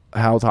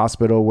health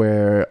hospital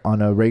where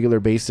on a regular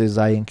basis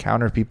I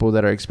encounter people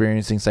that are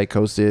experiencing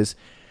psychosis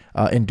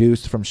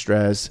induced from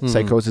stress,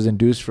 psychosis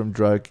induced from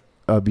drug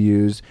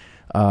abuse,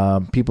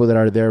 people that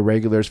are there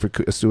regulars for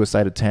a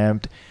suicide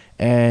attempt,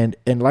 and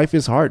life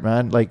is hard,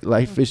 man. Like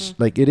life is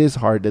like, it is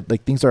hard.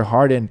 Like things are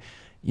hard, and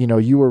you know,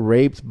 you were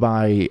raped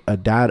by a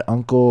dad,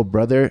 uncle,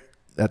 brother.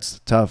 That's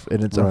tough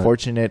and it's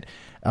unfortunate.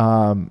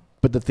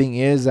 But the thing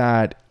is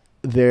that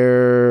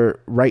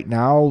right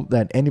now,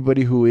 that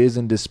anybody who is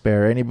in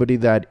despair, anybody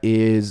that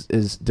is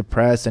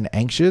depressed and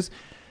anxious,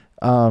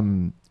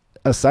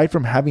 aside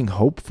from having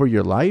hope for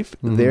your life,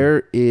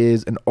 there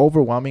is an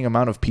overwhelming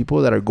amount of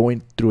people that are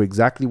going through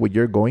exactly what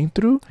you're going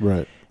through.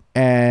 Right.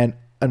 And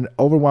an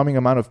overwhelming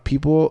amount of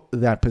people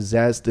that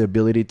possess the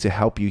ability to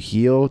help you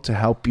heal, to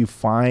help you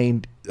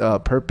find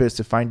purpose,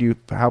 to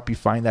help you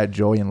find that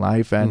joy in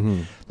life.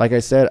 And like I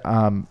said,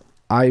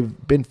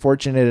 I've been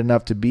fortunate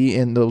enough to be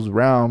in those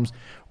realms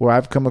where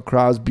I've come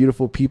across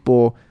beautiful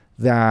people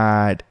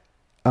that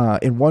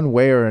in one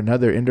way or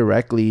another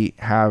indirectly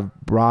have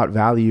brought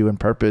value and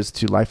purpose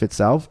to life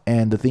itself.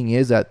 And the thing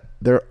is that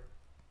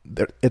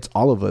it's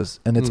all of us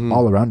and it's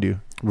all around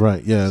you.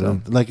 Right. Yeah.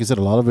 So, like you said,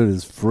 a lot of it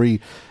is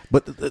free,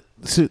 but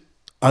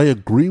I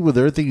agree with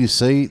everything you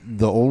say.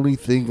 The only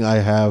thing I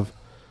have,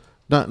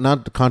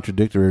 not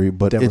contradictory,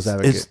 but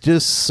it's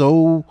just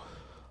so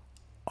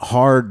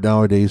hard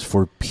nowadays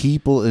for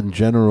people in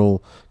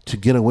general to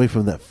get away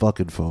from that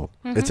fucking phone.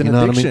 It's an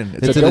addiction. I mean?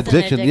 It's an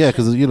addiction. Yeah,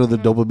 because you know the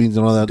dopamines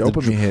and all that.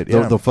 Dopamine hit.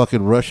 The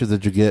fucking rushes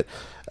that you get,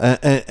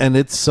 and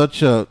it's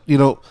such a, you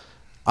know,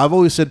 I've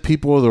always said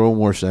people are their own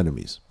worst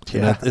enemies.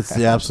 Yeah, it's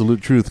the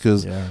absolute truth.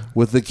 Because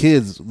with the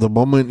kids, the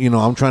moment, you know,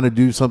 I'm trying to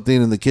do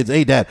something and the kids,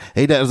 hey dad,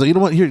 I was like, you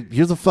know what?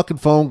 Here's a fucking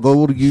phone.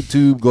 Go to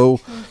YouTube. Go,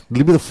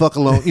 leave me the fuck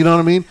alone. You know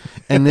what I mean?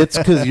 And it's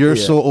because you're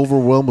so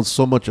overwhelmed with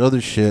so much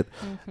other shit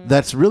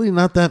that's really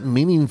not that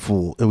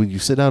meaningful. And when you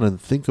sit down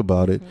and think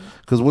about it,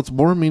 because what's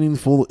more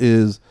meaningful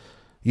is,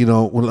 you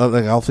know,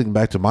 like I'll think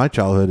back to my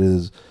childhood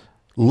is,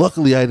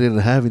 luckily I didn't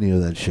have any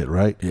of that shit.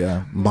 Right?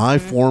 Yeah. My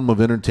form of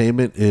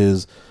entertainment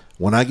is,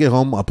 when I get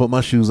home, I put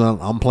my shoes on,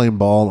 I'm playing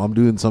ball, I'm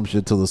doing some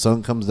shit till the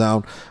sun comes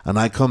down, and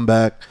I come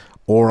back,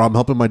 or I'm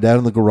helping my dad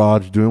in the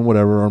garage doing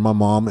whatever, or my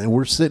mom, and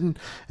we're sitting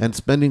and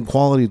spending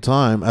quality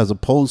time, as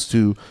opposed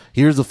to,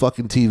 here's the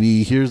fucking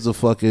TV, here's the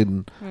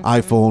fucking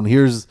iPhone,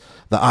 here's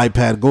the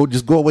iPad, go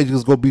away,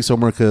 just go be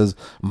somewhere because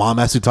mom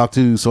has to talk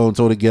to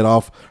so-and-so to get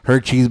off her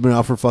cheeseburger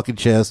off her fucking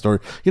chest,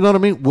 or, you know what I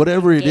mean?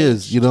 Whatever it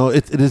is, you know,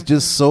 it is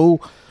just so,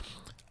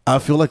 I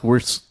feel like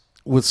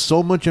with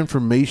so much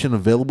information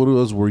available to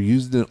us, we're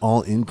using it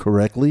all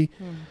incorrectly.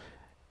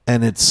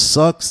 And it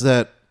sucks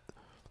that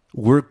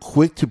we're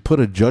quick to put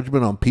a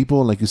judgment on people.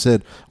 And like you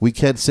said, we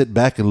can't sit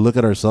back and look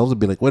at ourselves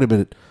and be like, wait a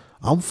minute,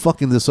 I'm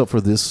fucking this up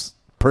for this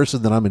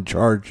person that I'm in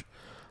charge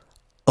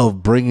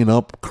of bringing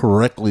up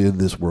correctly in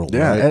this world.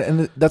 Yeah. Right?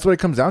 And that's what it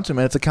comes down to,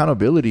 man. It's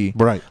accountability.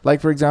 Right.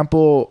 Like, for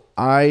example,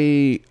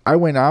 I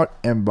went out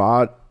and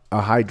bought a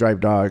high drive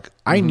dog.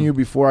 I knew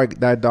before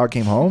that dog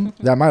came home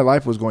that my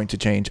life was going to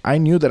change. I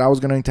knew that I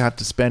was going to have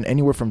to spend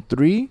anywhere from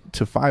 3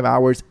 to 5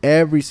 hours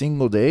every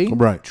single day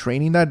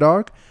training that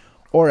dog,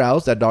 or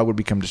else that dog would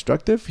become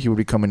destructive. He would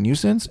become a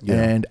nuisance,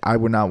 and I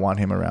would not want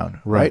him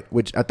around. Right.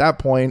 Which at that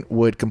point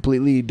would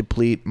completely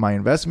deplete my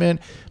investment,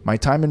 my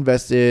time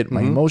invested,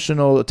 my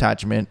emotional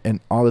attachment, and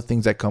all the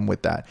things that come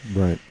with that.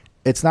 Right.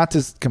 It's not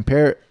to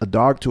compare a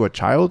dog to a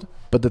child,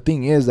 but the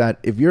thing is that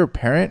if you're a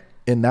parent,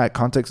 in that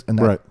context and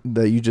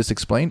that you just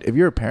explained, if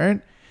you're a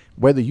parent,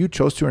 whether you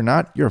chose to or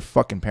not, you're a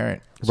fucking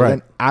parent. So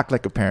then act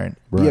like a parent.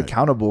 Be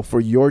accountable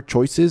for your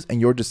choices and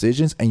your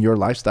decisions and your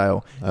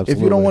lifestyle. Absolutely. If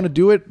you don't want to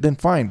do it, then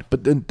fine.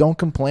 But then don't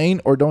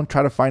complain or don't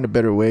try to find a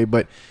better way.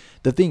 But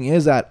the thing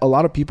is that a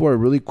lot of people are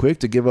really quick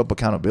to give up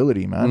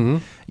accountability,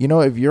 man. You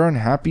know, if you're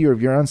unhappy or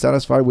if you're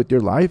unsatisfied with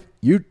your life,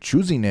 you're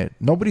choosing it.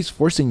 Nobody's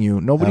forcing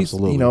you. Nobody's,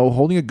 you know,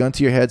 holding a gun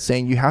to your head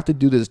saying you have to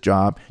do this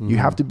job. You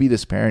have to be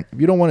this parent. If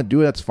you don't want to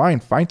do it, that's fine.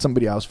 Find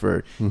somebody else for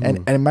it.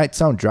 And it might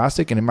sound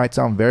drastic and it might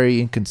sound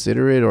very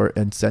inconsiderate or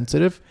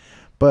insensitive.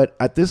 But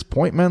at this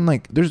point, man,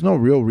 like there's no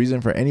real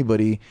reason for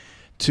anybody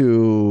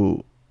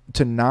to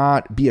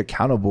not be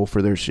accountable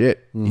for their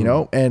shit, you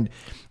know? And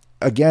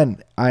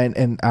again,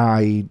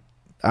 I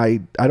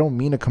don't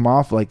mean to come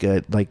off like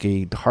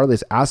a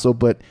heartless asshole,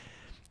 but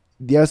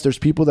yes, there's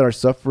people that are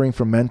suffering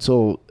from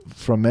mental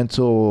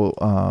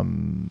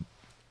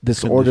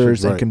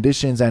disorders and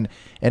conditions, and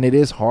it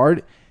is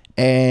hard.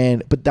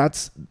 But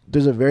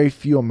there's a very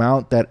few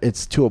amount that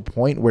it's to a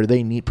point where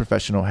they need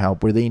professional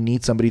help, where they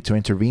need somebody to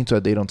intervene so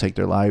that they don't take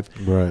their life.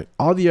 Right.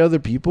 All the other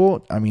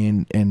people, I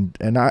mean, and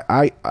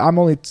I'm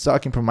only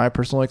talking from my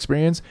personal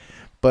experience,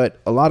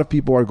 but a lot of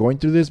people are going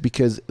through this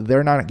because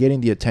they're not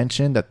getting the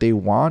attention that they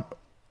want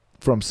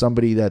from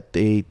somebody that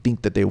they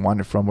think that they want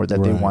it from, or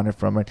that they want it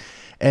from it.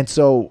 And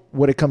so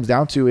what it comes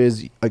down to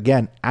is,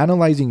 again,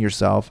 analyzing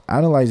yourself,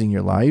 analyzing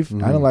your life,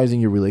 analyzing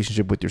your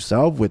relationship with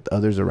yourself, with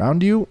others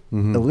around you,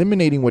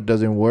 eliminating what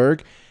doesn't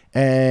work,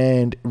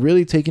 and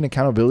really taking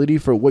accountability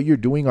for what you're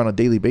doing on a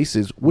daily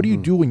basis. What do you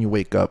do when you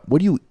wake up? What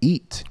do you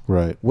eat?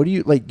 Right. What do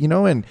you like, you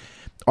know, and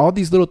all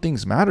these little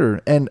things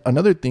matter. And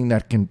another thing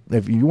that can,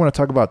 if you want to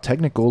talk about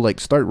technical,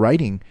 like start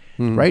writing,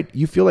 right?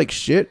 You feel like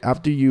shit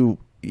after you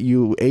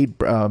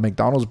ate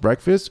McDonald's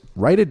breakfast,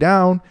 write it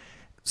down,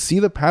 see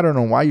the pattern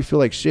on why you feel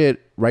like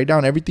shit, write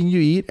down everything you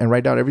eat and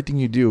write down everything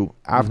you do.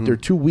 After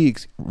 2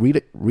 weeks,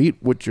 read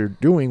what you're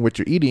doing, what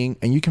you're eating,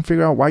 and you can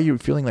figure out why you're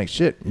feeling like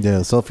shit.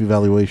 Yeah,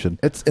 self-evaluation.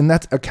 And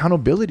that's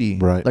accountability.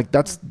 Right. Like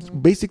that's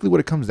basically what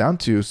it comes down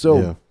to.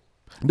 So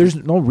there's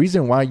no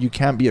reason why you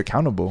can't be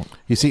accountable.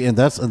 You see, and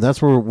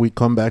that's where we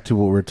come back to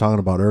what we were talking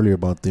about earlier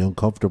about the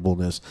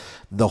uncomfortableness.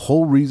 The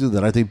whole reason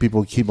that I think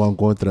people keep on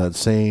going through that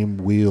same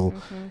wheel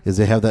is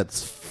they have that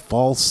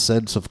false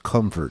sense of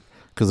comfort,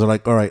 because they're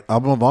like, all right,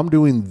 if I'm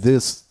doing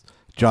this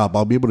job,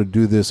 I'll be able to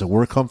do this, and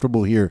we're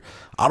comfortable here.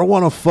 I don't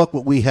want to fuck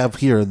what we have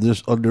here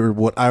this under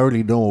what I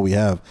already know what we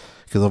have,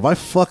 because if I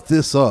fuck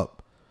this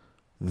up,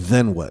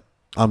 then what?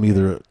 I'm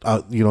either,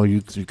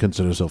 you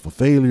consider yourself a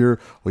failure,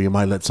 or you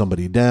might let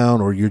somebody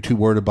down, or you're too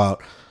worried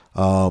about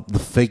the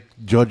fake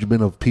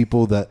judgment of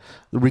people that,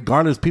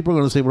 regardless, people are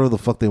going to say whatever the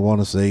fuck they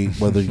want to say,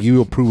 whether you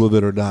approve of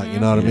it or not. You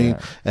know what I mean?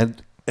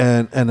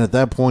 And at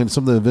that point,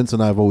 something that Vince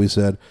and I have always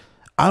said,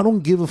 I don't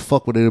give a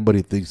fuck what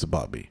anybody thinks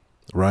about me,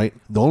 right?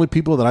 The only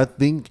people that I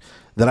think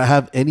that I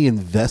have any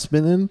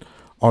investment in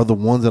are the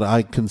ones that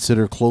I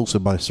consider close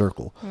in my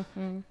circle.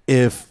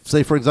 If,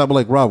 say, for example,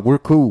 like Rob, we're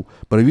cool,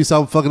 but if you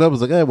saw him fucking up,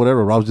 it's like, hey,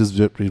 whatever,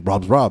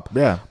 Rob's Rob.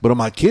 Yeah. But if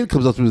my kid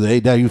comes up to me and says, hey,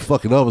 Dad, you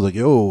fucking up, it's like,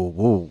 yo,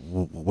 whoa,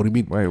 what do you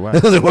mean? Wait,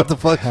 what? Like, what the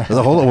fuck? Like,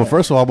 hold on. Well,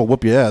 first of all, I'm going to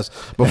whoop your ass.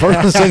 But first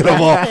and second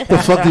of all, the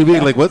fuck do you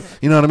mean? Like, what?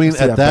 You know what I mean?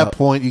 At that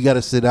point, you got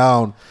to sit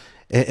down.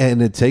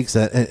 And it takes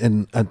that,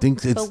 and I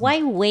think it's. But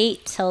why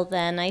wait till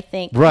then? I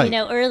think, right.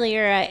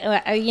 Earlier,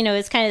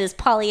 it's kind of this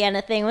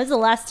Pollyanna thing. When was the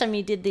last time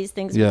you did these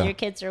things with your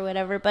kids or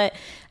whatever? But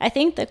I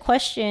think the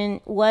question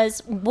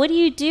was, what do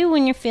you do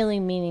when you're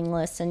feeling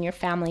meaningless in your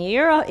family?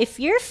 If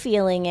you're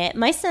feeling it,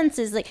 my sense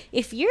is like,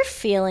 if you're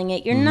feeling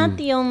it, you're not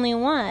the only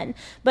one.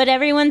 But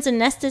everyone's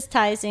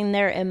anesthetizing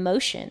their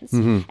emotions.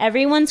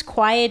 Everyone's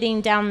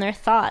quieting down their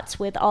thoughts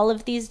with all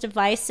of these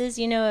devices.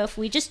 If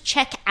we just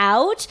check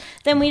out,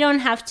 then we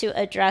don't have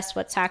to address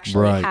what's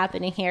actually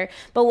happening here.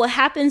 But what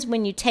happens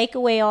when you take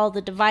away all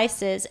the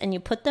devices and you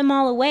put them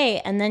all away,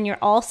 and then you're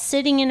all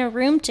sitting in a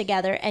room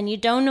together and you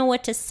don't know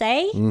what to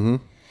say?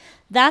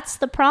 That's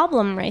the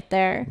problem right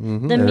there.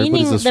 The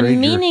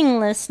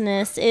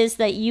meaninglessness is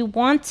that you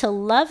want to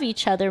love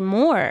each other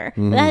more.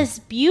 That is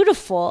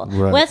beautiful.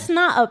 Well, that's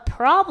not a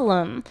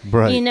problem.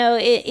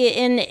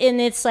 And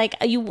it's like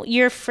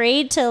you're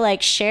afraid to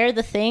like share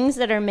the things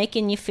that are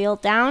making you feel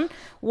down.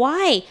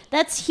 Why?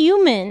 That's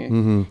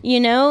human.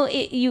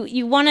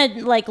 You want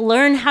to like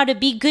learn how to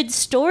be good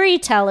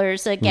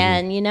storytellers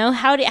again.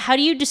 How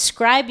do you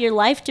describe your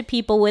life to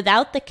people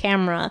without the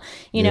camera,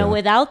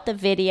 without the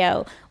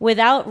video,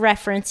 without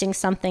referencing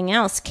something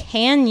else?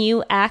 Can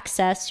you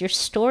access your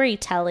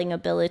storytelling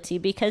ability?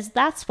 Because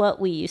that's what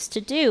we used to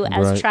do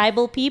as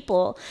tribal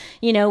people.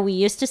 We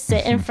used to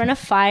sit in front of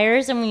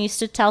fires and we used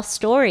to tell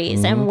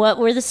stories. And what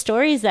were the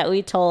stories that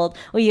we told?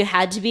 Well, you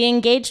had to be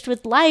engaged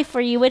with life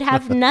or you would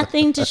have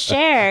nothing to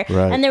share.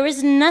 And there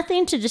was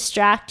nothing to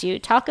distract you.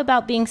 Talk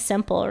about being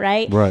simple,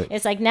 right?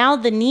 It's like now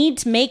the need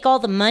to make all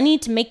the money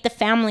to make the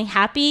family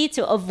happy,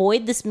 to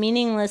avoid this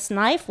meaningless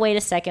life. Wait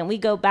a second, we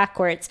go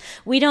backwards.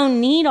 We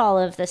don't need all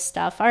of this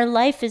stuff. Our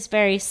life is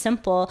very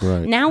simple.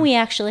 Now we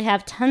actually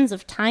have tons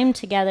of time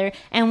together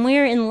and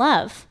we're in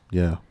love.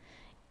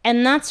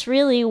 And that's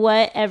really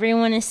what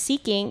everyone is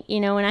seeking.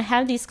 When I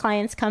have these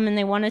clients come and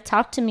they want to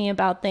talk to me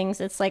about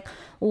things, it's like,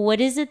 what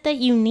is it that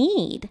you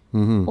need?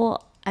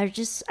 Well,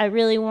 I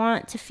really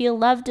want to feel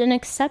loved and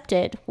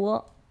accepted.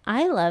 Well,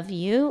 I love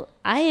you.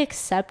 I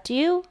accept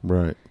you.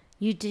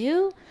 You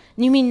do?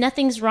 You mean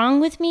nothing's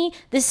wrong with me?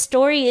 This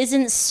story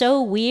isn't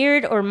so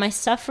weird, or my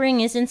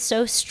suffering isn't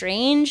so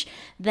strange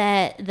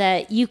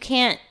that you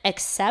can't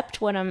accept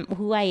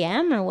who I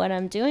am or what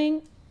I'm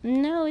doing?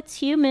 No, it's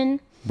human.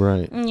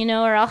 Right.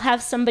 Or I'll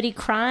have somebody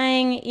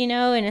crying,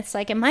 and it's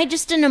like, am I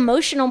just an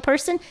emotional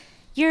person?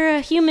 You're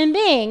a human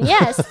being.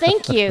 Yes,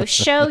 thank you.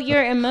 Show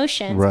your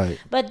emotions. Right.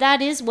 But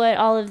that is what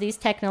all of these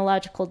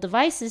technological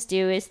devices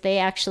do, is they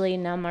actually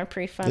numb our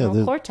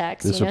prefrontal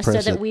cortex, so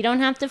that we don't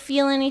have to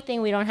feel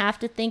anything. We don't have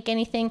to think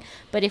anything.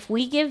 But if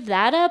we give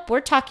that up,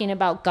 we're talking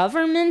about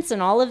governments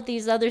and all of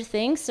these other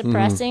things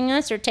suppressing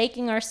us or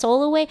taking our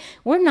soul away.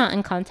 We're not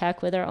in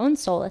contact with our own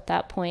soul at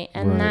that point.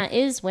 And that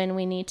is when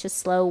we need to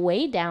slow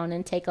way down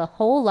and take a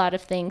whole lot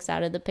of things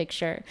out of the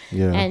picture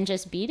and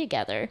just be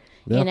together.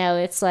 Yeah.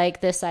 It's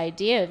like this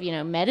idea of,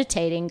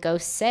 meditating, go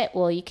sit.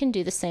 Well, you can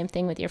do the same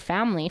thing with your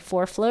family.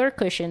 4 floor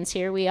cushions.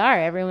 Here we are.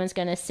 Everyone's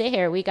going to sit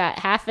here. We got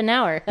half an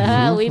hour.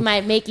 We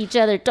might make each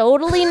other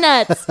totally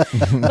nuts.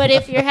 But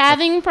if you're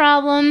having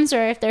problems,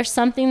 or if there's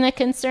something that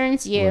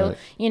concerns you,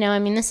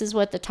 this is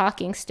what the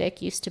talking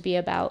stick used to be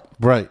about.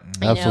 Right.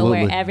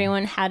 Absolutely. Where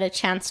everyone had a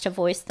chance to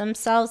voice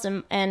themselves.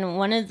 And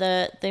one of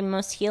the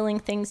most healing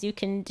things you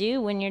can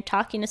do when you're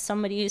talking to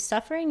somebody who's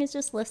suffering is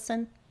just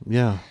listen.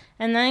 Yeah.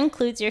 And that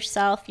includes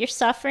yourself. You're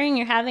suffering,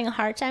 you're having a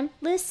hard time,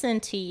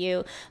 listen to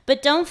you.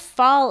 But don't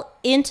fall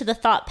into the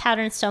thought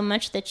pattern so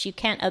much that you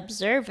can't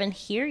observe and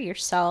hear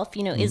yourself.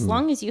 As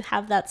long as you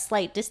have that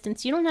slight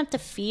distance, you don't have to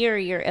fear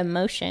your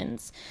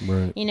emotions.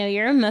 Right.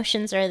 Your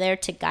emotions are there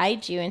to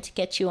guide you and to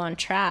get you on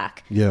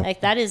track. Yeah.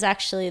 Like, that is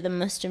actually the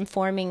most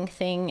informing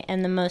thing,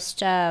 and the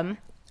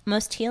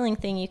most healing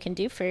thing you can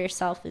do for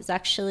yourself is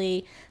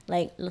actually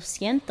like, lo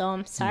siento,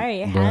 I'm sorry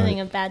you're having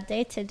a bad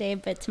day today,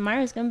 but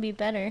tomorrow's going to be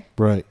better.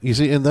 Right. You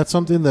see, and that's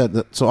something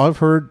so I've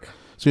heard,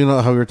 so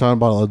how you're talking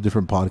about all the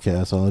different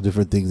podcasts, all the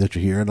different things that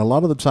you hear. And a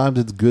lot of the times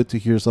it's good to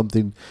hear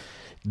something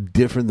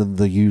different than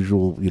the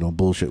usual,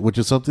 bullshit, which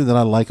is something that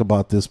I like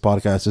about this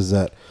podcast, is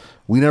that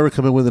we never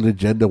come in with an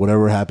agenda.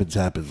 Whatever happens,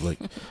 happens. Like,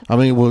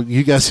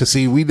 you guys can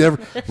see, we never,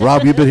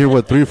 Rob, you've been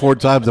here, 3 or 4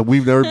 times, and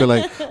we've never been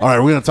like, all right,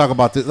 we're going to talk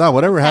about this. No,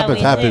 whatever happens,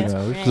 happens.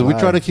 Because we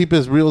try to keep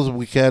as real as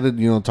we can,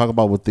 and, talk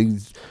about what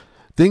things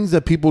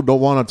that people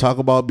don't want to talk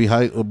about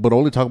but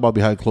only talk about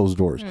behind closed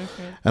doors.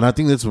 Mm-hmm. And I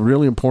think that's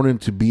really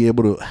important to be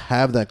able to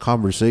have that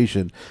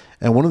conversation.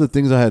 And one of the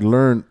things I had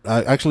learned,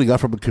 I actually got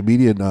from a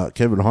comedian,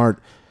 Kevin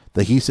Hart,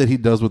 that he said he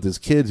does with his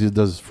kids, he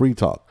does free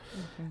talk.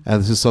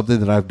 And this is something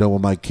that I've done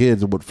with my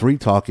kids. And what free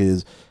talk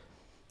is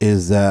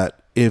that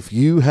if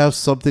you have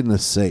something to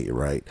say,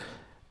 right,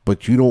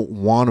 but you don't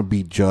want to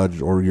be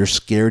judged, or you're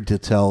scared to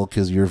tell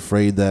because you're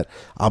afraid that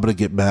I'm going to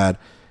get mad.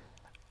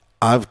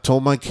 I've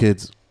told my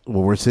kids,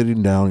 when we're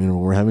sitting down, when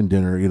we're having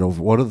dinner,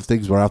 one of the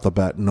things right off the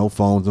bat, no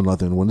phones and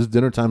nothing. When it's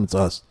dinner time, it's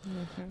us.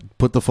 Mm-hmm.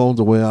 Put the phones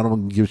away. I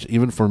don't give a shit.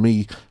 Even for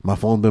me, my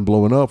phone's been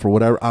blowing up or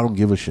whatever. I don't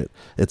give a shit.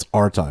 It's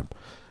our time.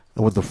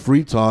 And with the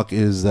free talk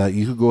is that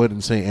you could go ahead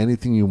and say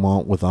anything you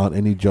want without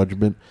any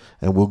judgment,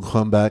 and we'll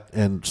come back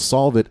and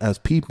solve it as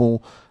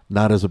people,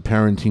 not as a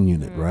parenting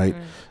unit, right?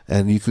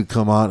 And you could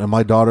come on, and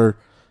my daughter,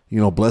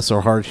 bless her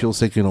heart, she'll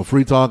say,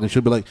 free talk, and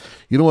she'll be like,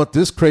 you know what,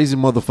 this crazy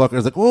motherfucker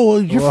is like, oh,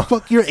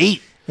 you're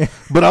 8.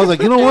 But I was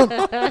like, you know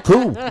what?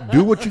 Cool.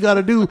 Do what you got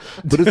to do.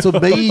 But it's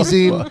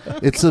amazing.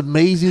 It's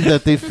amazing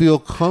that they feel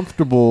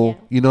comfortable,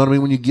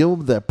 when you give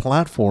them that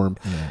platform.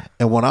 Yeah.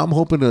 And what I'm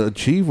hoping to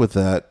achieve with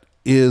that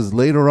is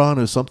later on,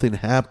 if something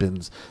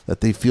happens, that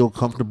they feel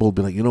comfortable,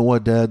 be like, you know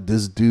what, Dad,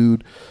 this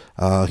dude,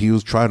 he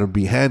was trying to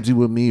be handsy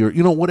with me, or,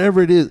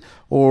 whatever it is,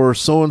 or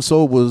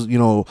so-and-so was,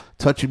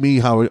 touching me,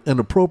 how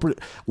inappropriate,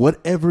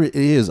 whatever it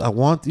is. I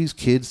want these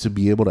kids to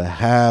be able to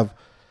have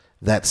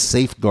that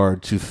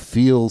safeguard, to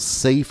feel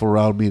safe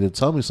around me, to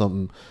tell me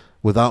something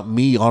without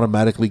me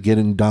automatically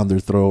getting down their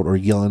throat or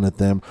yelling at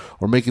them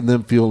or making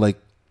them feel like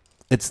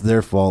it's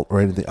their fault or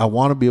anything. I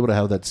want to be able to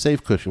have that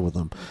safe cushion with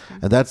them.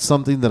 Mm-hmm. And that's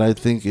something that I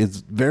think is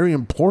very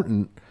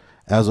important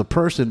as a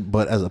person,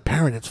 but as a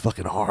parent, it's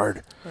fucking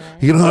hard. Right.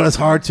 It's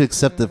hard to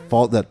accept that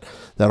fault, that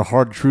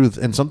hard truth.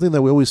 And something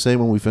that we always say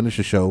when we finish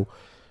a show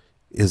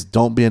is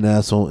don't be an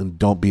asshole and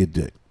don't be a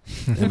dick.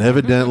 And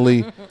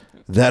evidently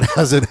that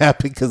hasn't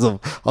happened because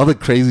of all the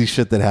crazy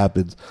shit that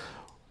happens.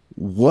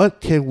 What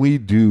can we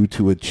do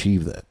to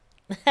achieve that?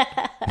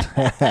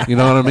 You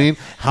know what I mean?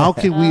 How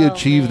can we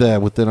achieve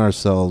that within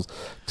ourselves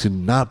to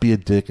not be a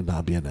dick and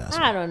not be an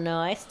asshole? I don't know.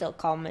 I still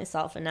call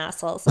myself an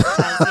asshole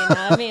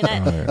sometimes.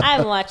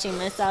 I'm watching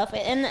myself,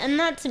 and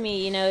that to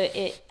me,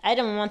 I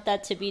don't want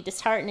that to be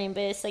disheartening,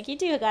 but it's like you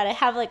do gotta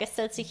have like a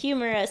sense of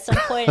humor at some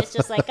point. It's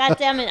just like, God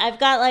damn it, I've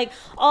got like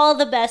all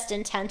the best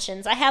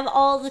intentions. I have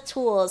all the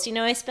tools.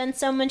 I spend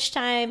so much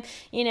time,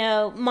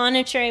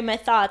 monitoring my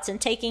thoughts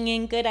and taking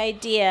in good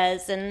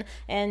ideas and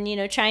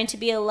trying to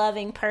be a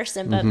loving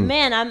person. But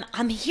man,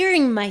 I'm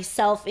hearing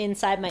myself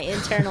inside my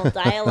internal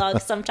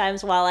dialogue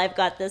sometimes while while I've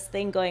got this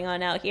thing going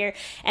on out here.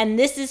 And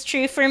this is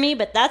true for me,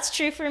 but that's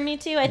true for me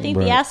too. I think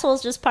the asshole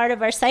is just part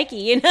of our psyche,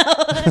 you know?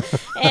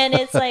 And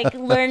it's like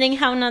learning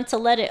how not to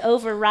let it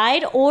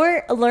override,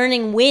 or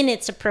learning when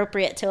it's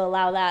appropriate to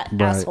allow that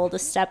asshole to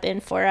step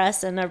in for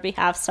us in our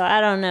behalf. So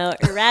I don't know,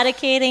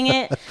 eradicating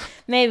it,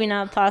 maybe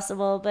not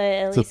possible, but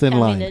at least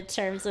coming to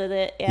terms with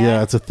it.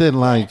 Yeah, it's a thin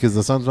line,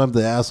 because sometimes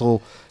the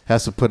asshole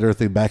has to put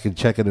everything back and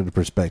check it into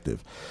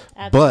perspective.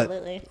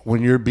 Absolutely. But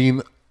when you're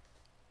being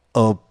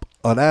an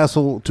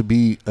asshole to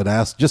be an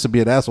ass, just to be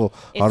an asshole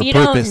if on you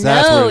purpose,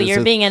 don't know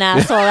you're being an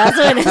asshole, that's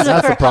when it's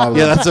That's the problem.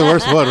 Yeah, that's the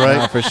worst one, right?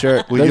 No, for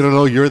sure. When you don't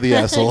know you're the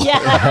asshole.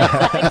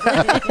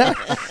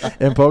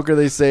 In poker,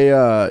 they say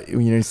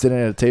when you're sitting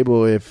at a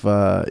table, if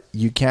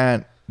you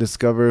can't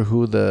discover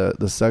who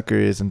the sucker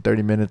is in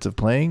 30 minutes of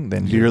playing,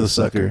 then you're the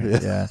sucker.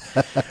 Yeah.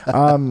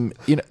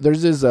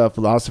 There's this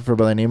philosopher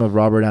by the name of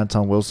Robert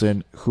Anton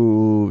Wilson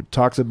who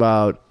talks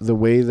about the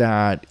way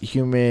that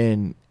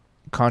human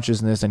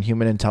consciousness and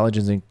human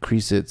intelligence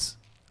increases.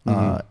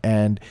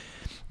 And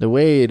the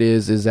way it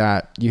is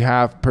that you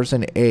have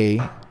person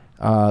A,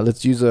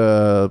 let's use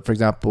for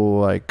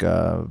example, like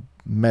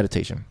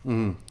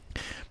meditation.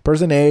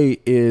 Person A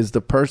is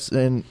the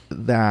person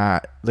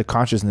that the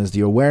consciousness, the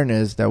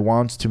awareness that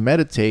wants to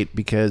meditate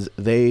because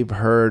they've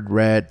heard,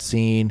 read,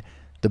 seen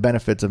the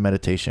benefits of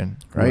meditation,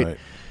 right?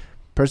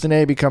 Person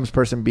A becomes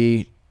person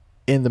B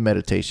in the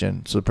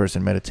meditation. So the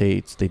person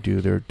meditates, they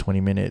do their 20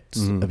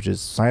 minutes of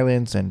just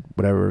silence, and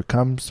whatever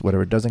comes,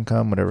 whatever doesn't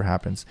come, whatever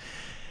happens.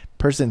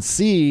 Person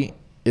C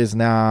is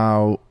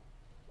now,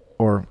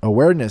 or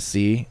awareness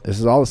C, this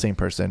is all the same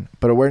person,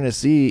 but awareness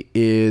C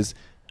is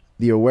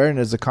the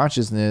awareness, the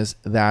consciousness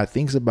that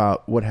thinks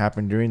about what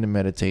happened during the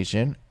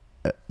meditation,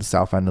 the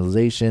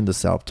self-analyzation, the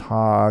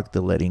self-talk,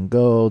 the letting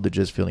go, the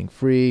just feeling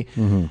free,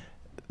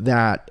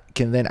 that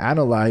can then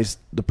analyze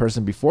the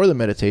person before the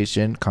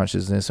meditation,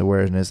 consciousness,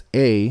 awareness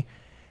A.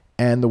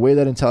 And the way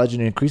that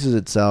intelligence increases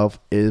itself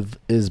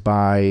is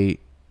by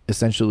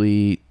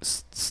essentially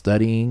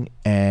studying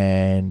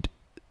and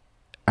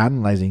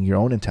analyzing your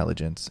own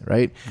intelligence,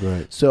 right?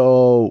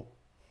 So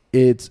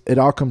it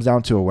all comes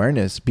down to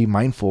awareness. Be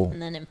mindful,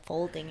 and then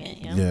enfolding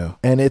it.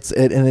 And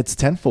it's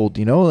tenfold,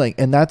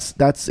 and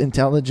that's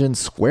intelligence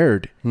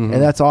squared, and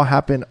that's all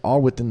happened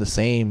all within the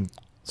same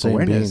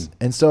awareness being.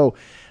 And so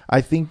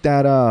I think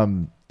that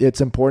it's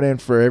important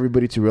for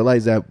everybody to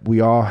realize that we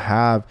all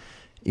have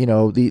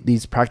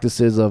these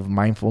practices of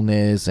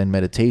mindfulness and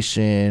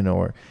meditation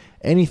or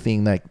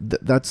anything like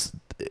that's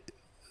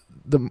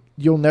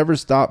you'll never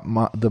stop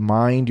the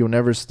mind. You'll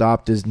never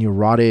stop this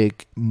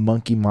neurotic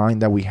monkey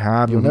mind that we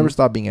have. You'll never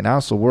stop being an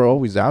asshole. We're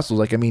always assholes.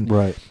 Like, I mean,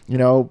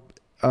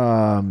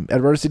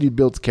 adversity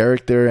builds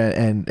character,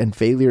 and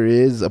failure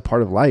is a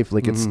part of life.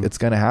 Like it's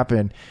going to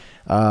happen.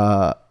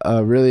 A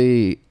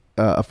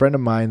friend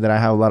of mine that I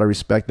have a lot of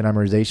respect and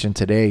admiration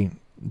today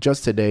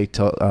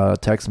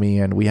texted me,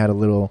 and we had a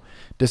little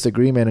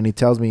disagreement, and he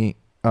tells me,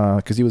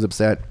 cause he was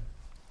upset,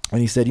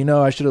 and he said,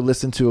 I should have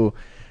listened to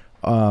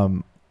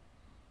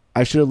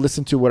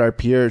what our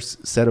peers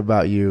said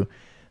about you,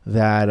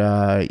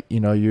 that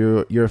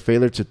you're a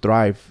failure to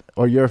thrive,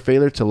 or you're a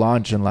failure to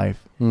launch in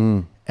life.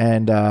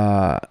 And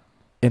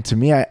to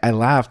me, I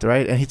laughed,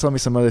 right? And he told me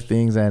some other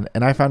things, and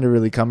I found it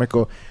really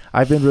comical.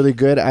 I've been really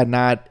good at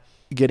not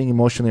getting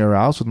emotionally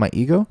aroused with my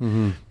ego.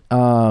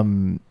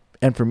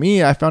 And for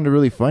me, I found it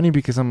really funny,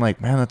 because I'm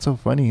like, man, that's so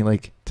funny.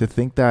 Like, to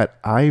think that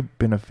I've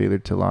been a failure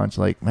to launch.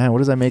 Like, man, what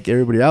does that make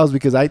everybody else?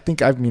 Because I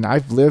think,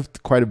 I've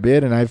lived quite a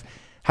bit, and I've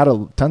had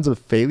tons of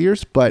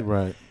failures, but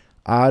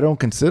I don't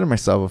consider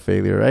myself a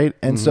failure, right?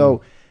 And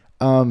so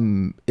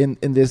in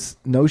this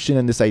notion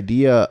and this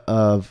idea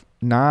of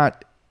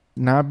not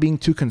being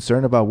too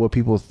concerned about what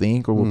people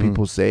think or what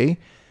people say,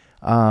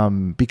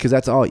 because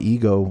that's all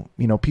ego.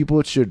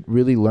 People should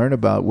really learn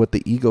about what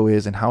the ego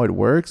is and how it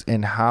works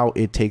and how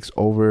it takes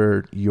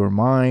over your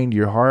mind,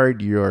 your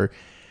heart,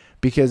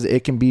 because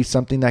it can be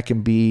something that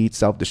can be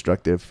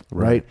self-destructive,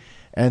 right?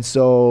 And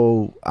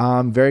so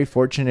I'm very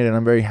fortunate, and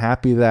I'm very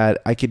happy that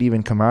I could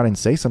even come out and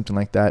say something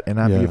like that and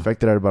not be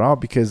affected at it at all,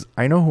 because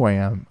I know who I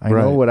am. I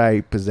know what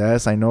I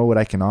possess. I know what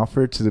I can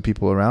offer to the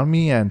people around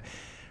me. And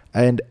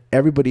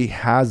everybody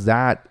has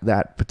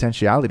that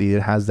potentiality.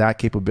 It has that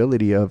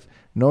capability of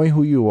knowing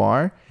who you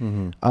are.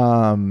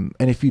 And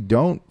if you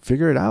don't,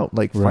 figure it out,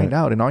 find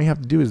out. And all you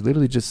have to do is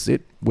literally just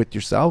sit with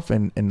yourself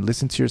and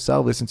listen to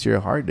yourself, listen to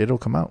your heart. It'll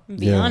come out.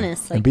 Be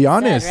honest. And be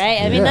honest. Said,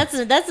 right? I mean,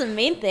 that's the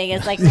main thing.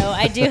 It's like, no,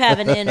 I do have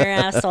an inner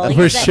asshole.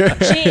 For sure.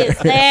 She is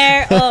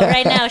there. Oh,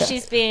 right now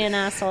she's being an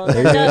asshole.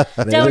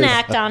 Don't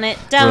act on it.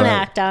 Don't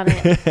act on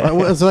it.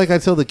 It's like I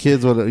tell the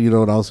kids when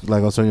I was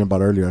telling you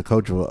about earlier, a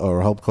coach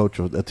or help coach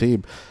a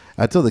team.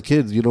 I tell the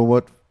kids, you know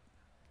what?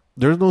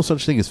 There's no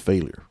such thing as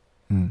failure.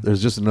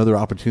 There's just another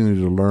opportunity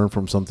to learn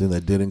from something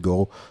that didn't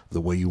go the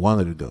way you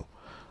wanted it to go.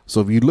 So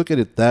if you look at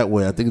it that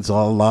way, I think it's a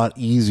lot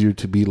easier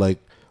to be like,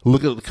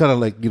 look at kind of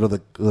like,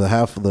 the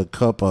half of the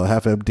cup,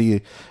 half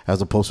empty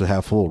as opposed to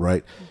half full,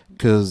 right?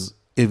 Because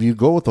if you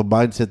go with the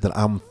mindset that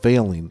I'm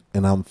failing,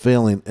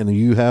 and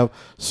you have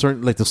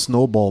certain, like the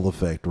snowball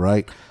effect,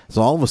 right?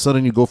 So all of a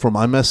sudden you go from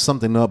I messed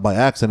something up by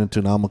accident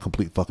to now I'm a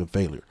complete fucking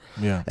failure.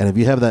 Yeah. And if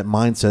you have that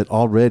mindset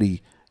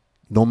already,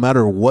 no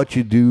matter what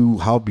you do,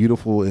 how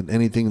beautiful in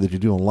anything that you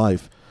do in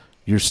life,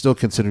 you're still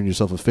considering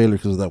yourself a failure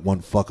because of that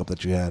one fuck up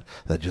that you had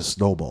that just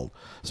snowballed.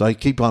 So I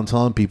keep on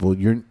telling people,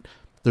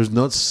 there's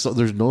no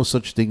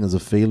such thing as a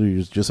failure.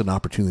 It's just an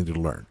opportunity to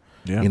learn.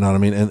 Yeah. You know what I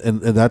mean?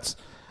 And that's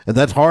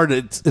hard.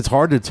 It's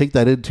hard to take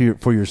that into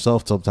for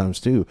yourself sometimes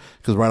too,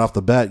 because right off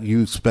the bat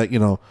you expect,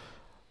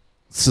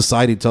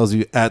 society tells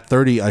you at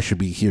 30 I should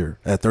be here,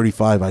 at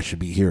 35 I should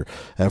be here,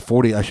 at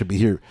 40 I should be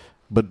here.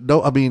 But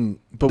no, I mean,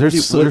 but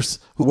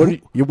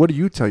what do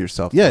you tell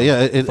yourself? Yeah,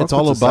 it's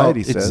all about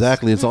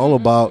exactly. It's all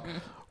about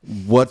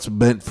what's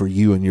meant for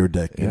you and your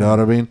deck. You know what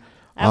I mean?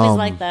 I always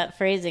like that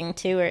phrasing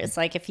too, where it's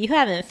like, if you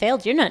haven't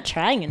failed, you're not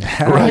trying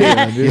enough.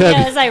 Right.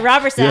 It's like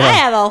Robert said, I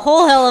have a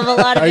whole hell of a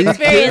lot of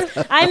experience.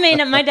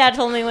 My dad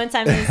told me one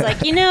time, he's like,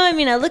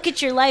 I look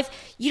at your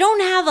life, you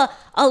don't have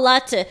a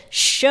lot to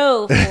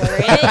show for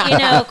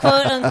it,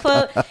 quote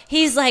unquote.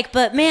 He's like,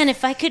 but man,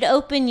 if I could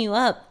open you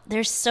up,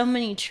 there's so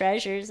many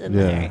treasures in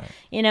there,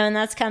 and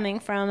that's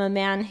coming from a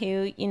man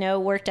who,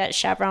 worked at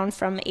Chevron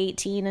from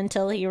 18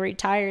 until he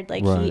retired.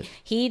 Like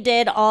he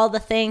did all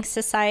the things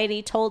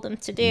society told him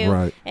to do.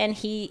 Right. And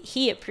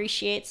he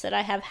appreciates that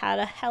I have had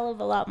a hell of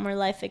a lot more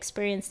life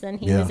experience than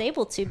he was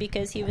able to,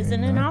 because he was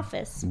in an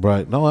office.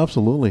 Right. No,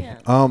 absolutely.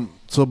 Yeah.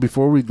 So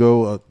before we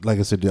go, like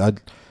I said,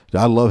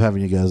 I love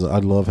having you guys. I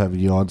love having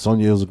you on.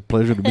 Zonia, it was a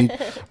pleasure to meet.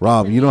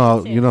 Rob, you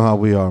know how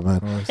we are,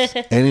 man.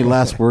 Any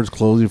last words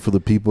closing for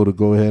the people to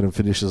go ahead and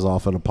finish this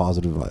off on a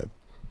positive vibe?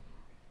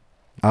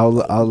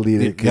 I'll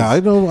lead it. Yeah, I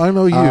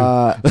know you.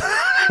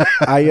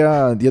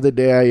 The other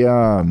day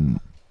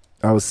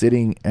I was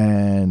sitting,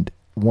 and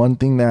one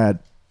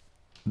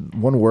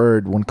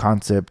word, one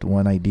concept,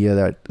 one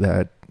idea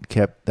that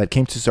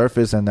came to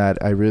surface, and that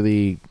I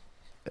really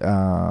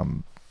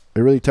it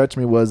really touched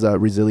me was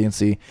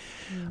resiliency.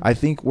 I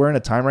think we're in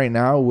a time right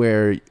now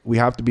where we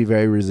have to be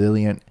very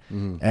resilient.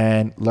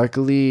 And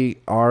luckily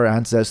our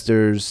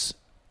ancestors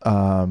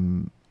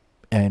and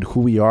who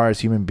we are as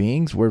human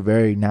beings, we're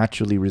very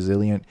naturally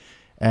resilient.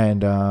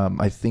 And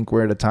I think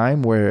we're at a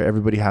time where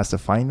everybody has to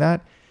find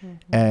that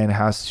and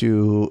has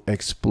to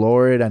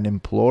explore it and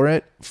implore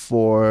it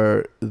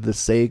for the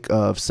sake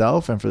of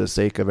self and for the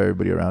sake of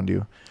everybody around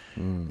you.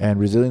 And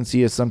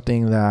resiliency is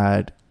something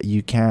that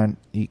it can't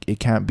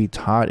be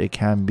taught. It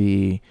can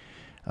be,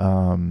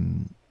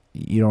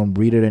 you don't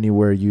read it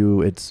anywhere.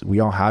 We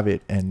all have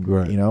it, and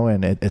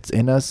and it's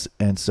in us.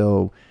 And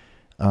so,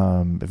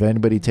 if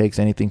anybody takes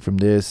anything from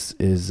this,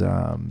 is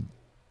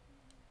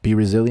be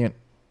resilient,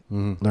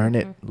 learn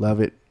it,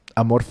 love it.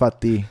 Amor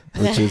fati,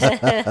 which is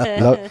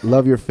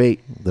love your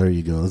fate. There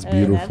you go. That's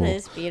beautiful. That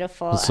is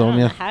beautiful.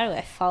 Zonia, how do I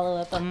follow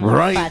up amor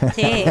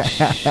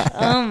fati?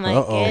 Oh my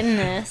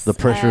goodness. The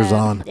pressure's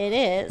on. It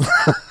is.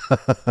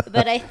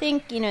 But I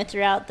think,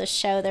 throughout the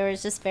show, there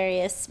was just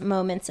various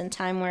moments in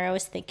time where I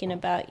was thinking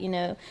about,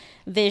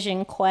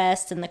 vision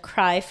quest and the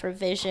cry for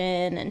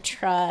vision and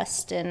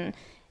trust, and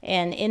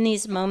in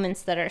these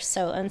moments that are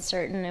so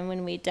uncertain and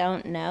when we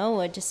don't know,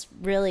 I just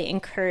really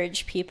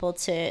encourage people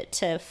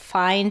to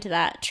find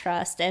that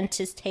trust and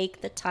to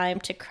take the time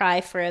to cry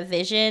for a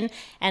vision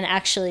and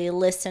actually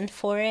listen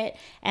for it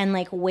and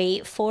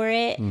wait for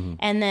it,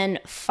 and then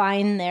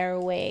find their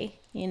way,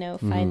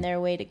 find their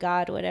way to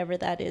God, whatever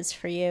that is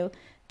for you.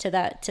 To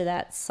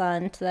that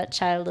son, to that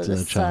child of the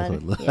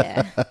sun.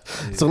 Yeah.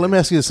 So let me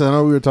ask you this. I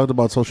know we were talking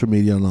about social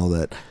media and all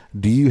that.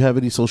 Do you have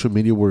any social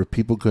media where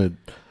people could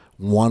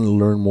want to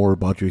learn more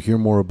about you, hear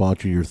more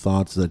about you, your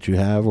thoughts that you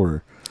have,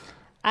 or?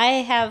 I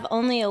have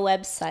only a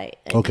website.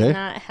 I do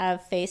not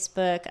have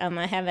Facebook.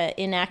 I have an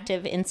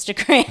inactive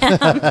Instagram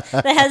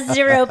that has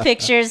 0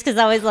 pictures, because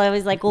I was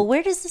always like, well,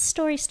 where does the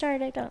story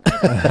start? I don't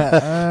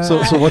know.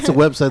 So what's the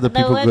website that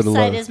people could learn? The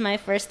website is my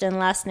first and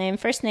last name.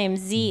 First name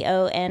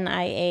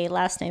Zonia,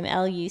 last name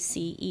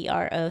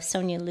Lucero,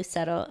 Sonia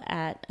Lucero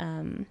at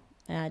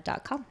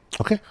 .com.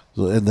 Okay.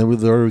 So, and then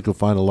there we can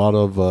find a lot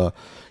of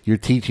your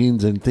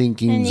teachings and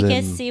thinkings. And you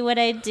can see what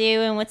I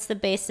do and what's the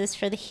basis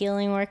for the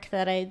healing work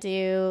that I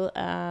do,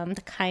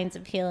 the kinds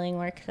of healing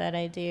work that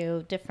I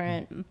do,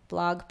 different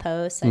blog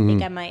posts. I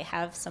think I might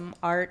have some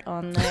art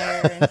on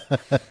there.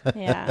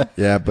 Yeah.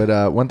 Yeah,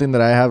 but one thing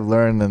that I have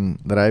learned and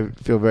that I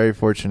feel very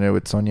fortunate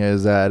with Zonia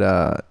is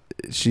that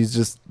she's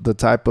just the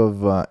type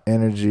of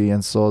energy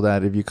and soul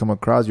that if you come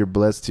across, you're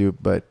blessed to,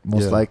 but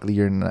most likely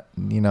you're not,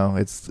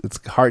 it's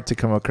hard to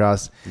come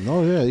across.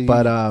 Oh yeah.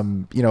 But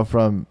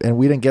and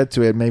we didn't get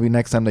to it. Maybe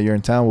next time that you're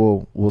in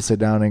town, we'll sit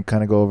down and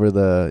kind of go over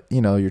the,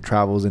 your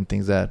travels and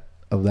things of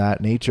that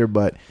nature.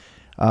 But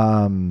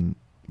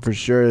for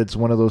sure, it's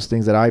one of those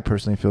things that I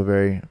personally feel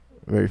very,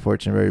 very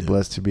fortunate, very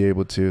blessed to be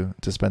able to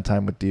spend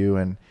time with you.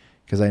 And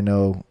because I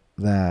know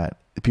that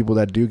the people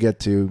that do get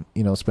to,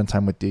 spend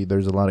time with you,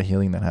 there's a lot of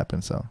healing that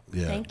happens. So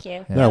Yeah. Thank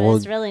you. Yeah, well,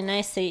 it's really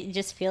nice to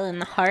just feel in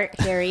the heart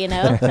here,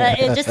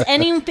 just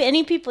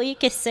any people you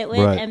can sit with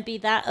Right. and be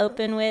that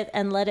open with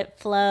and let it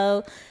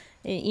flow.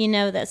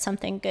 That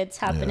something good's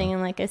happening,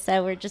 and like I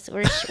said, we're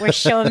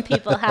showing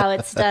people how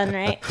it's done,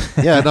 right?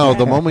 Yeah, no.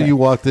 The moment you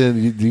walked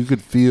in, you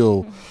could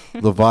feel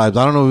the vibes.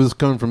 I don't know if it's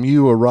coming from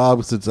you or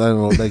Rob, since I don't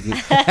know. Like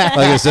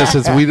I said,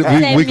 since we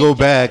go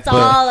back, it's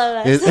all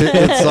of us.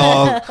 It's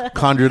all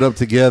conjured up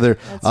together.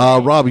 Right.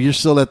 Rob, you're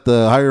still at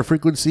the Higher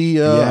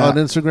Frequency on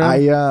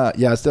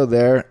Instagram. Still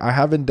there. I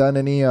haven't done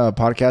any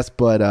podcasts,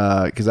 but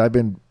because I've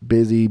been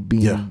busy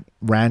being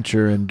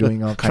rancher and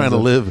doing all kinds trying to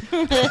live,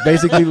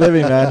 basically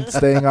living, man,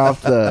 staying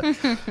off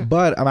the.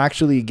 But I'm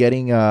actually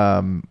getting.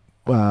 I'm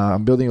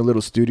building a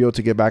little studio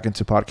to get back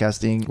into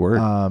podcasting. Word.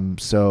 I'll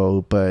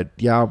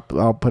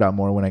put out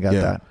more when I got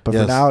that. But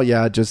for now,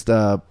 just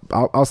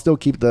I'll still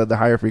keep the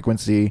Higher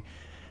Frequency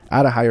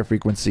at a Higher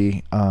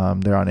Frequency.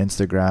 They're on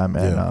Instagram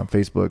and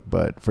Facebook.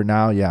 But for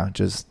now,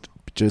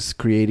 just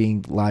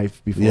creating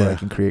life before I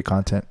can create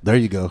content. There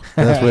you go.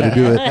 That's the way to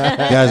do it.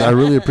 Guys, I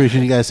really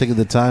appreciate you guys taking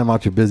the time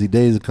out your busy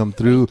days to come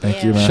through.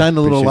 Thank you, man. Shine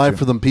a little Appreciate light you.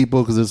 for them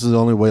people, because this is the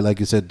only way, like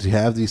you said, to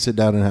have these sit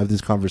down and have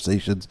these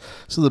conversations.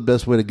 This is the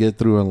best way to get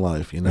through in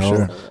life,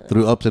 Sure.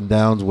 through ups and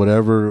downs,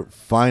 whatever.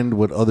 Find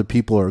what other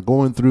people are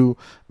going through.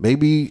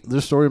 Maybe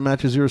their story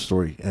matches your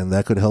story, and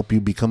that could help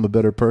you become a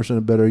better person,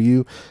 a better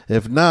you.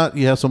 If not,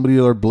 you have somebody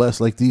that are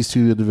blessed like these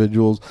two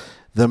individuals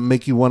that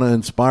make you want to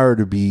inspire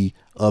to be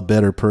a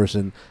better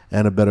person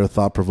and a better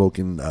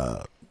thought-provoking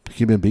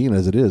human being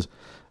as it is.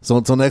 So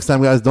until next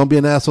time, guys, don't be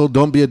an asshole.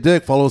 Don't be a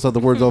dick. Follow us at the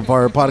Words on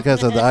Fire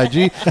podcast at the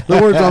IG,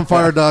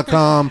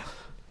 thewordsonfire.com.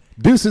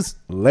 Deuces.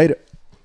 Later.